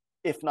day,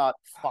 if not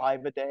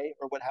five a day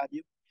or what have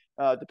you,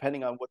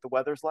 depending on what the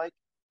weather's like.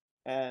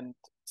 And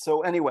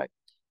so anyway,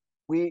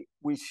 we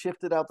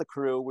shifted out the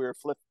crew. We were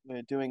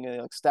doing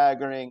a like,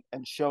 staggering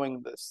and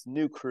showing this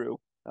new crew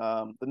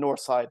the north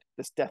side,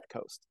 this death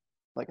coast.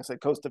 Like I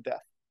said, coast of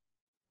death.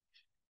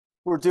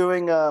 We're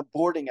doing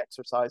boarding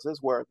exercises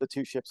where the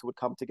two ships would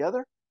come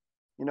together,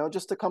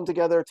 just to come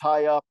together,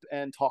 tie up,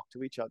 and talk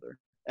to each other.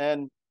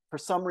 And for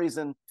some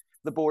reason,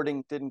 the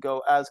boarding didn't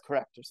go as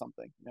correct or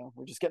something.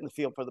 We're just getting the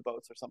feel for the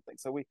boats or something.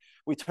 So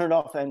we turned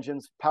off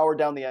engines, powered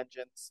down the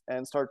engines,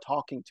 and started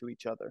talking to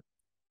each other.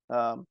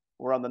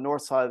 We're on the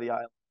north side of the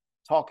island,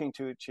 talking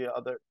to each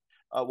other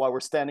while we're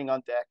standing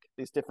on deck,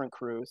 these different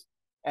crews.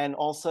 And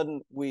all of a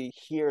sudden, we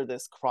hear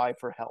this cry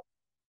for help,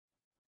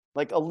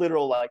 like a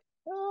literal, like,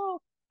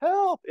 help,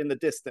 help in the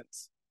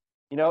distance.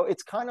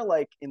 It's kind of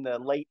like in the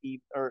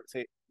or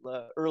say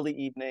early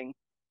evening,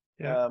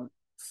 Yeah.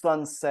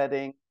 sun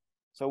setting.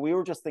 So we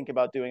were just thinking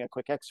about doing a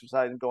quick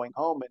exercise and going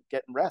home and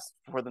getting rest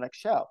before the next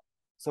show.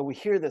 So we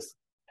hear this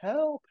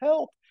help,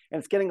 help, and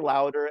it's getting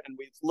louder. And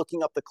we're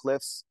looking up the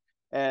cliffs,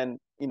 and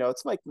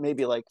it's like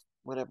maybe like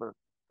whatever.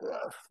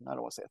 I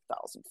don't want to say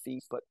 1,000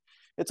 feet, but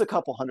it's a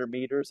couple hundred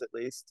meters at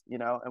least,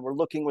 And we're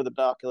looking with the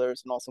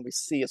binoculars, and also we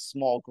see a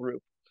small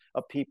group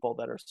of people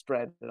that are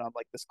stranded on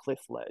like this cliff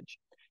ledge,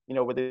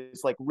 where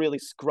there's like really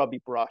scrubby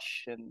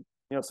brush, and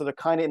so they're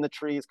kind of in the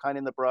trees, kind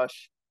of in the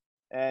brush,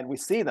 and we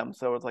see them.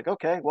 So it's like,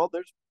 okay, well,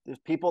 there's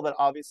people that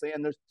obviously,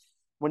 and there's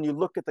when you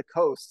look at the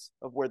coast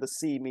of where the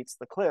sea meets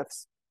the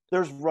cliffs,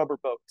 there's rubber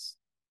boats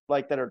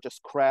like that are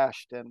just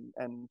crashed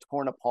and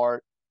torn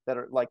apart, that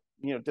are like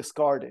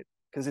discarded,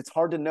 because it's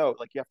hard to know.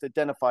 Like you have to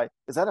identify,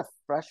 is that a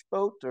fresh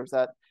boat, or is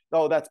that,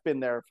 oh, that's been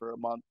there for a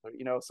month, or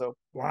so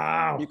you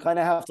Wow. kind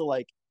of have to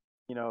like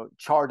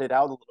chart it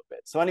out a little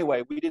bit. So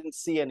anyway, we didn't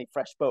see any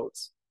fresh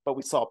boats, but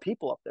we saw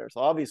people up there. So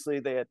obviously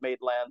they had made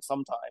land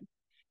sometime,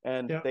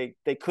 and Yeah.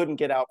 they couldn't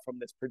get out from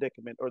this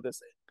predicament, or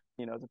this,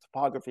 the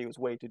topography was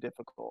way too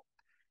difficult.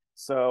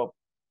 So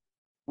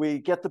we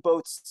get the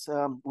boats.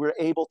 We're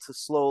able to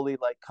slowly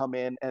like come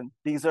in, and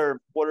these are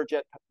water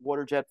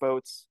jet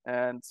boats,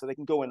 and so they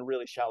can go in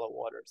really shallow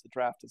waters. The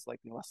draft is like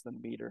less than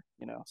a meter,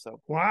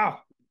 so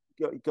Wow.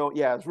 go.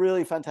 Yeah, it's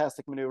really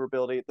fantastic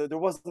maneuverability. There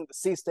wasn't, the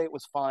sea state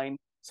was fine,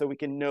 so we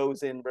can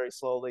nose in very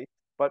slowly.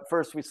 But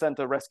first, we sent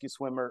a rescue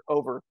swimmer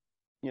over,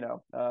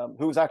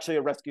 who was actually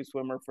a rescue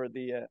swimmer for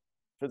the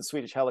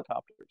Swedish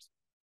helicopters.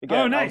 Oh,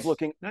 Again, nice.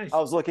 I Nice.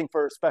 was looking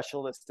for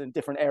specialists in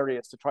different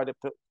areas to try to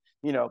put,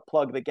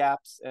 plug the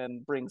gaps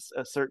and bring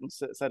a certain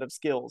set of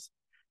skills.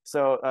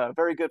 So a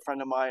very good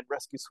friend of mine,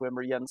 rescue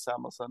swimmer Jens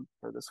Samuelsson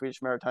for the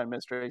Swedish Maritime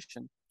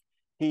Administration,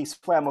 he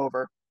swam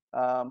over,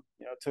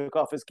 took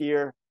off his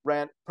gear,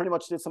 ran, pretty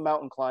much did some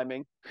mountain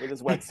climbing with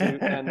his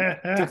wetsuit,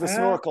 and took the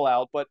snorkel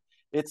out. But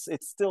it's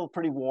still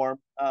pretty warm,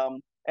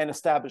 and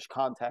established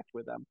contact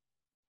with them,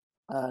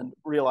 and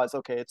realized,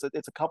 okay, it's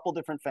a couple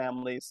different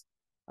families,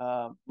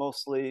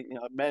 mostly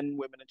men,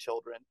 women, and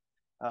children,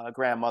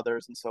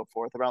 grandmothers, and so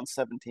forth. Around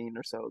 17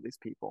 or so, these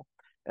people.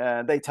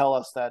 And they tell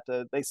us that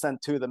they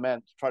sent two of the men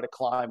to try to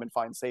climb and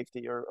find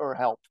safety or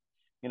help.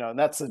 And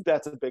that's a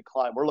big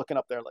climb. We're looking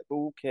up there like,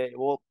 okay,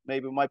 well,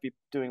 maybe we might be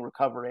doing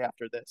recovery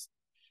after this.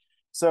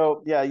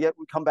 So yeah, yet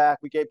we come back.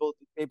 We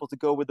able to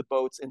go with the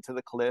boats into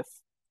the cliff,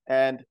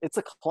 and it's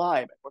a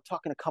climb. We're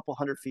talking a couple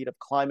hundred feet of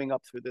climbing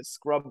up through this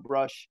scrub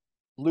brush,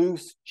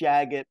 loose,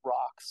 jagged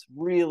rocks,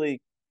 really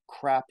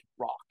crap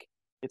rock.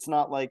 It's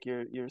not like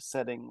you're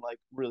setting like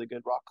really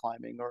good rock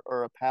climbing,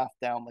 or a path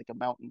down like a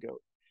mountain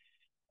goat.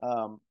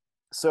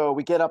 So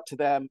we get up to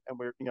them, and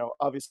we're,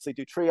 obviously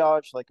do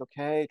triage, like,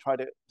 okay, try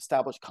to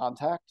establish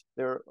contact.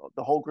 The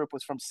whole group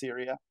was from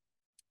Syria.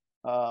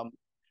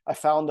 I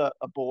found a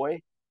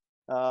boy,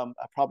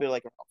 probably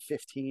like around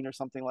 15 or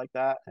something like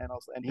that,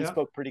 and he Yeah.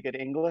 spoke pretty good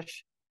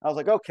English. I was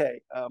like,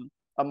 okay,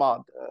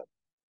 Ahmad,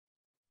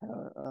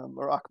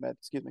 or Ahmed,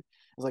 excuse me.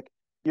 I was like,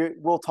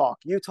 we'll talk.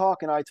 You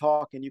talk and I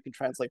talk, and you can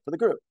translate for the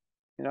group.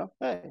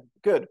 Hey,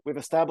 good. We've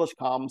established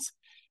comms,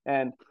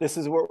 and this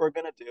is what we're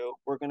gonna do.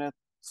 We're gonna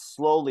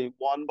slowly,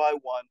 one by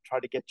one, try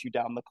to get you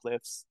down the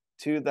cliffs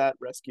to that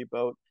rescue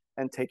boat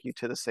and take you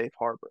to the safe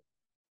harbor.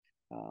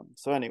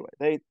 So anyway,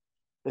 they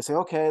say,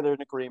 okay, they're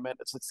in agreement.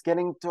 It's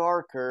getting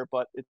darker,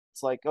 but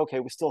it's like, okay,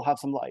 we still have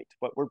some light,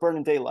 but we're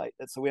burning daylight.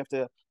 And so we have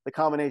the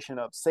combination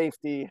of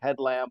safety,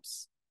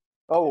 headlamps.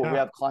 Oh, we Yeah.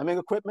 have climbing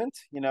equipment,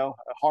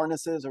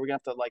 harnesses, or we're gonna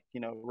have to like,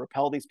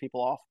 rappel these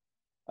people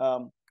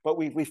off. But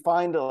we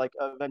find like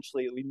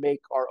eventually we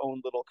make our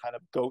own little kind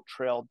of goat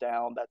trail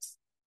down.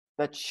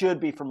 That should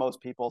be for most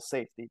people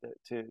safety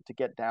to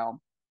get down.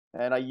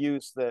 and I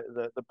use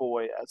the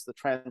boy as the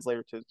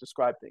translator to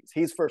describe things.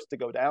 He's first to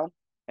go down,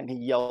 and he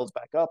yells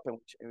back up, and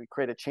we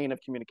create a chain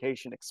of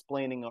communication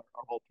explaining our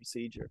whole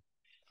procedure.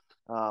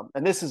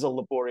 And this is a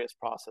laborious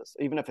process,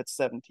 even if it's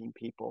 17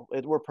 people.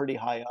 We're pretty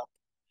high up,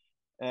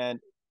 and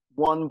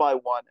one by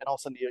one, and all of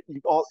a sudden,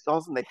 all of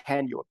a sudden they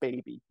hand you a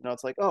baby.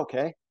 It's like, oh,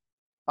 okay,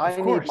 Of I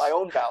need my course.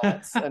 own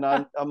balance. And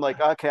I'm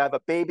like, okay, I have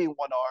a baby in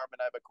one arm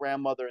and I have a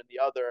grandmother in the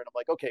other. And I'm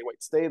like, okay,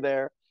 wait, stay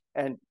there.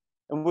 And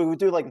and we would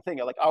do like a thing,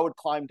 like I would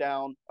climb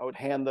down, I would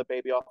hand the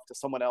baby off to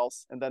someone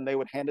else, and then they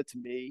would hand it to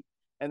me.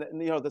 And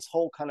this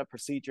whole kind of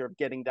procedure of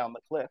getting down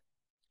the cliff.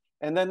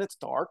 And then it's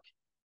dark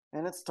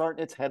and it's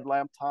starting it's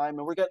headlamp time,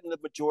 and we're getting the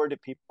majority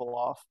of people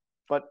off.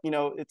 But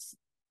it's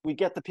we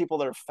get the people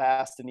that are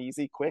fast and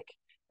easy, quick,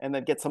 and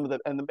then get some of the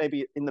and then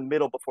maybe in the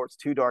middle before it's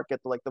too dark,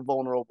 get the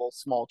vulnerable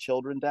small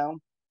children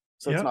down,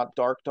 so it's Yep. not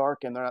dark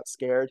and they're not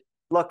scared.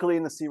 Luckily,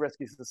 in the Sea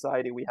Rescue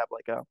Society, we have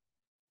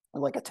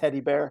like a teddy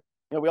bear.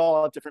 We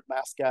all have different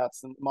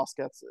mascots.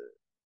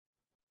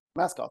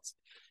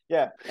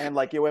 Yeah, and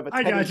like we have a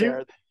I got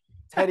you.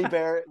 teddy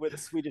bear with a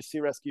Swedish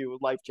Sea Rescue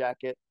life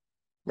jacket.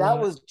 That Love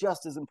it. was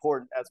just as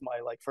important as my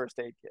like first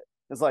aid kit.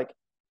 It's like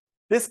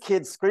this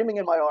kid screaming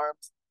in my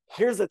arms.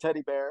 Here's a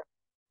teddy bear.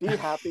 Be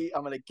happy.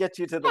 I'm gonna get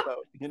you to the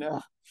boat.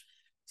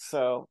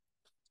 So,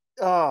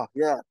 oh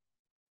yeah.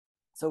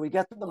 So we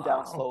get them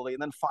down Wow. slowly,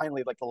 and then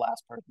finally, like the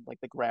last person, like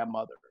the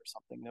grandmother or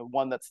something, the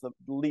one that's the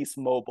least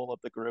mobile of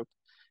the group,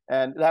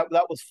 and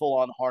that was full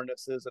on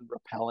harnesses and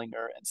rappelling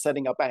her and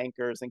setting up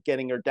anchors and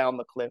getting her down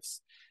the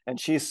cliffs, and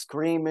she's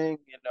screaming,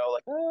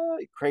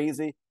 like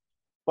crazy.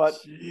 But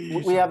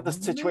Jeez, we oh have the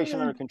situation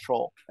under man.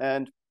 control,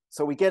 and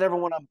so we get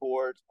everyone on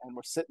board, and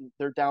we're sitting.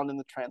 They're down in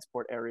the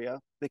transport area.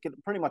 They can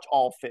pretty much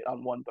all fit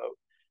on one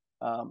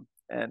boat,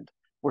 and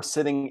we're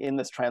sitting in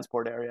this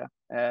transport area,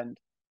 and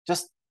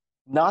just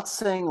not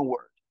saying a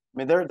word. I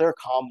mean, they're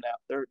calm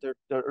now.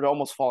 They're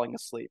almost falling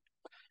asleep.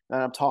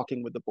 And I'm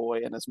talking with the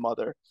boy and his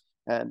mother,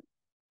 and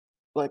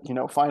like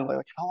finally,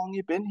 like, how long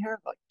you been here?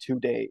 Like 2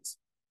 days.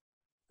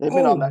 They've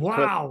been Oh on that cliff.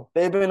 wow.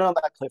 They've been on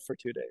that cliff for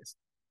 2 days.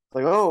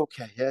 Like, oh,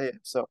 okay, yeah, yeah.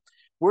 So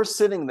we're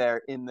sitting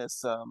there in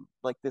this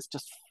like this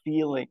just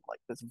feeling like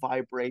this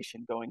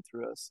vibration going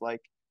through us,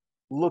 like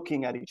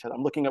looking at each other.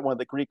 I'm looking at one of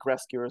the Greek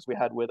rescuers we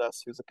had with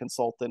us, who's a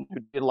consultant who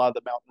did a lot of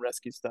the mountain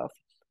rescue stuff,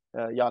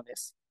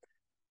 Yanis,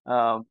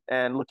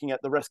 and looking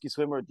at the rescue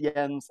swimmer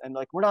Jens, and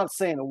like we're not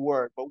saying a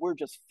word, but we're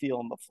just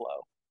feeling the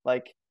flow.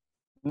 Like,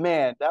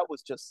 man, that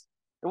was just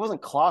it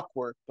wasn't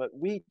clockwork, but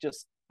we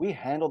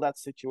handled that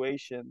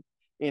situation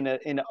in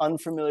an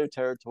unfamiliar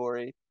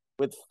territory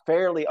with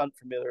fairly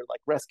unfamiliar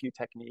like rescue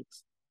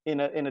techniques in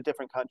a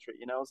different country.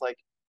 It's like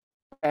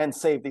and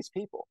save these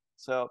people.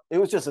 So it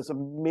was just this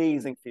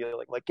amazing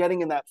feeling, like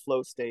getting in that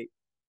flow state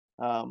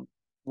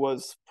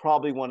was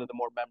probably one of the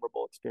more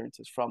memorable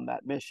experiences from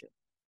that mission.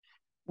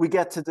 We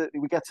get to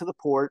the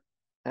port,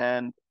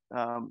 and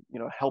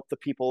help the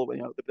people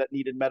that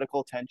needed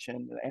medical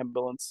attention, the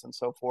ambulance and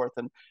so forth,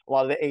 and a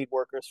lot of the aid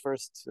workers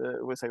first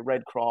was a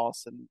Red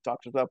Cross and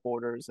Doctors Without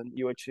Borders and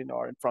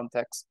UHCR and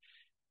Frontex.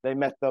 They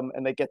met them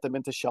and they get them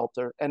into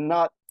shelter, and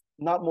not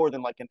more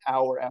than like an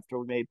hour after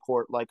we made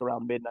port, like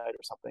around midnight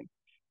or something,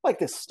 like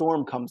this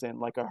storm comes in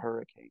like a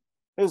hurricane.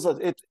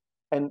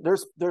 And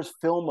there's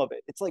film of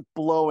it. It's like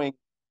blowing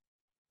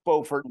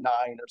Beaufort 9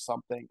 or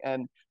something,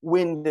 and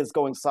wind is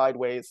going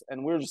sideways,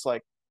 and we're just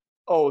like,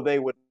 oh, they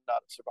would not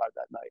have survived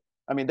that night.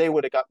 I mean, they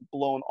would have gotten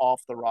blown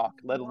off the rock,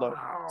 let alone.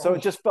 So it Wow.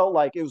 just felt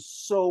like it was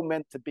so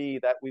meant to be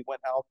that we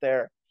went out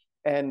there,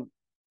 and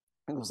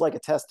it was like a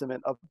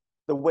testament of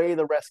the way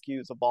the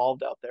rescues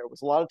evolved out there. It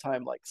was a lot of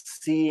time like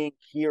seeing,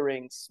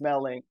 hearing,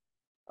 smelling.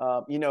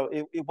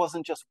 It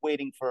wasn't just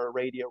waiting for a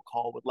radio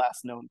call with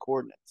last known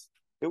coordinates.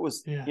 It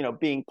was, Yeah.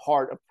 being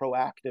part of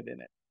proactive in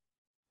it.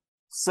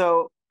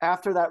 So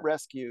after that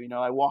rescue,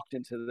 I walked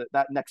into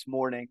that next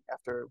morning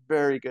after a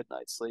very good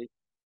night's sleep.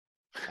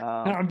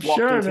 I'm Walked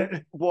sure of into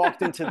it.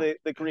 walked into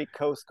the Greek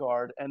Coast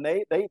Guard, and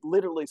they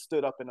literally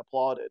stood up and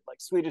applauded, like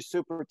Swedish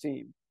super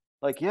team,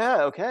 like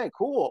yeah, okay,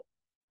 cool.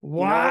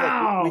 Like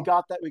we Wow.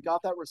 got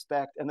that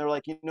respect, and they're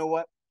like, you know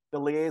what, the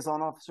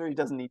liaison officer, he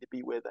doesn't need to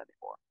be with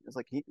anymore. It's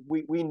like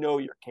we know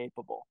you're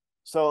capable.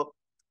 So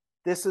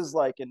this is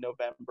like in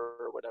November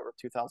or whatever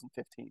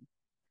 2015.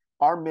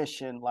 Our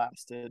mission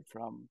lasted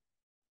from,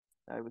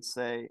 I would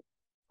say,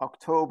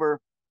 October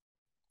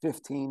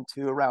 15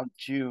 to around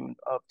June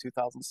of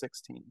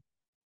 2016.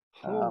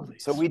 Holy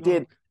So we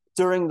did smoke.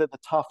 during the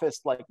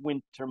toughest like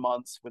winter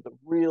months with the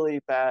really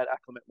bad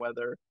inclement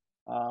weather.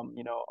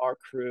 Our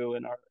crew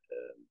and our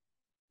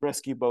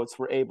rescue boats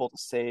were able to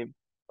save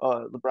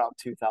around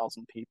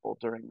 2,000 people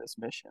during this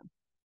mission.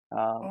 Um,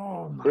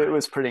 Oh it my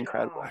was pretty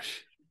incredible.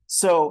 gosh.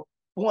 So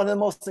one of the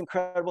most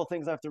incredible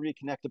things I have to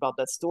reconnect about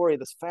that story,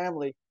 this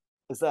family,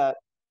 is that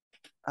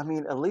I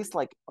mean, at least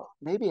like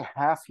maybe a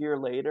half year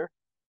later,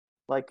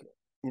 like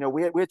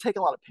we had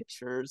taken a lot of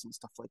pictures and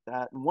stuff like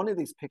that, and one of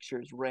these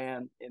pictures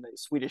ran in a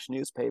Swedish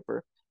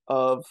newspaper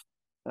of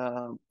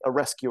a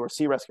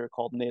sea rescuer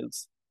called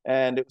Nils,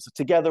 and it was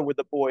together with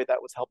the boy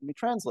that was helping me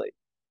translate.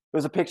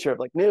 was a picture of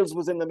like Nils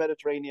was in the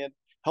Mediterranean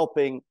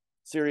helping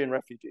Syrian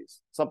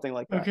refugees, something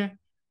like that. Okay.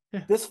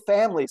 Yeah. This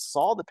family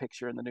saw the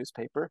picture in the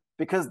newspaper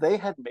because they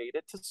had made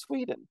it to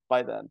Sweden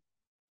by then.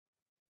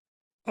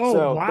 Oh,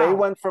 So they wow.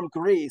 went from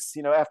Greece,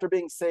 after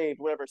being saved,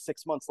 whatever,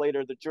 6 months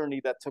later, the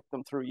journey that took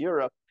them through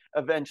Europe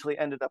eventually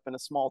ended up in a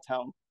small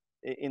town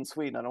in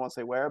Sweden. I don't want to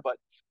say where, but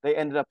they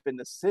ended up in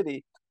the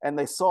city, and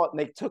they saw it,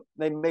 and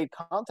they made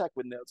contact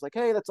with Nils, like,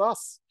 hey, that's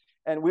us.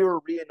 And we were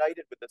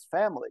reunited with this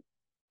family.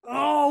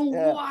 Oh,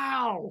 Yeah.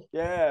 wow.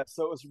 Yeah.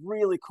 So it was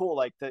really cool.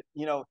 Like that,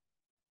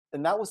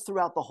 and that was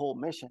throughout the whole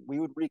mission. We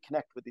would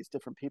reconnect with these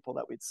different people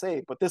that we'd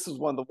saved, but this is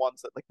one of the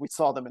ones that like we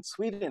saw them in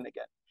Sweden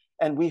again.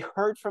 And we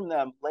heard from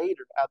them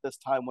later at this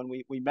time when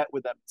we met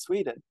with them in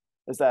Sweden,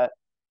 is that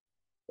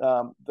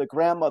the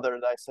grandmother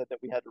that I said that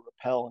we had to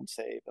repel and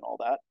save and all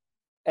that,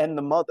 and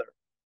the mother,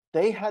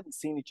 they hadn't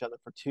seen each other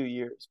for 2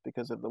 years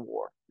because of the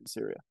war in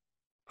Syria.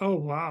 Oh,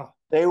 wow.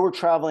 They were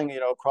traveling,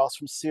 across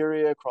from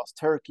Syria, across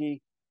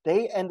Turkey.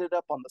 They ended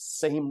up on the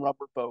same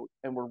rubber boat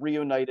and were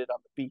reunited on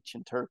the beach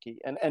in Turkey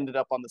and ended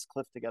up on this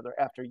cliff together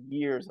after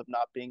years of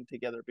not being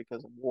together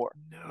because of war.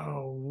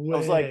 No I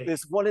was like, way.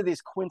 this one of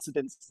these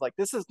coincidences, like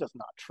this is just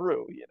not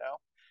true.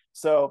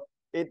 So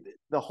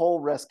the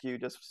whole rescue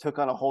just took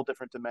on a whole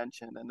different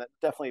dimension, and that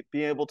definitely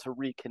being able to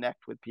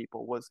reconnect with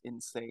people was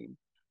insane.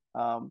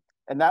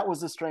 And that was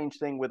the strange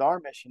thing with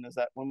our mission, is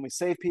that when we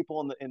save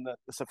people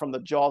so from the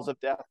jaws of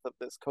death, of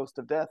this coast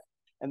of death,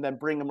 and then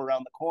bring them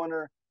around the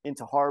corner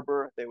into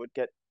harbor, they would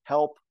get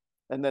help,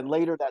 and then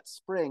later that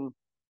spring,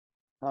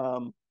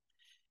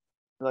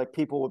 like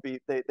people would be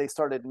they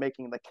started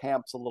making the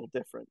camps a little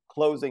different,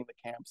 closing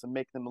the camps and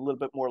make them a little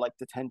bit more like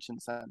detention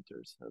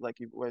centers, like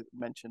you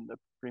mentioned, the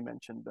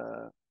pre-mentioned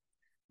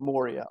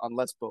Moria on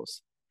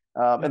Lesbos.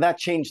 And Yeah. that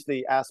changed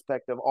the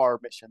aspect of our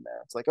mission there.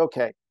 It's like,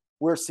 okay,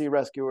 we're sea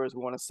rescuers,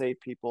 we want to save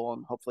people,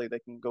 and hopefully they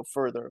can go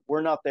further.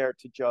 We're not there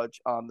to judge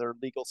on their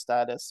legal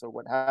status or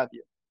what have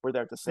you. We're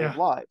there to save Yeah.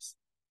 lives,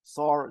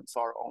 SAR and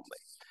SAR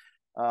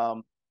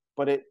only.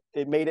 But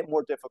it made it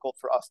more difficult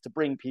for us to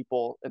bring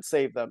people and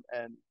save them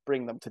and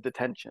bring them to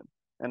detention.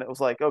 And it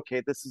was like,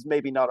 okay, this is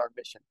maybe not our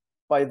mission.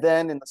 By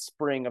then, in the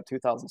spring of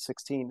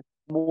 2016,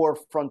 more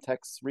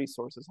Frontex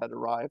resources had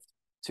arrived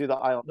to the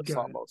island of Got it.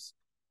 Samos.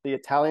 The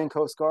Italian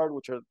Coast Guard,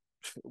 which are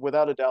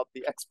without a doubt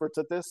the experts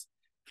at this,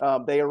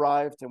 they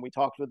arrived and we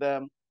talked with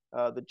them.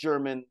 The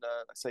German,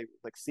 say,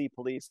 like sea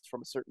police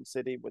from a certain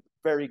city with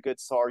very good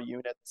SAR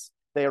units,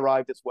 they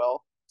arrived as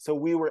well. So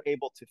we were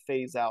able to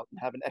phase out and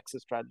have an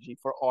exit strategy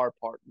for our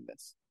part in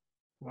this.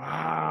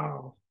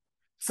 Wow.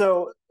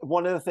 So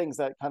one of the things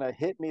that kind of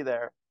hit me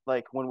there,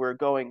 like when we are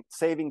going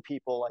saving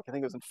people, like I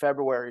think it was in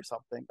February or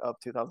something of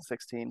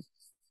 2016,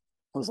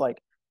 was like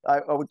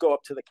I would go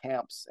up to the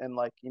camps and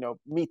like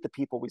meet the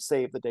people we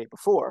saved the day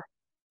before,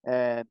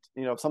 and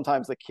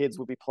sometimes the kids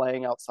would be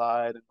playing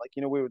outside, and like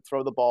we would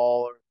throw the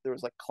ball, or there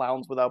was like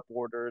Clowns Without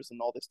Borders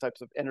and all these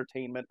types of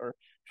entertainment, or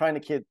trying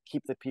to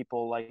keep the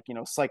people like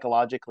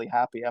psychologically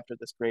happy after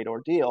this great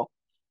ordeal.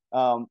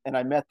 And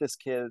I met this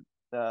kid,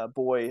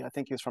 boy, I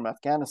think he was from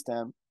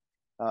Afghanistan.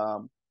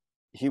 um,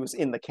 he was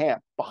in the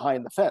camp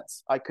behind the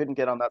fence. I couldn't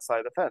get on that side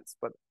of the fence,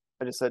 but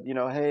I just said,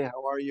 hey,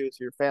 how are you? Is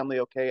your family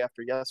okay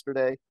after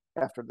yesterday,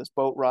 after this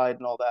boat ride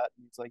and all that?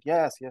 And he's like,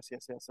 yes, yes,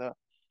 yes, yes.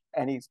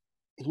 And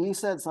he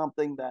said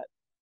something that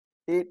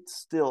it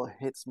still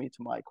hits me to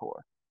my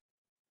core.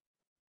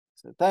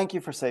 He said, thank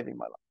you for saving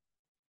my life.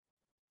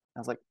 I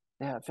was like,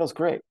 yeah, it feels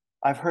great.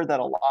 I've heard that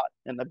a lot,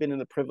 and I've been in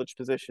the privileged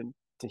position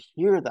to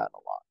hear that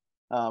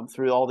a lot,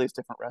 through all these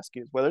different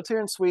rescues, whether it's here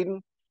in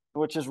Sweden,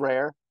 which is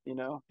rare. It's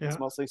Yeah.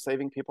 mostly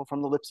saving people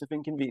from the lips of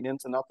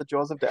inconvenience and not the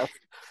jaws of death.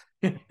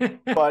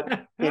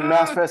 But in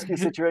mass rescue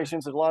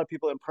situations, there's a lot of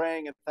people in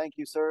praying and thank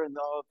you, sir, and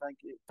oh, thank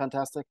you,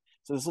 fantastic.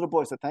 So this little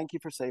boy said, thank you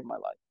for saving my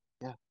life.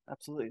 Yeah,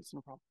 absolutely, it's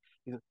no problem.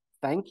 He said,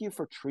 thank you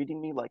for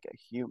treating me like a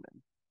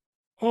human.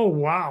 Oh,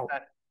 wow.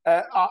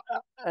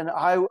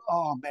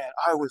 Oh man,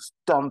 I was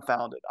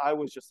dumbfounded. I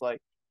was just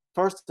like,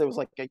 first there was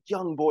like a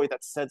young boy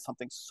that said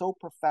something so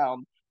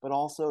profound, but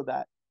also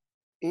that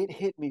it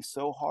hit me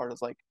so hard.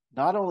 It's like,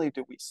 not only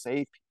do we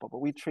save people, but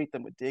we treat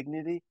them with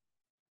dignity,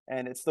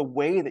 and it's the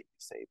way that you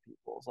save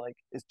people is like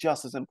is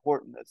just as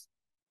important as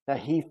that.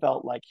 He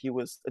felt like he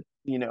was, I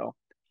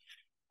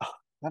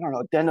don't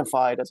know,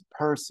 identified as a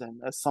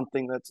person, as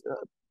something that's a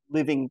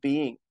living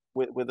being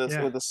Yeah.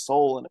 with a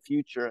soul and a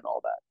future and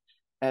all that.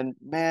 And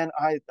man,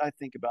 I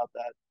think about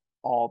that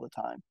all the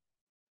time.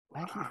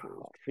 Thank you for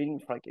Wow. treating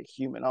me like a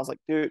human. I was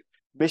like, dude,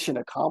 mission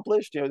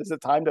accomplished. This is the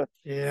time to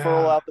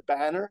furl Yeah. out the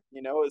banner.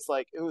 It's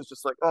like it was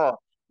just like, oh,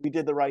 we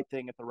did the right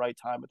thing at the right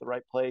time, at the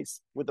right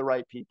place, with the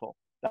right people.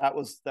 That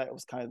was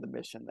kind of the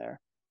mission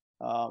there.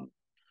 Um,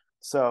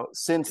 so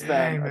since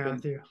then, Dang, I've been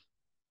Matthew.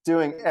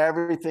 doing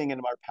everything in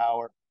our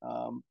power.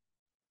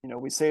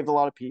 We saved a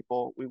lot of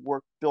people. We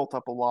built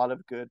up a lot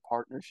of good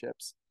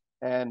partnerships,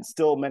 and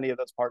still many of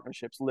those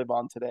partnerships live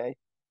on today.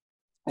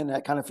 And I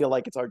kind of feel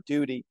like it's our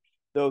duty,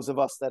 those of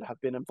us that have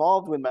been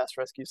involved with mass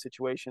rescue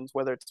situations,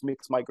 whether it's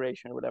mixed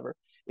migration or whatever,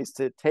 is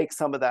to take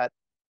some of that,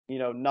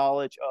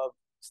 knowledge of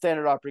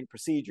standard operating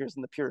procedures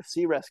and the pure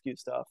sea rescue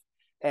stuff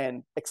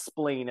and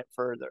explain it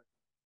further.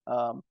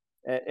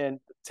 And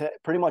to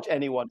pretty much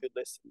anyone who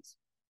listens.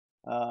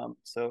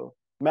 So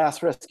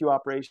mass rescue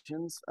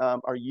operations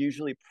are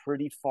usually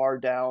pretty far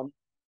down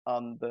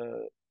on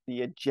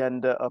the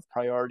agenda of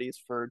priorities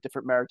for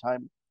different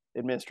maritime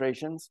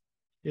administrations.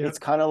 Yeah. It's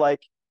kind of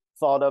like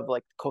thought of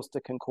like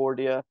Costa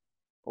Concordia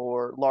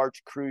or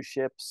large cruise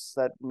ships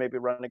that maybe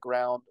run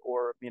aground,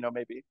 or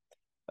maybe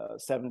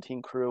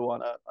 17 crew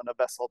on a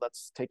vessel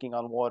that's taking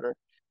on water.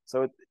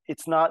 So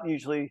it's not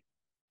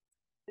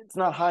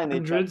high in the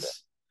agenda.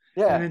 Hundreds. And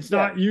Yeah, it's yeah,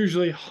 not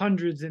usually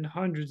hundreds and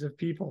hundreds of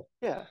people.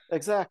 yeah,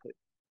 exactly.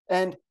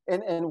 And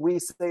we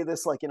say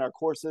this like in our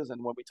courses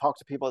and when we talk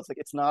to people, it's like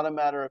it's not a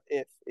matter of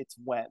if, it's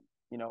when.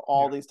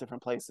 All Yeah. these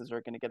different places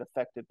are going to get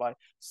affected by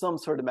some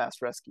sort of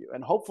mass rescue,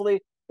 and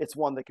hopefully it's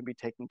one that can be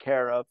taken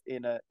care of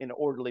in an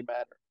orderly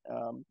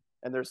manner.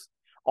 And there's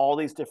all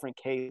these different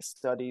case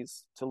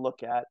studies to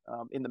look at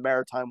in the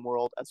maritime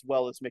world, as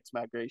well as mixed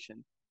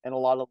migration, and a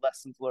lot of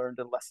lessons learned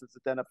and lessons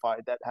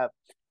identified that have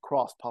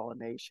cross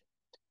pollination.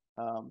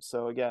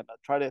 So again, I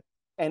try to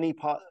any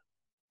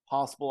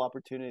possible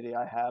opportunity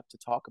I have to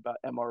talk about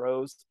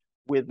MROs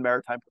with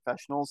maritime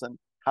professionals and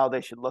how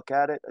they should look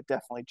at it, I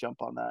definitely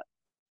jump on that.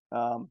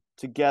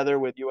 Together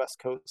with U.S.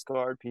 Coast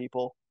Guard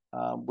people,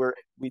 where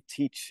we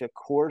teach a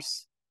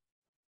course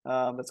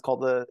that's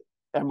called the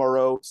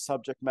MRO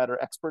Subject Matter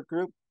Expert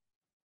Group,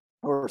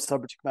 or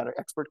Subject Matter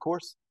Expert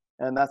Course,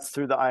 and that's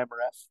through the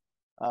IMRF,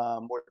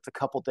 where it's a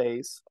couple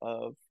days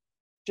of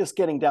just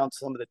getting down to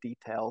some of the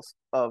details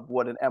of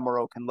what an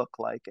MRO can look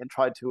like and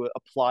try to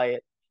apply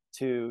it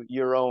to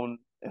your own,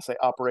 say,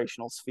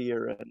 operational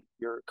sphere and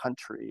your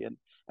country, and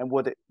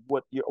what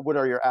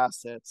are your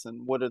assets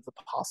and what are the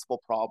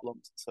possible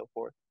problems and so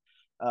forth.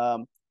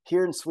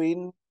 Here in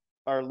Sweden,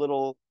 our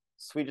little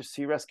Swedish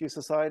Sea Rescue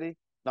Society,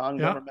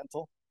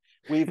 non-governmental,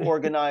 we've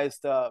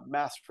organized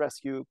mass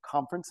rescue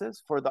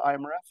conferences for the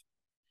IMRF.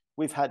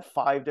 We've had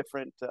 5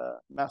 different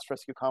mass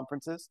rescue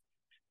conferences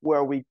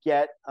where we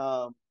get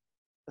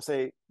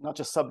say not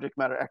just subject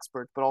matter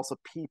experts, but also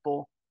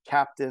people,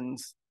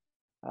 captains,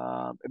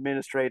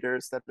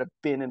 administrators that have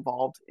been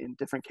involved in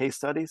different case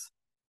studies,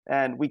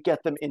 and we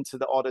get them into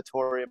the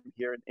auditorium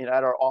here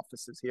at our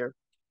offices here,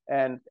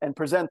 and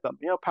present them.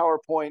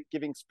 PowerPoint,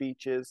 giving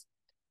speeches,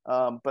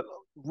 but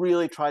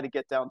really try to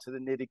get down to the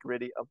nitty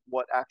gritty of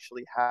what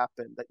actually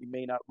happened that you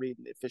may not read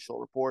in the official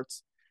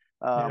reports,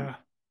 Yeah.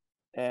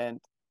 and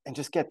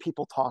just get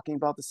people talking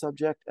about the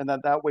subject, and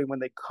then that way when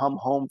they come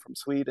home from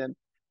Sweden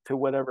to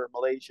whatever,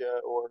 Malaysia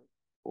or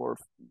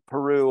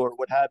Peru or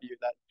what have you,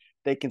 that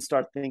they can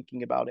start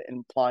thinking about it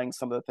and applying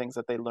some of the things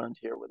that they learned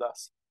here with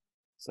us.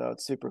 So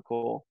it's super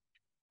cool.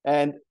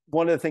 And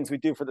one of the things we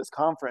do for this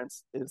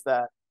conference is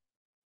that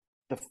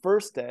the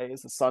first day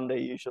is a Sunday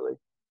usually.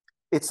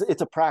 It's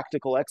a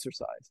practical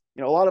exercise.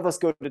 A lot of us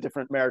go to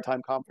different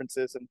maritime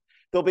conferences, and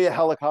there'll be a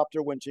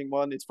helicopter winching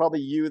one. It's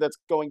probably you that's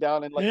going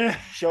down and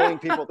showing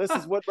people this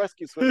is what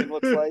rescue swimming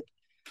looks like.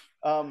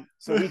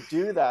 So we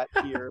do that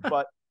here,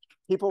 but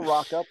people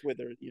rock up with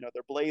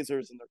their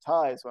blazers and their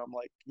ties. So I'm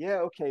like, yeah,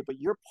 okay, but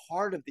you're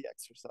part of the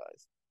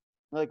exercise.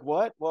 I'm like,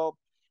 what? Well,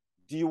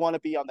 do you want to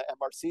be on the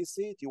MRCC?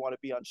 Do you want to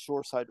be on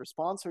shoreside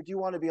response, or do you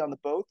want to be on the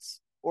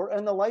boats or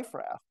in the life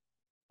raft?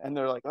 And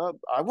they're like, oh,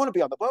 I want to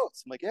be on the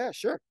boats. I'm like, yeah,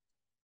 sure.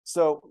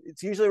 So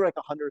it's usually like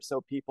 100 or so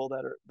people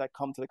that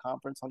come to the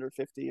conference,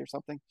 150 or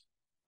something.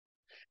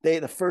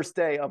 The first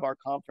day of our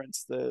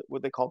conference,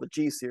 what they call the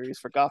G series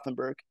for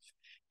Gothenburg,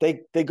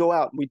 they go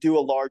out and we do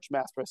a large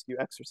mass rescue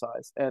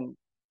exercise and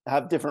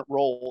have different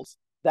roles.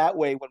 That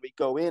way, when we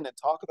go in and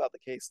talk about the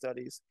case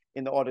studies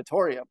in the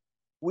auditorium,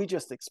 we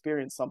just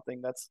experience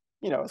something that's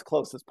as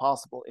close as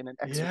possible in an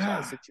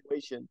exercise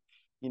situation,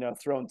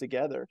 thrown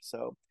together.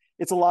 So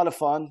it's a lot of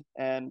fun,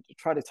 and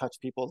try to touch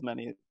people, as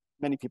many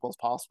people as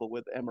possible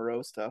with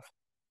MRO stuff.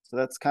 So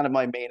that's kind of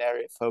my main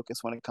area of focus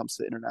when it comes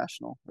to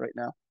international right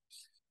now.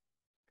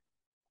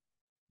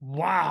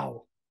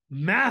 Wow,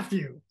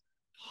 Matthew,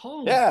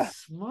 holy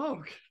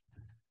smoke!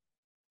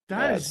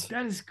 That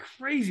is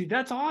crazy.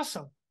 That's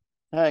awesome.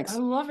 Thanks. I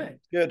love it.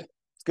 Good.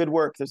 It's good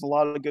work. There's a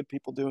lot of good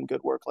people doing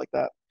good work like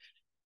that.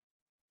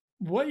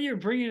 What you're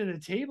bringing to the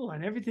table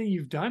and everything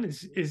you've done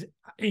is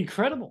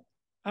incredible.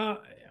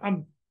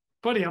 I'm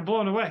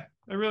blown away.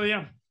 I really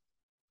am.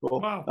 Cool.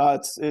 Wow.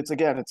 It's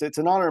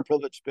an honor and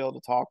privilege to be able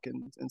to talk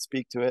and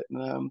speak to it.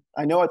 And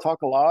I know I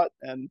talk a lot,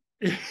 and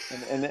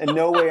in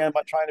no way am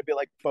I trying to be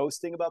like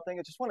boasting about things.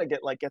 I just want to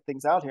get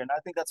things out here. And I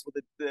think that's what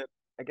the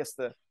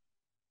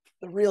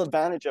real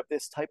advantage of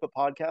this type of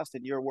podcast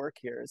and your work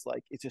here is,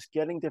 like, it's just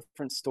getting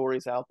different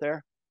stories out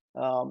there.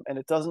 And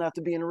it doesn't have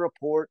to be in a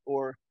report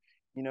or,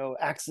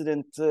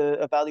 accident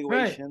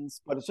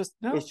evaluations, but it's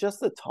just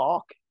the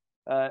talk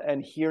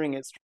and hearing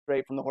it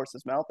straight from the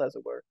horse's mouth, as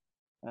it were.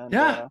 And,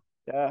 yeah,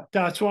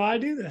 that's why I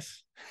do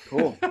this.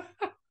 Cool.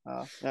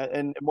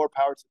 And more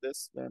power to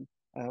this. And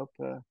I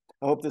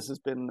hope this has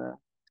been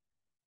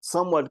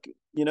somewhat,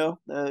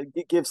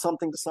 give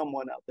something to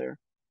someone out there.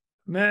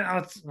 Man,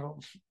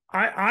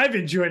 I've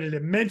enjoyed it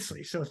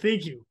immensely. So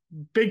thank you,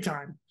 big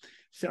time.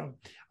 So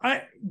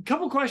a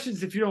couple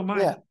questions, if you don't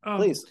mind. Yeah,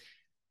 please.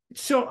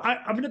 So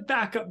I'm going to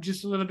back up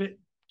just a little bit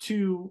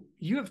to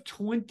you have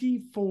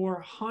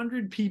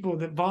 2,400 people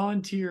that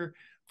volunteer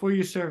for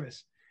your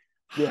service.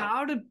 Yeah.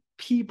 How do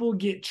people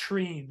get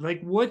trained?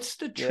 Like, what's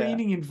the Yeah.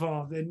 training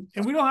involved? And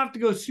we don't have to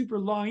go super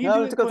long No, I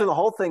don't into have to it, go through but the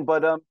whole thing,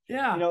 but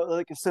yeah.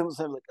 like a simple,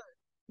 like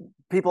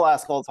people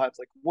ask all the time, it's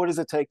like, what does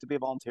it take to be a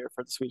volunteer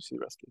for the Swedish Sea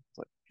Rescue? It's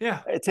like,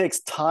 Yeah. it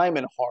takes time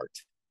and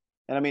heart.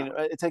 And I mean,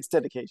 it takes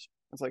dedication.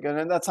 It's like,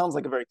 and that sounds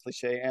like a very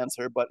cliche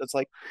answer, but it's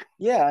like,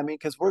 yeah, I mean,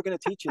 because we're going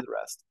to teach you the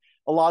rest.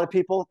 A lot of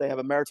people, they have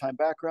a maritime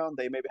background.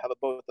 They maybe have a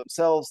boat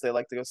themselves. They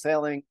like to go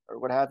sailing or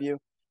what have you.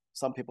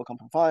 Some people come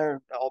from fire,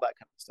 all that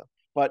kind of stuff.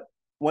 But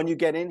when you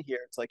get in here,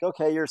 it's like,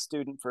 okay, you're a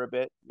student for a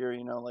bit. You're,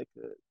 like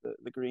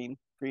the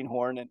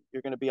greenhorn, and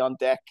you're going to be on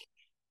deck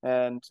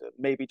and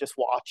maybe just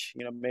watch,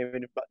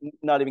 maybe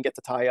not even get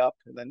to tie up,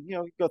 and then,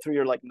 go through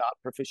your like not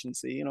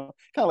proficiency, kind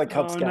of like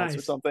Cub Oh, Scouts or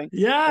nice. something.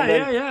 Yeah, And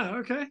then, yeah.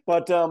 Okay.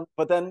 but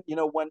then,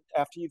 when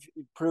after you've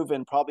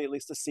proven probably at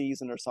least a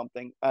season or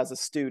something as a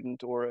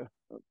student or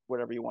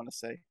whatever you want to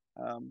say,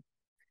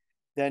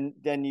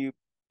 then you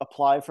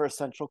apply for a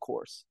central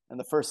course, and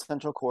the first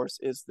central course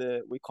is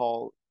we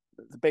call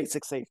the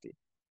basic safety.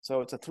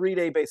 So it's a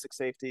 3-day basic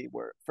safety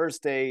where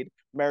first aid,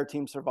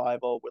 maritime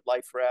survival with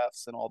life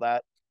rafts and all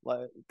that,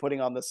 like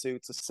putting on the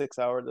suits, the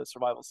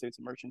survival suits,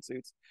 immersion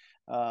suits,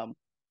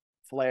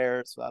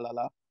 flares,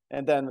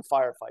 and then the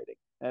firefighting.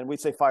 And we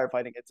say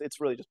firefighting,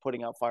 it's really just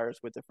putting out fires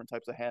with different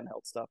types of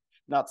handheld stuff,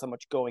 not so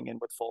much going in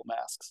with full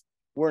masks.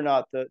 We're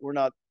not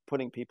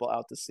putting people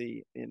out to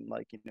sea in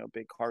like,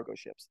 big cargo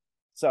ships.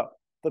 So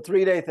the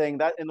 3-day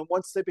thing, and then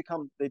once they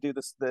do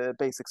the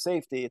basic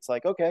safety, it's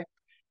like, okay,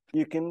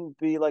 you can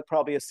be like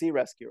probably a sea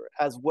rescuer,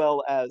 as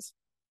well as,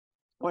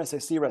 when I say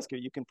sea rescue,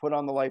 you can put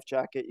on the life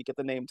jacket, you get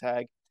the name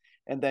tag,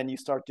 and then you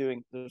start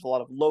there's a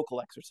lot of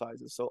local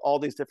exercises. So all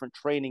these different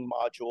training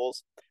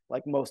modules,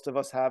 like most of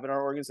us have in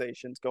our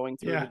organizations, going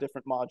through the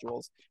different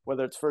modules,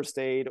 whether it's first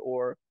aid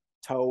or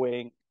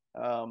towing,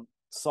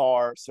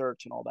 SAR,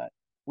 search, and all that.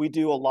 We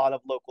do a lot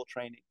of local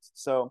trainings.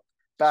 So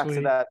back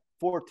to that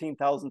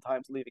 14,000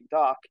 times leaving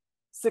dock,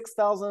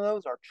 6,000 of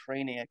those are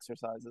training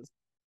exercises.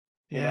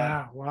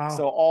 Yeah. Wow.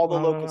 So all the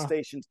local Wow.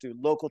 stations do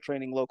local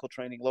training.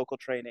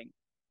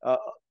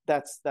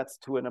 That's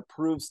to an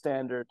approved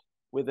standard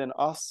within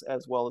us,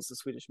 as well as the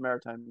Swedish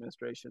Maritime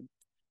Administration.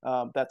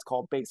 That's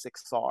called basic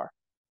SAR.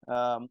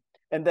 And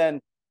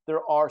then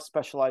there are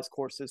specialized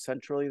courses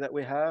centrally that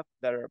we have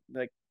that are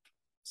like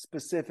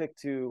specific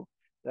to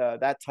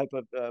that type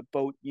of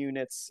boat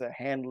units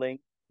handling.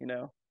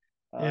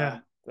 Yeah.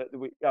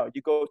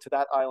 You go to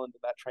that island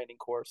in that training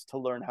course to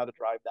learn how to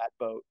drive that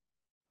boat.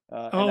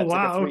 And Oh, that's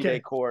like a wow. 3-day Okay.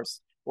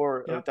 course,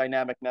 or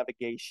dynamic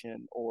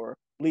navigation, or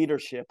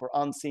leadership, or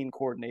on-scene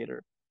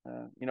coordinator,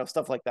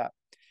 stuff like that.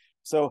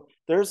 So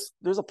there's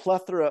a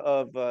plethora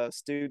of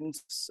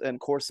students and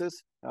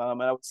courses,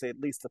 and I would say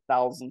at least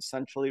 1,000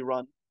 centrally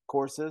run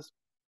courses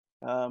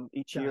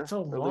each year. That's a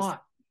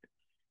lot.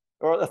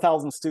 Or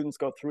 1,000 students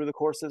go through the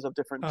courses of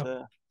different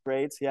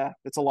grades. Yeah,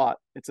 it's a lot.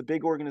 It's a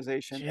big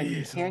organization, and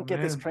you can't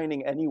get this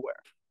training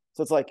anywhere.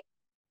 So it's like,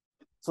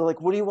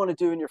 what do you want to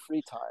do in your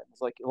free time? It's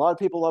like a lot of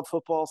people love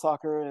football,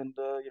 soccer, and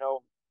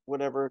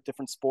whatever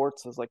different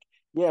sports. It's like,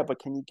 yeah, but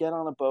can you get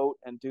on a boat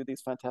and do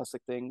these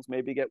fantastic things?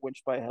 Maybe get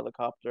winched by a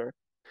helicopter.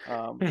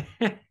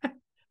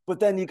 But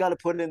then you got to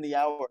put in the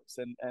hours,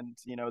 and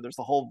there's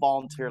the whole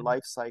volunteer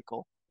life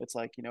cycle. It's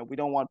like, we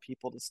don't want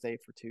people to stay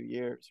for 2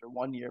 years or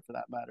 1 year for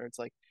that matter. It's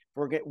like,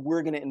 we're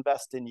going to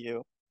invest in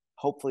you.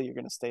 Hopefully you're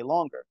going to stay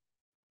longer.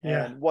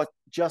 Yeah. And what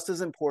just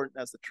as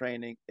important as the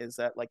training is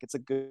that, like, it's a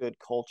good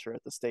culture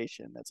at the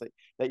station. That's like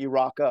that you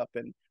rock up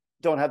and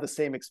don't have the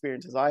same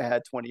experience as I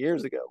had 20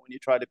 years ago when you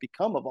try to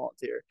become a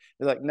volunteer.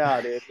 They're like,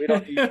 nah, dude, we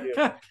don't need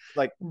you.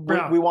 Like,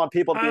 Bro, we want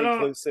people to be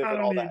inclusive I and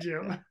don't all need that.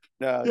 you.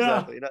 No,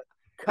 exactly.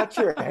 Cut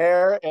your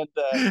hair and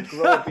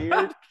grow a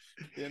beard.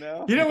 You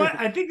know what?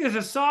 I think there's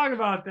a song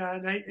about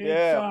that.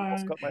 Yeah,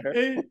 almost cut my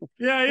hair.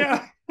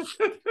 Yeah.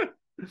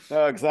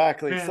 No,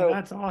 exactly. Man,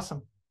 that's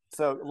awesome.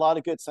 So a lot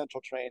of good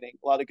central training,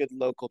 a lot of good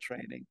local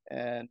training,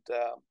 and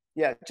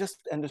just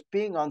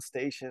being on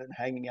station and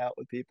hanging out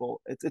with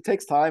people. It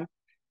takes time,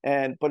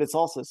 but it's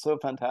also so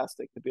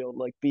fantastic to be able to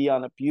like be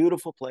on a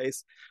beautiful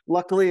place.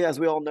 Luckily,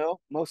 as we all know,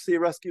 most sea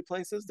rescue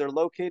places, they're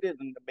located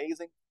in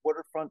amazing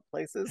waterfront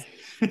places.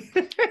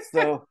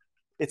 So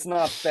it's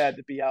not bad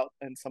to be out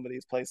in some of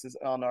these places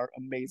on our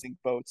amazing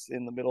boats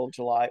in the middle of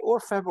July or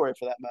February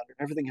for that matter.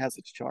 Everything has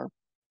its charm.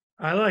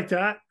 I like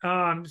that.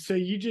 So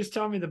you just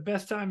tell me the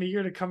best time of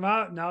year to come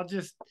out, and I'll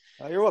just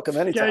you're welcome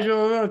anytime.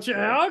 Schedule a little chat.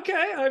 Yeah.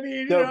 Okay. I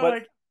mean,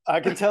 but I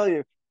can tell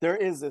you there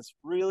is this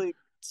really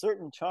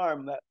certain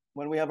charm that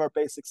when we have our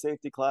basic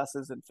safety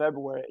classes in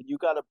February, you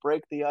got to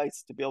break the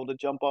ice to be able to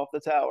jump off the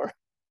tower.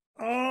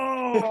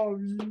 Oh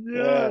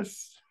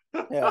yes.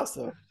 Yeah.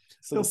 So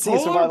the sea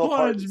survival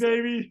plunge,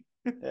 baby.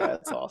 Yeah,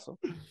 it's awesome.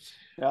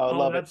 Yeah, I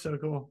love that's so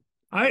cool.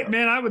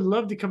 Man, I would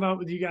love to come out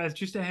with you guys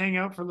just to hang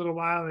out for a little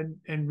while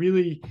and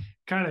really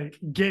kind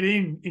of get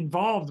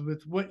involved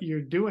with what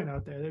you're doing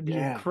out there. That'd be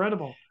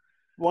incredible.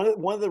 One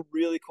of the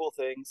really cool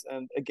things,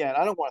 and again,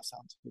 I don't want to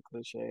sound too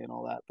cliche and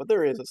all that, but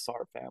there is a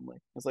SAR family.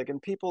 It's like, and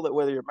people that,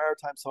 whether you're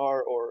maritime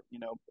SAR or,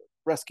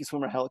 rescue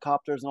swimmer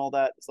helicopters and all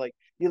that, it's like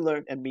you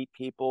learn and meet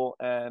people.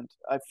 And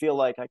I feel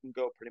like I can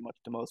go pretty much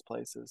to most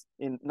places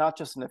in not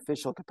just an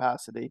official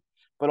capacity,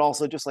 but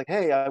also just like,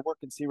 hey, I work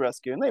in sea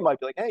rescue. And they might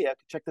be like, hey, I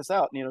could check this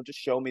out. And, just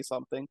show me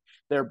something,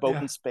 their boat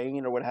in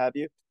Spain or what have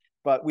you.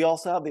 But we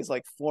also have these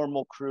like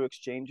formal crew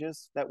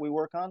exchanges that we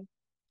work on.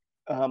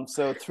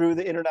 So through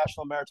the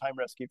International Maritime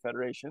Rescue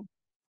Federation,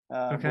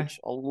 which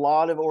a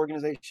lot of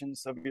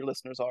organizations of your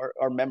listeners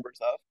are members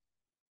of,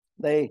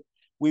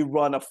 we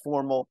run a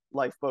formal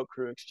lifeboat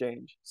crew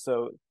exchange.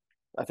 So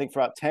I think for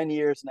about 10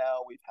 years now,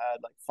 we've had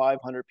like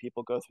 500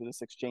 people go through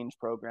this exchange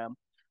program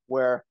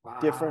where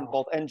different,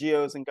 both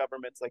NGOs and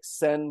governments, like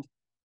send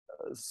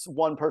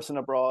one person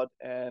abroad,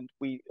 and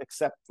we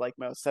accept like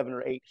 7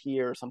 or 8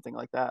 here or something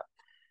like that.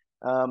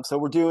 So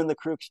we're doing the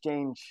crew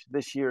exchange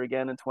this year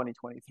again in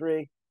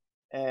 2023.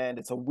 And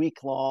it's a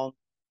week long.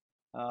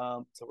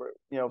 So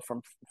we're,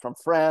 from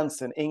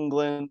France and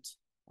England,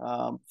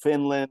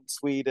 Finland,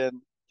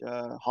 Sweden,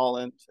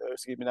 Holland,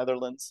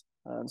 Netherlands,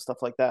 and stuff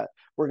like that.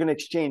 We're going to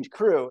exchange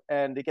crew,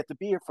 and they get to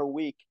be here for a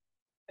week.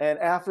 And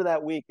after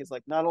that week is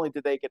like, not only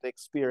did they get to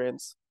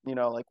experience,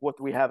 like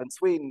what we have in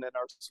Sweden, and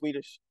our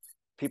Swedish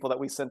people that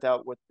we sent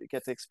out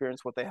get to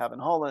experience what they have in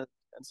Holland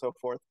and so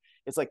forth.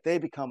 It's like they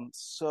become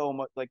so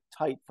much like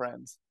tight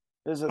friends.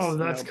 There's this,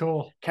 that's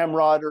cool.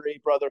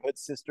 camaraderie, brotherhood,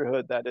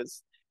 sisterhood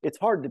it's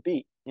hard to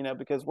beat,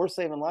 because we're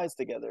saving lives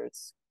together.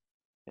 It's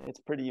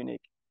pretty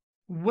unique.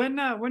 When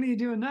are you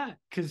doing that?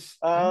 Because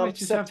I might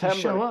just September. have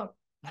to show up.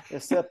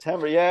 It's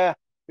September, yeah.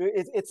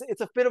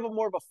 It's a bit of a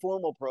more of a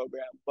formal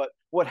program, but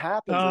what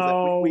happens is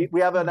that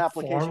we have an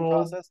application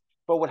process.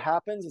 But what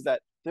happens is that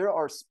there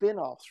are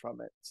spin-offs from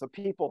it. So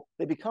people,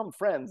 they become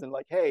friends and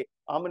like, hey,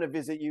 I'm going to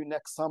visit you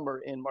next summer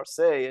in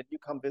Marseille, and you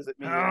come visit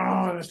me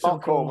in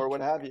Stockholm or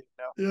what have you.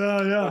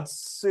 Yeah. It's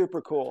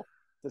super cool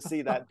to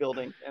see that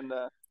building. And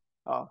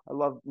I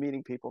love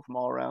meeting people from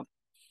all around.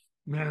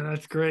 Man,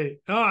 that's great.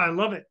 Oh, I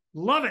love it.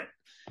 Love it.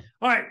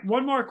 All right.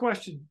 One more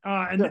question.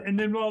 And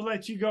then we'll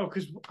let you go,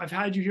 because I've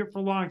had you here for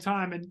a long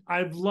time and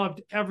I've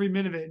loved every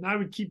minute of it, and I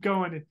would keep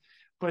going.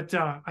 But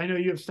I know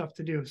you have stuff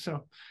to do,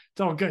 so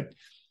it's all good.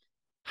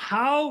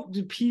 How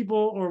do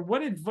people, or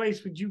what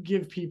advice would you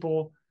give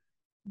people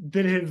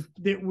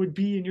that would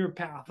be in your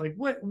path? Like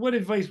what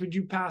advice would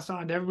you pass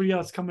on to everybody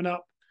else coming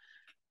up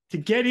to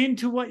get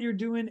into what you're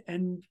doing?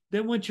 And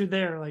then once you're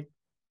there, like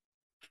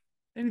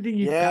anything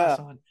you pass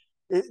on?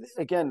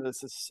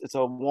 It's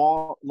a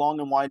long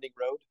and winding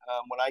road.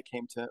 When I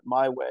came to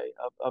my way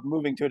of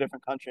moving to a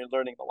different country and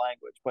learning the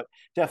language, but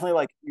definitely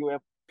like you have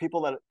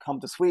people that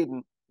come to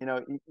Sweden,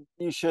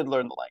 you should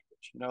learn the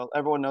language.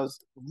 Everyone knows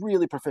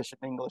really proficient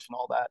in English and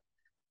all that.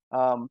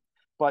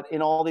 But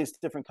in all these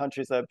different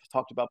countries that I've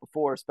talked about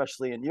before,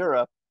 especially in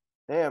Europe,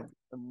 they have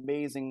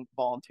amazing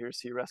volunteer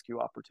sea rescue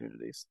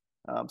opportunities.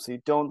 So you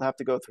don't have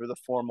to go through the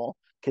formal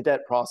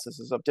cadet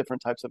processes of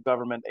different types of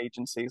government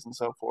agencies and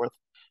so forth.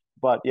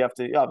 But you have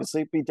to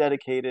obviously be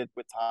dedicated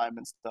with time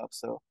and stuff.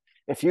 So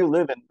if you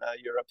live in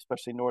Europe,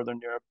 especially Northern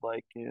Europe,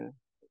 like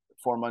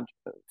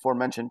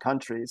aforementioned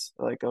countries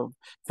like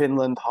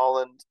Finland,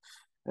 Holland,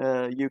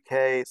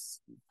 UK,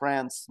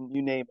 France,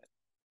 you name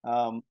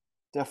it,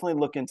 definitely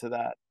look into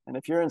that. And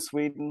if you're in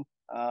Sweden,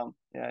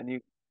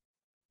 and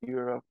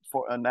you're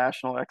a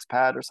national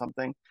expat or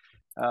something,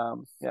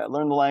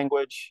 learn the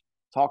language,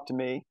 talk to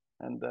me,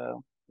 and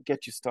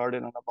get you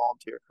started on a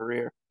volunteer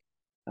career.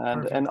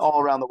 And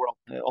all around the world,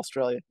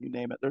 Australia, you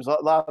name it. There's a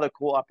lot of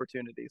cool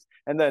opportunities.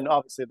 And then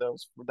obviously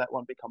those that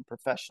want to become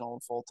professional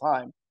and full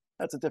time,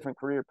 that's a different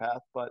career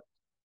path, but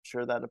I'm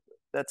sure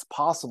that's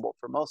possible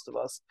for most of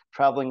us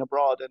traveling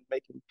abroad and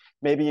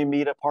maybe you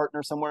meet a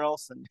partner somewhere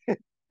else and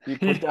you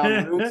put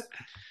down roots.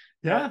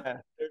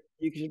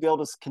 You should be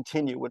able to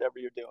continue whatever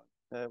you're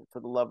doing for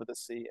the love of the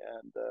sea,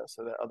 and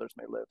so that others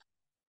may live.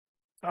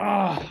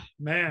 Oh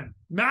man,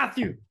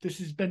 Matthew, this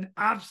has been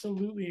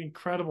absolutely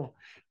incredible.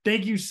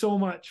 Thank you so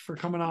much for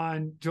coming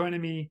on,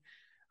 joining me.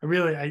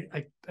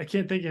 I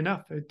can't thank you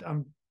enough.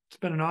 It's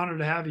been an honor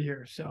to have you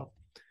here. So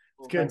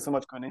it's good. Thanks so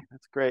much, Quinny.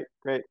 It's great.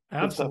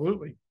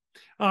 Absolutely.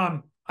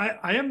 I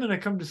am going to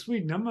come to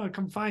Sweden. I'm going to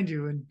come find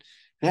you and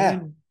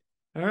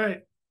all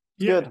right.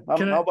 Yeah. Good.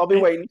 I'll be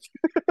waiting.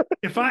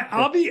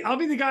 I'll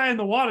be the guy in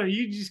the water.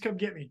 You just come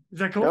get me. Is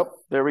that cool? Yep.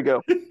 There we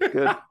go.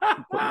 Good.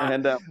 Put my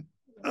hand down.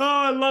 Oh,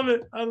 I love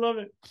it.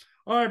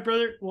 All right,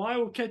 brother. Well, I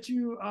will catch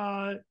you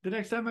the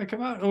next time I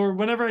come out, or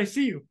whenever I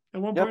see you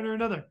at one point or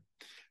another.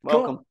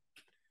 Welcome. Cool.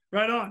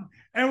 Right on.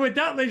 And with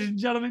that, ladies and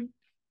gentlemen,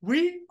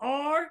 we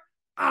are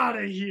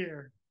out of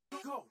here.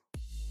 Go.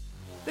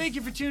 Thank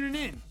you for tuning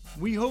in.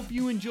 We hope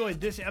you enjoyed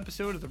this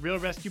episode of the Real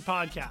Rescue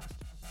Podcast.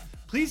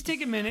 Please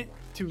take a minute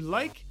to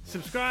like,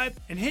 subscribe,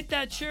 and hit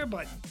that share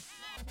button.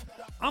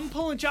 I'm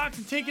pulling chocks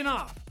and taking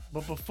off.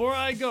 But before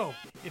I go,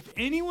 if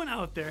anyone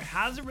out there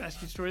has a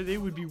rescue story they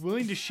would be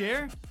willing to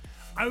share,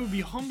 I would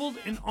be humbled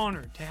and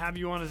honored to have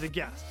you on as a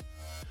guest.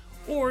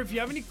 Or if you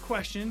have any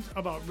questions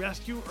about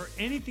rescue or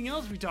anything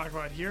else we talk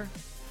about here,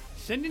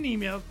 send an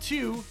email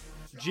to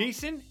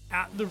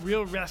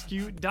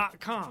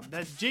jason@therealrescue.com.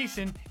 That's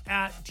jason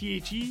at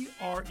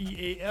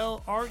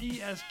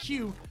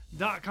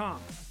TheRealresq.com.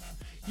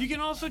 You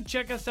can also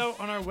check us out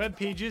on our web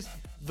pages,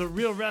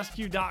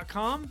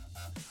 therealrescue.com,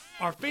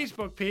 our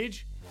Facebook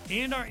page,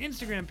 and our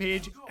Instagram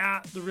page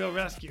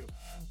 @TheRealRescue.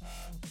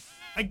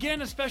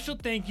 Again, a special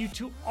thank you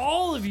to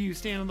all of you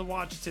staying on the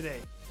watch today.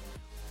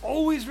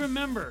 Always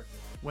remember,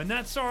 when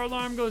that SAR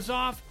alarm goes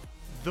off,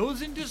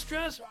 those in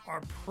distress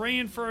are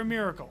praying for a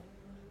miracle.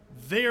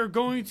 They are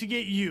going to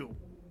get you.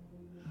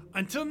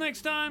 Until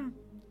next time,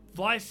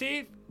 fly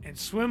safe and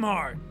swim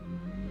hard.